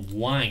cup of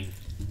wine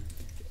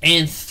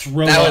and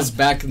throw that up. was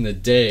back in the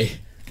day.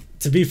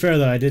 To be fair,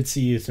 though, I did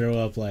see you throw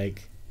up,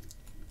 like,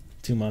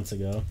 2 months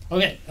ago.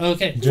 Okay.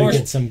 Drinking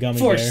Forrest, some gummy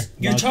Forrest,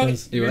 bear.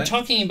 Vodkas. You you're what?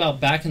 talking about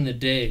back in the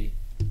day,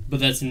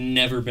 but that's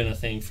never been a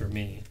thing for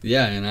me.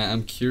 Yeah, and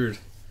I'm cured.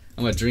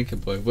 I'm a drinking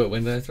boy. What?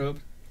 When did I throw up?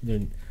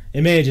 Dude,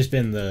 it may have just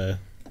been the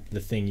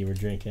thing you were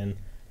drinking.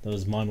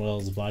 Those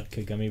Manuel's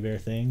vodka gummy bear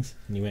things.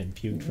 And you went and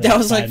puked for That like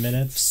was 5 like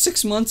minutes.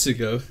 6 months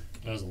ago.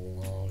 That was a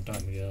long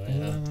time ago. How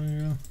Yeah. long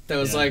ago? That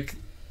was Yeah. like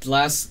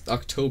last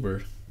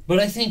October. But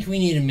I think we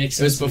need to mix.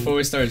 It was in some- before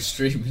we started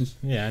streaming.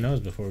 Yeah, I know it was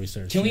before we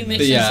started. Can we streaming.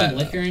 mix in Yeah. some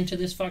liquor into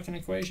this fucking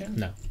equation?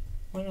 No.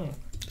 Why not?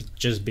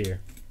 Just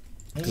beer.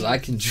 Because I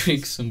can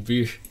drink some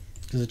beer.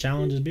 Because the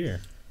challenge is beer.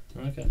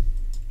 Okay.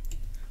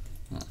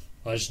 Huh.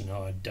 Well, I just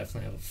know I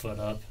definitely have a foot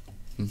up.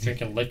 Mhm.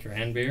 Drinking liquor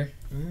and beer.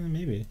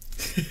 Maybe.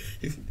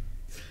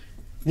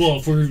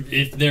 Well,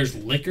 if there's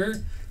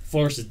liquor,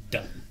 Forrest is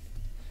done.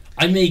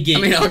 I may get.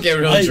 I mean, I'll get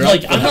real drunk.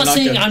 Like, but I'm not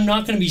saying gonna- I'm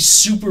not going to be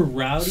super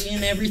rowdy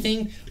and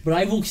everything, but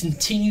I will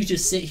continue to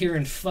sit here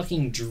and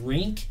fucking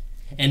drink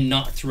and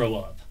not throw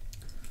up.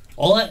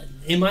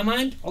 In my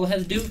mind, all I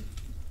have to do,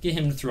 get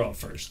him to throw up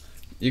first.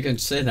 You can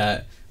say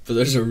that, but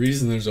there's a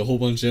reason there's a whole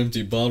bunch of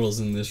empty bottles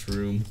in this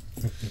room.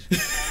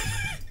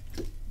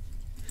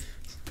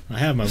 I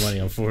have my money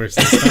on Forrest.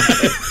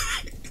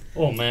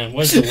 Oh man,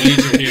 what's the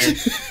wager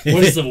here?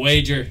 What is the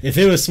wager? If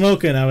it was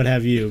smoking, I would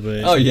have you,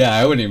 but... Oh yeah,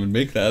 I wouldn't even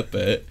make that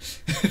bet.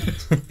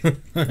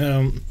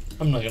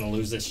 I'm not gonna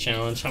lose this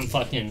challenge.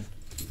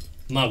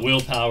 My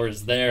willpower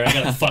is there. I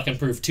gotta fucking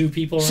prove 2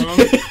 people wrong.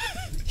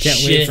 Can't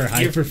Shit, wait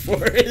for you're-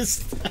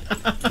 Hyperforest.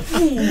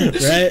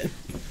 Right?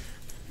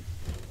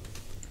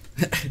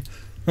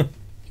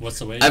 What's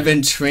the wager? I've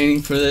been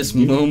training for this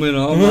moment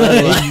all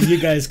my life. You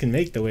guys can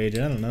make the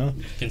wager. I don't know.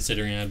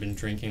 Considering I've been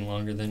drinking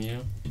longer than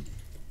you.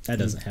 That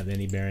doesn't have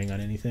any bearing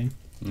on anything.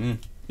 Yeah,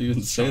 you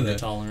can say Stronger that.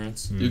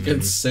 tolerance. You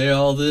can say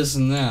all this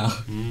now.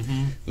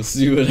 Mm-hmm. We'll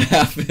see what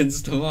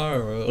happens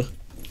tomorrow.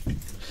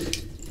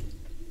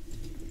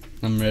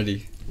 I'm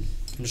ready.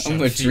 just I'm trying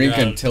gonna to figure drink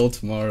out- until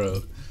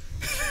tomorrow.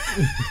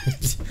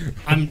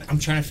 I'm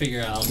trying to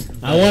figure out.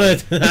 I want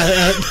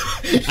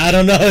to. I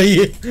don't know.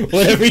 You,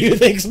 whatever you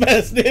think's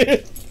best,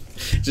 dude.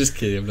 Just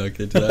kidding, I'm not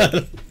getting to that.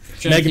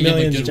 Trying to Mega think of a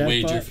Millions good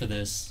wager jackpot. for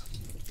this.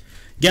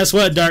 Guess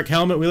what, Dark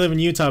Helmet? We live in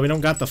Utah. We don't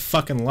got the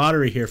fucking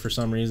lottery here for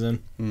some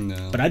reason.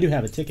 No. But I do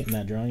have a ticket in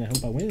that drawing. I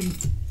hope I win.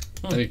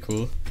 That'd be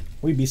cool.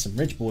 We'd be some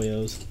rich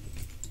boyos.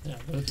 Yeah,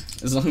 but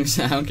As long as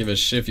I don't give a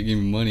shit if you give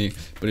me money,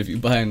 but if you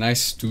buy a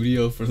nice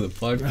studio for the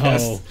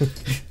podcast, Oh,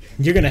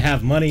 you're gonna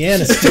have money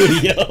and a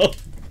studio.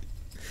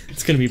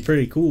 It's gonna be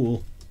pretty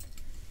cool.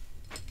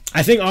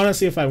 I think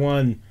honestly, if I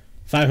won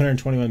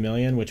 521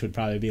 million, which would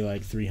probably be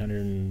like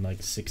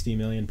 360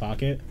 million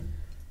pocket,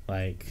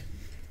 like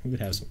we would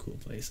have some cool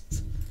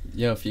places.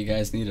 yo, if you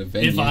guys need a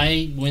venue, if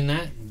I win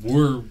that,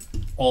 we're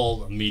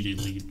all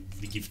immediately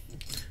leaving.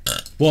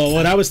 Well,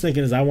 what I was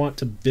thinking is I want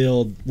to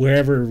build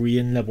wherever we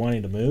end up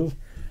wanting to move.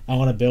 I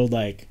want to build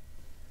like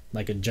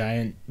a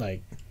giant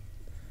like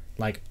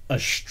a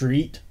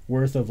street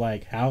worth of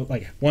like house,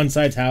 like one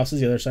side's houses,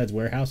 the other side's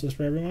warehouses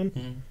for everyone,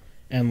 Mhm.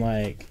 and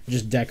like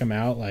just deck them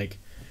out. Like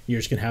you're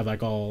just gonna have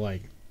like all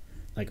like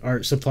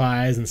art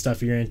supplies and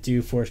stuff you're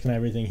into. Forrest can have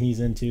everything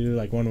he's into.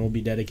 Like one will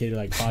be dedicated to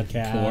like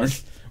podcasts. Porn.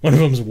 One of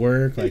them's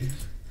work, like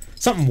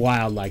something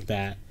wild like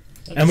that.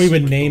 That'd And be we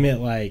would super name cool. it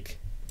like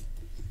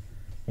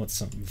what's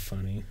something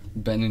funny?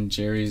 Ben and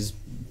Jerry's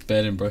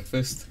Bed and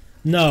Breakfast.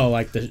 No,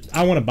 like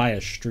I want to buy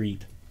a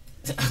street.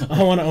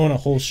 I want to own a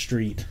whole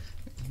street.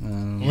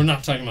 We're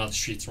not talking about the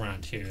streets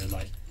around here.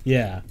 Like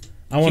Yeah,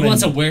 I he want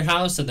wants a to.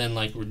 warehouse and then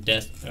like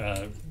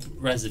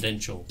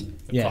residential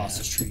across Yeah.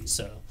 the street.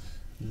 So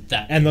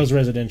that And those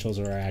residentials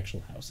are our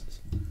actual houses.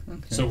 Okay.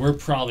 so we're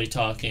probably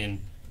talking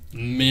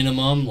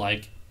minimum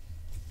like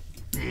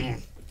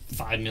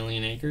 5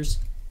 million acres.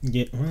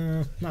 Yeah,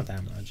 well, not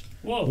that much.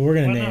 Whoa, But we're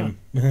gonna why not?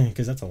 name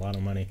because that's a lot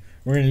of money.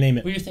 We're gonna name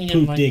it Well, you're thinking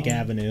Poop like, Dick oh,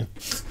 Avenue.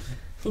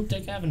 Poop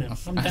Dick Avenue.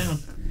 I'm down.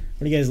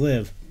 Where do you guys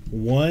live?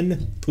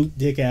 1 Poop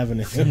Dick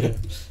Avenue.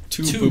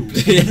 Two. Two.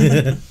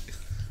 Poop.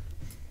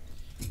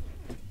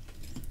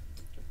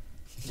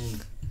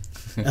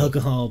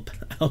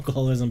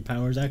 Alcoholism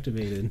powers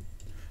activated.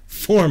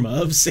 Form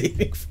of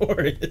saving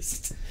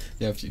forest.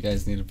 Yeah, if you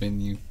guys need a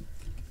venue.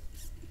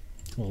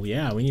 Well,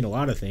 yeah, we need a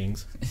lot of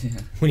things.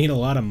 Yeah. We need a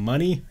lot of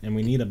money, and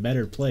we need a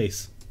better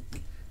place.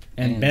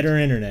 And And- better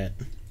internet.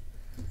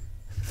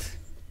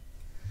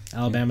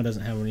 Alabama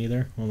doesn't have one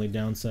either. Only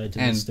downside to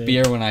the And state.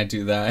 beer when I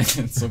do that,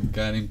 and some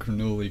guy named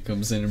Cannoli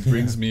comes in and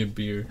brings me a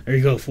beer, There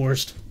you go,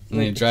 Forrest. and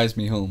then he drives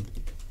me home.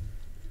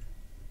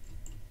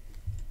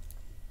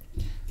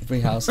 Every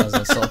house has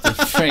a salted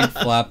Frank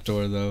flap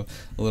door, though.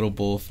 A little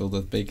bowl filled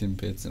with bacon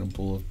bits and a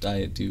bowl of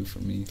Diet Dew for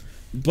me.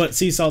 But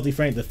see, Salty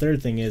Frank, the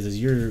third thing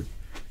is you're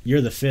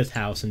the fifth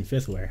house in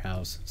fifth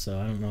warehouse. So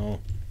I don't know.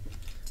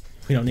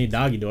 We don't need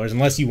doggy doors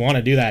unless you want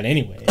to do that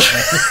anyway.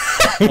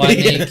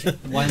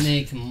 Why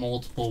make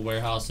multiple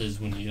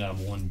warehouses when you have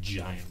one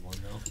giant one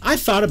though? I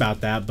thought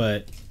about that,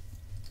 but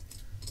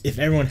if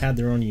everyone had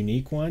their own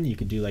unique one, you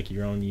could do like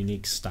your own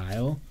unique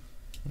style.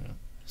 Yeah.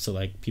 So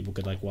like people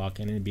could like walk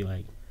in and be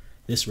like,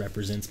 "This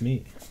represents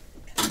me."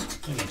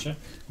 I gotcha.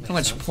 How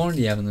much porn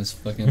do you have in this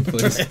fucking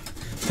place?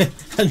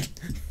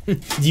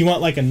 Do you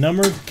want like a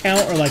number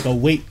count or like a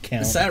weight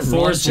count? Is that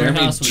Forest Jeremy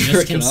Warehouse would just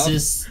jerking off?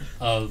 consist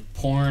of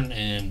porn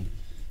and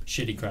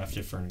shitty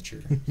crafted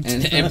furniture.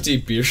 An empty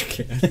beer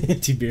can.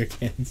 Empty beer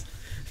cans.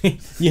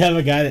 You have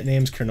a guy that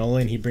names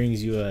Canola and he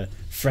brings you a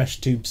fresh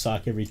tube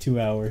sock every 2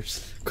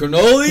 hours.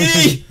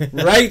 Cannoli!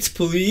 Right,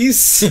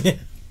 please!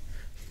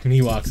 And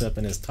he walks up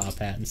in his top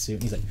hat and suit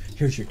and he's like,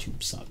 "Here's your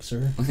tube sock,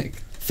 sir. Like,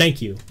 Thank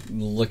you."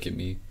 look at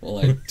me while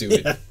I do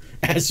it.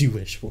 As you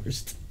wish,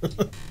 Forrest. I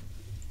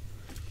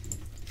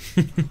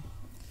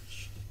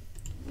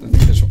think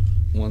there's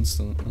one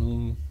still.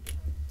 Oh.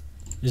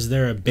 Is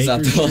there a that Baker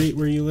the- Street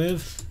where you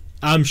live?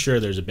 I'm sure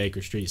there's a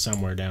Baker Street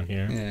somewhere down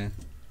here. Yeah.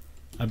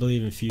 I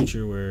believe in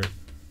future where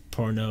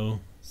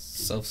porno.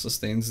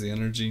 Self-sustains the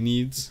energy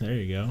needs. There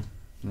you go.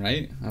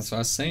 Right? That's what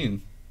I was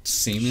saying.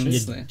 Semen. You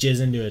is the-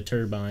 jizz into a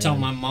turbine. Tell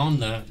my mom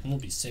that we'll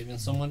be saving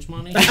so much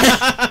money.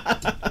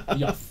 You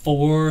got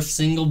 4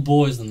 single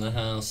boys in the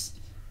house.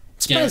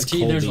 Surprised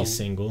Guarantee there's Colby's a-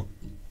 single.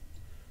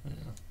 Yeah.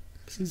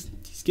 'Cause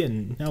he's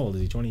getting, how old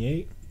is he?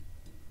 28?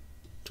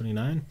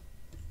 29?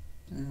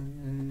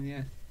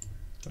 yeah.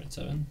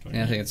 27, 28,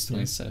 Yeah, I think it's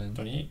 27.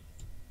 28,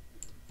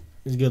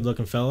 He's a good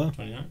looking fella.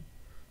 29.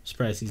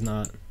 Surprised he's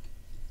not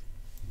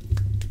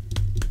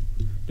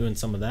doing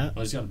some of that.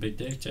 Oh, he's got a big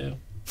dick too.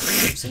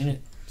 I've seen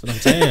it. That's what I'm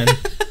saying.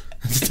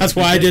 That's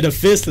why I did a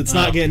fist that's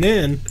Wow. not getting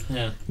in.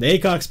 Yeah. The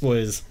Acox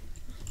boys.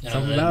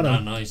 Something about I him.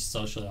 don't know, he's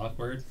socially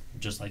awkward,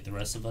 just like the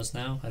rest of us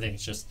now. I think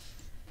it's just,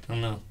 I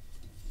don't know.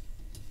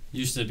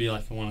 Used to be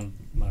like one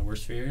of my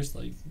worst fears,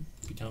 like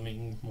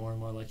becoming more and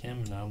more like him,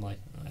 and now I'm like,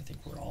 I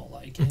think we're all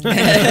like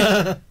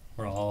him.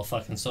 We're all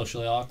fucking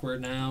socially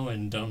awkward now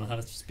and don't know how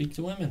to speak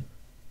to women.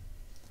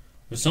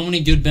 There's so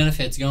many good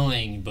benefits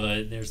going,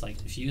 but there's like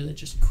a few that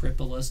just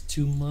cripple us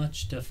too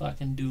much to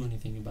fucking do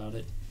anything about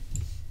it.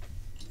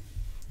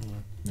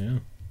 Yeah.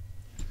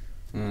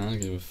 I don't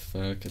give a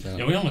fuck about.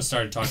 Yeah, we almost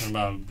started talking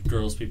about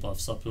girls people I've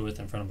slept with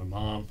in front of my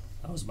mom.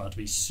 That was about to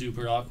be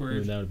super Ooh,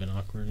 awkward. that would have been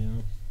awkward, you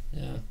know.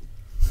 Yeah.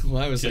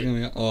 Why was I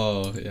gonna?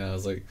 Oh yeah, I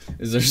was like,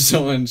 is there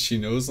someone she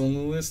knows on the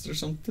list or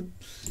something?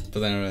 But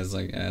then I was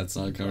like, it's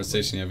not a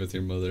conversation you have with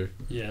your mother.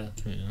 Yeah.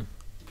 Yeah.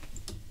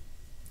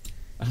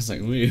 I was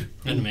like, we.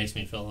 And it makes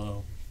me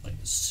feel like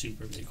a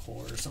super big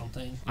whore or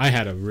something. I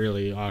had a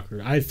really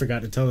awkward. I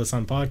forgot to tell this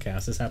on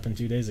podcast. This happened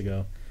 2 days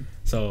ago.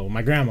 So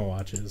my grandma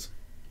watches,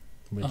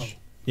 which Oh.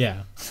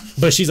 yeah,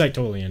 but she's like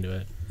totally into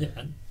it.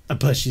 Yeah.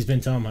 But she's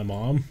been telling my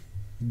mom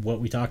what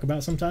we talk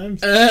about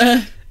sometimes,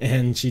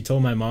 and she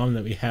told my mom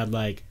that we had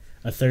like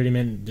a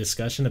 30-minute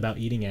discussion about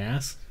eating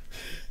ass.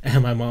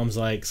 And my mom's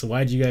like, so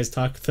why did you guys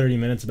talk 30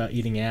 minutes about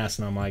eating ass?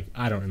 And I'm like,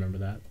 I don't remember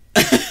that.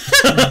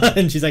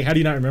 And she's like, how do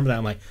you not remember that?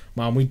 I'm like,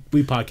 Mom, we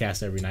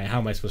podcast every night. How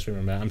am I supposed to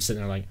remember that? I'm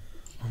sitting there like,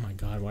 oh my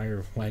God,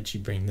 why'd she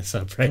bring this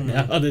up right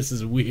now? This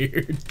is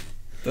weird.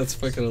 That's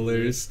fucking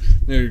hilarious.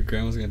 Your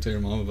grandma's gonna tell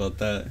your mom about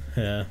that.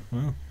 Yeah,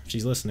 well,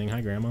 she's listening.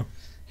 Hi, Grandma.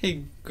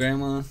 Hey,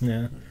 grandma.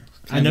 Yeah.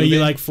 Can I know move you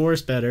in? like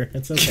Forrest better.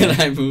 It's okay. Can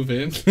I move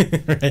in?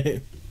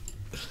 Right.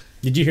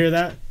 Did you hear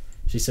that?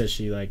 She says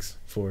she likes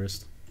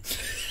Forrest.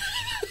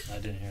 I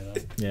didn't hear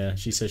that. Yeah,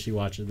 she says she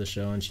watches the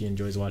show and she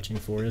enjoys watching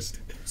Forrest.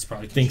 It's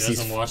probably 'cause Thinks she he's-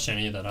 hasn't watched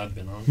any that I've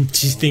been on.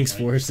 She so, thinks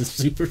like, Forrest is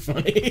super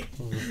funny.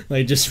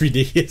 Like, just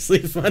ridiculously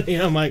funny.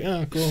 I'm like,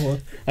 oh, cool. Well,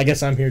 I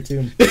guess I'm here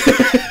too.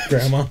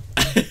 Grandma.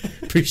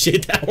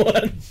 Appreciate that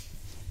one.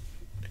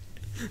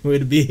 Way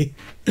to be.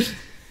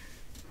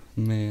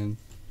 Man.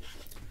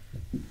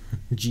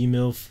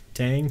 G-MILF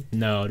Tang?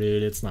 No,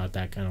 dude, it's not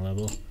that kind of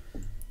level.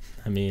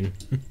 I mean,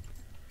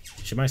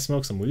 she might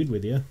smoke some weed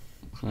with you.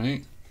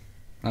 Right?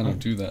 I don't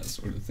do that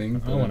sort of thing. I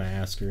But want to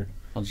ask her.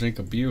 I'll drink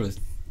a beer with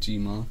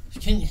G-Ma.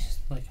 Can you,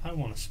 like, I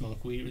want to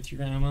smoke weed with your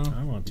grandma.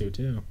 I want to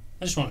too.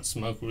 I just want to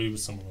smoke weed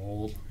with someone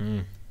old.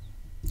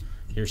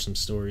 Here's some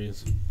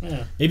stories.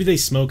 Yeah. Maybe they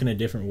smoke in a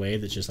different way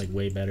that's just like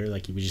way better,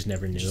 like we just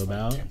never knew Just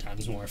about. like 10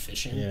 times more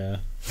efficient. Yeah.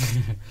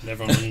 And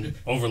everyone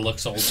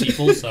overlooks old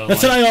people, so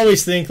That's like, what I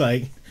always think.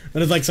 Like,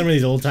 when it's like some of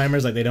these old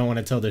timers, like they don't want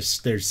to tell their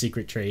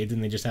secret trades,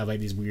 and they just have like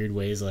these weird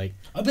ways. Like,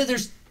 I bet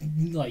there's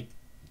like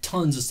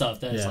tons of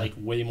stuff that's Yeah. like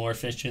way more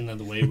efficient than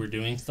the way we're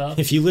doing stuff.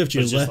 if you lift But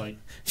your it's just like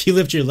if you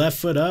lift your left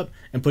foot up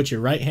and put your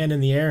right hand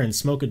in the air and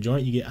smoke a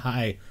joint, you get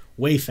high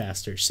way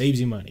faster. Saves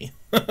you money.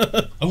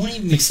 I wouldn't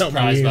even be Like something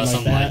surprised weird about like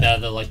something like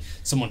that. that like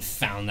someone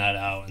found that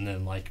out and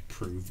then like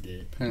proved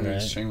it. Apparently Right.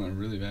 this strain went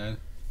really bad.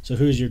 So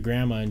who's your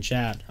grandma in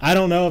chat? I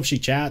don't know if she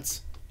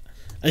chats.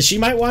 She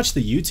might watch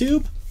the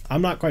YouTube.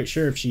 I'm not quite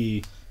sure if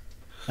she.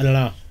 I don't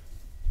know.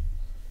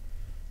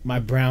 My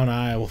brown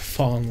eye will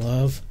fall in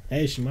love.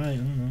 Hey, she might. I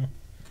don't know.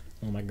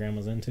 What my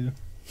grandma's into.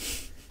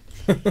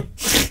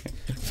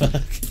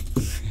 Fuck.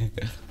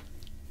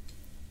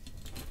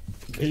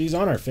 She's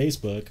on our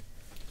Facebook,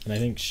 and I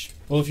think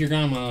Well, if your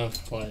grandma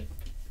like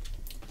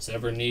is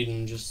ever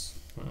needing just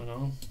I don't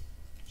know,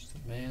 just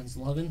a man's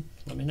loving,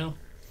 let me know.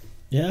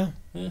 yeah.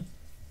 Yeah.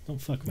 Don't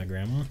fuck my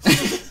grandma.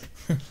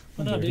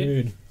 What up,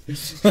 Rude.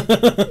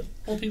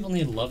 Old people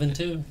need loving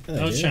too.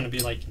 Yeah, I was they trying to be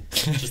like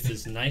just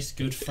this nice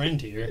good friend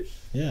here.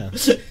 Yeah.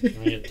 And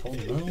I get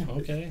told no,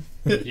 okay.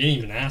 You didn't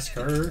even ask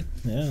her.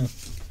 Yeah.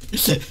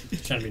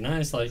 Trying to be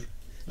nice, like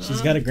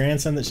She's got a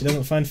grandson that she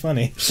doesn't find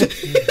funny.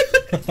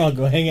 I'll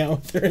go hang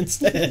out with her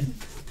instead.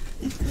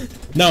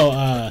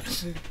 No,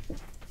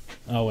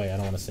 oh wait, I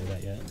don't want to say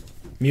that yet.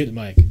 Mute the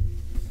mic.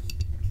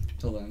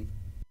 Till then.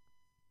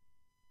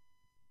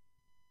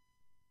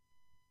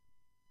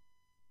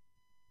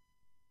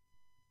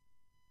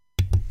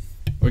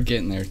 We're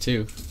getting there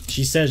too.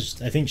 She says,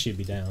 I think she'd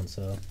be down,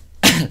 so.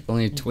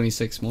 Only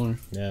 26 more.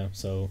 Yeah,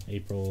 so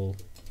April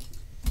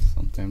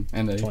Something.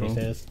 And April.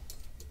 25th.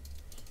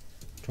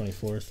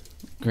 24th.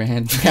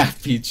 Grand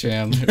Happy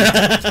Chandler.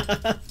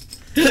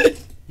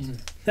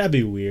 That'd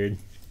be weird.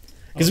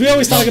 Because we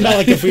always talk about,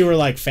 like, if we were,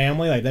 like,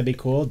 family, like, that'd be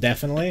cool,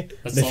 definitely.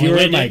 That's But the if you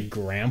only were, way, my dude.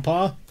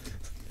 grandpa,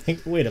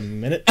 think, wait a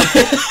minute.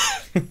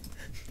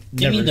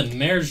 Give me Never. the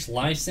marriage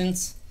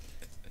license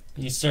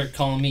and you start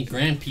calling me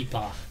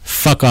grandpeepa.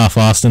 Fuck off,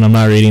 Austin. I'm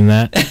not reading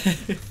that.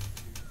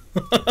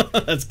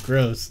 That's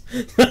gross.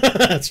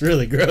 That's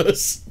really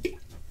gross.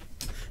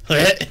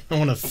 I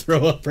want to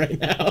throw up right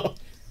now.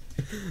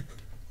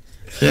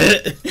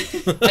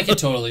 I could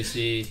totally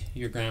see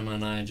your grandma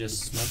and I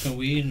just smoking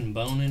weed and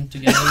boning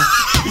together.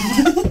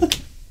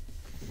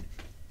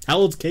 How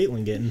old's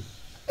Caitlin getting?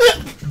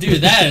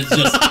 Dude, that is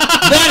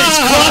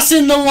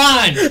crossing the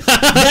line.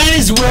 That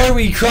is where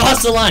we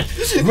cross the line.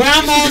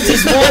 Grandma's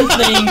is one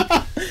thing.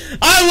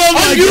 I love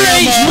my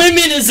Underage grandma.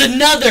 women is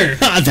another.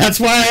 That's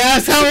why I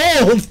asked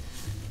how old.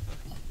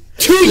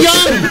 Too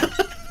young.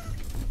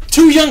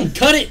 Too young.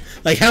 Cut it.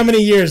 Like how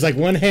many years? Like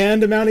one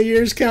hand amount of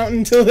years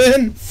counting till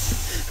then?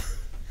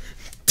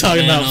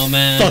 Talking Man, about oh,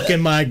 man. fucking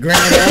my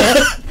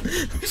grandma.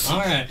 All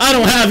right. I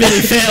don't have any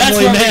That's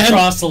family, where we man.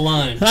 cross the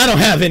line. I don't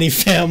have any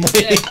family.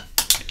 Yeah.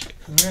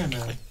 All right,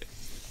 man.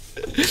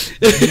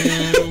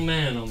 Man, oh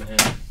man, oh man.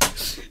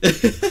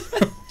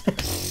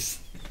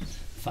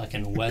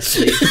 Fucking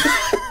Wesley.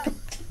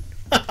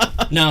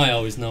 Now I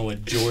always know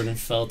what Jordan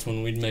felt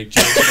when we'd make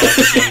jokes about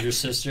his younger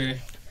sister.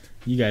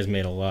 You guys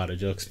made a lot of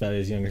jokes about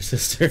his younger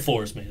sister.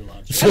 Forrest made a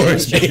lot of jokes.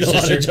 Forrest about his made a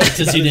lot of younger jokes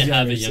sister because he about his didn't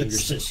have a younger younger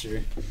sister.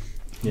 sister.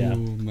 Yeah. Oh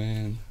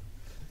man.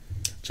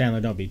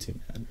 Chandler, don't be too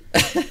mad.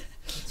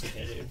 It's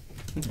okay,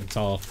 dude.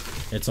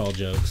 It's all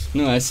jokes.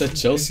 No, I said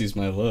Chelsea's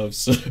my love.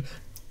 So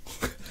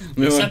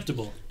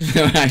Acceptable.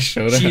 I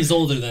showed her. She's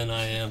older than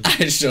I am.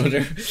 I showed her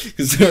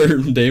because her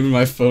name in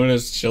my phone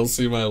is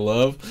Chelsea, my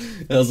love.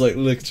 And I was like,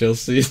 "Look,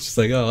 Chelsea." She's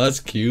like, "Oh, that's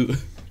cute."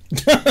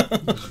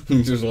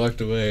 And just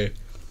walked away.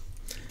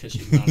 Because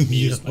she's not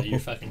amused by your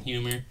fucking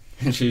humor.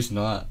 And she's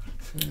not.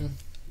 Yeah.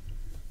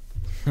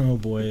 Oh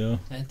boy, oh.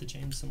 I hit the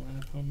Jameson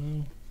lap. Oh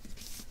no.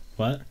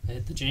 What? I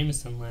hit the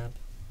Jameson lap.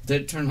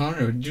 Did it turn on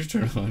or did you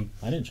turn on?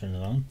 I didn't turn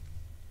it on.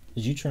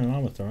 Did you turn it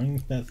on with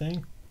throwing that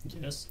thing?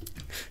 Yes.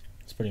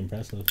 It's pretty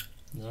impressive.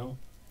 No.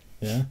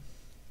 Yeah?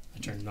 I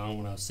turned it on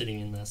when I was sitting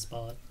in that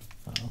spot.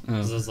 Oh.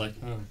 Because I Oh. was like,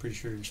 oh, I'm pretty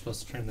sure you're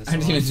supposed to turn this I on.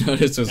 didn't even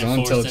notice it was and on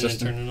until Forrest just.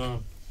 didn't turn it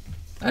on.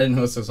 I didn't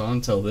notice it was on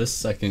until this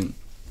second.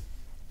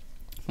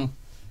 Huh.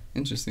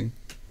 Interesting.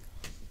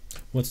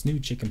 What's new,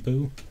 chicken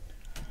poo?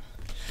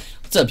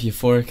 What's up, you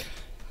fork?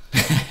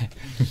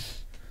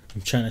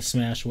 I'm trying to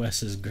smash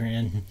Wes's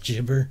grand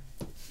gibber.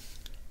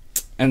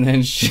 And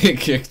then shit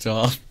kicked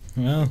off.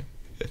 Well,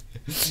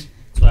 That's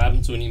what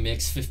happens when you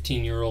mix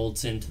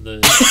 15-year-olds into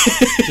the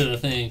to the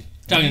thing.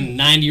 Talking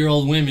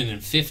 90-year-old women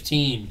and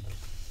 15.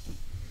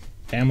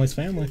 family's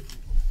family.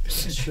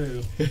 That's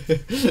true.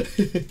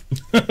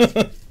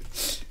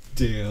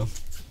 Damn.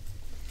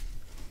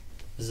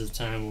 This is a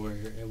time where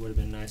it would have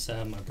been nice to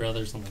have my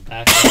brothers on the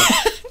back.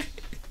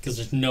 Because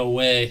there's no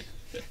way.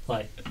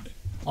 Like,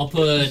 I'll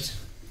put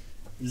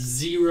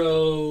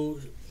 0%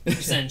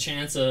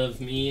 chance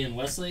of me and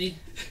Wesley.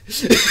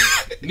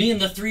 Me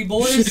and the three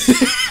boys,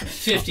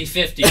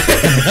 50-50.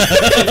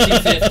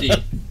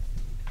 50-50.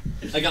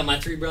 I got my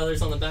three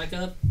brothers on the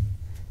backup,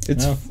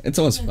 It's Well. it's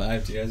almost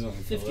 5. Do you guys want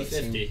to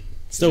 50-50.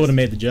 Still would have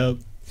made the joke.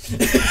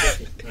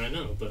 I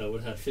know, but I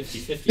would have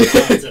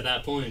 50-50 odds at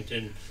that point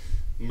in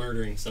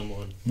murdering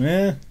someone.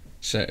 Yeah,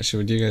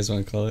 Should do you guys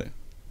want to call it?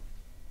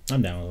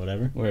 I'm down with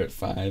whatever. We're at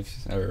 5,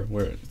 or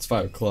it's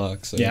 5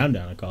 o'clock. So Yeah, I'm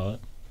down to call it.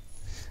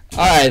 All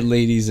right,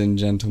 ladies and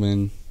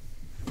gentlemen,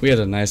 we had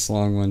a nice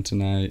long one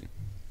tonight,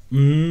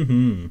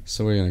 Mm-hmm.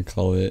 so we're gonna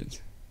call it.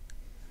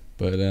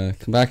 But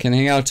come back and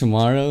hang out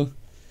tomorrow.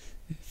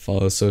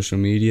 Follow social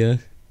media.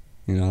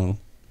 You know,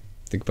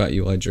 think about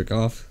you while I jerk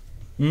off.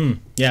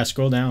 Yeah,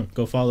 scroll down.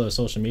 Go follow the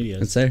social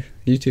medias. It's there.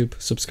 YouTube.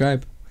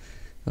 Subscribe.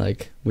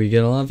 Like, we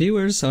get a lot of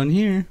viewers on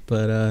here,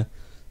 but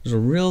there's a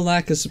real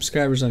lack of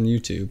subscribers on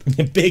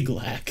YouTube. Big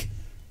lack.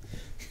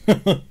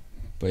 But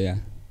yeah.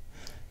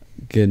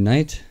 Good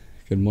night.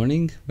 Good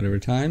morning. Whatever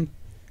time.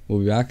 We'll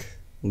be back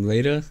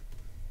later.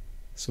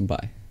 So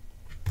bye.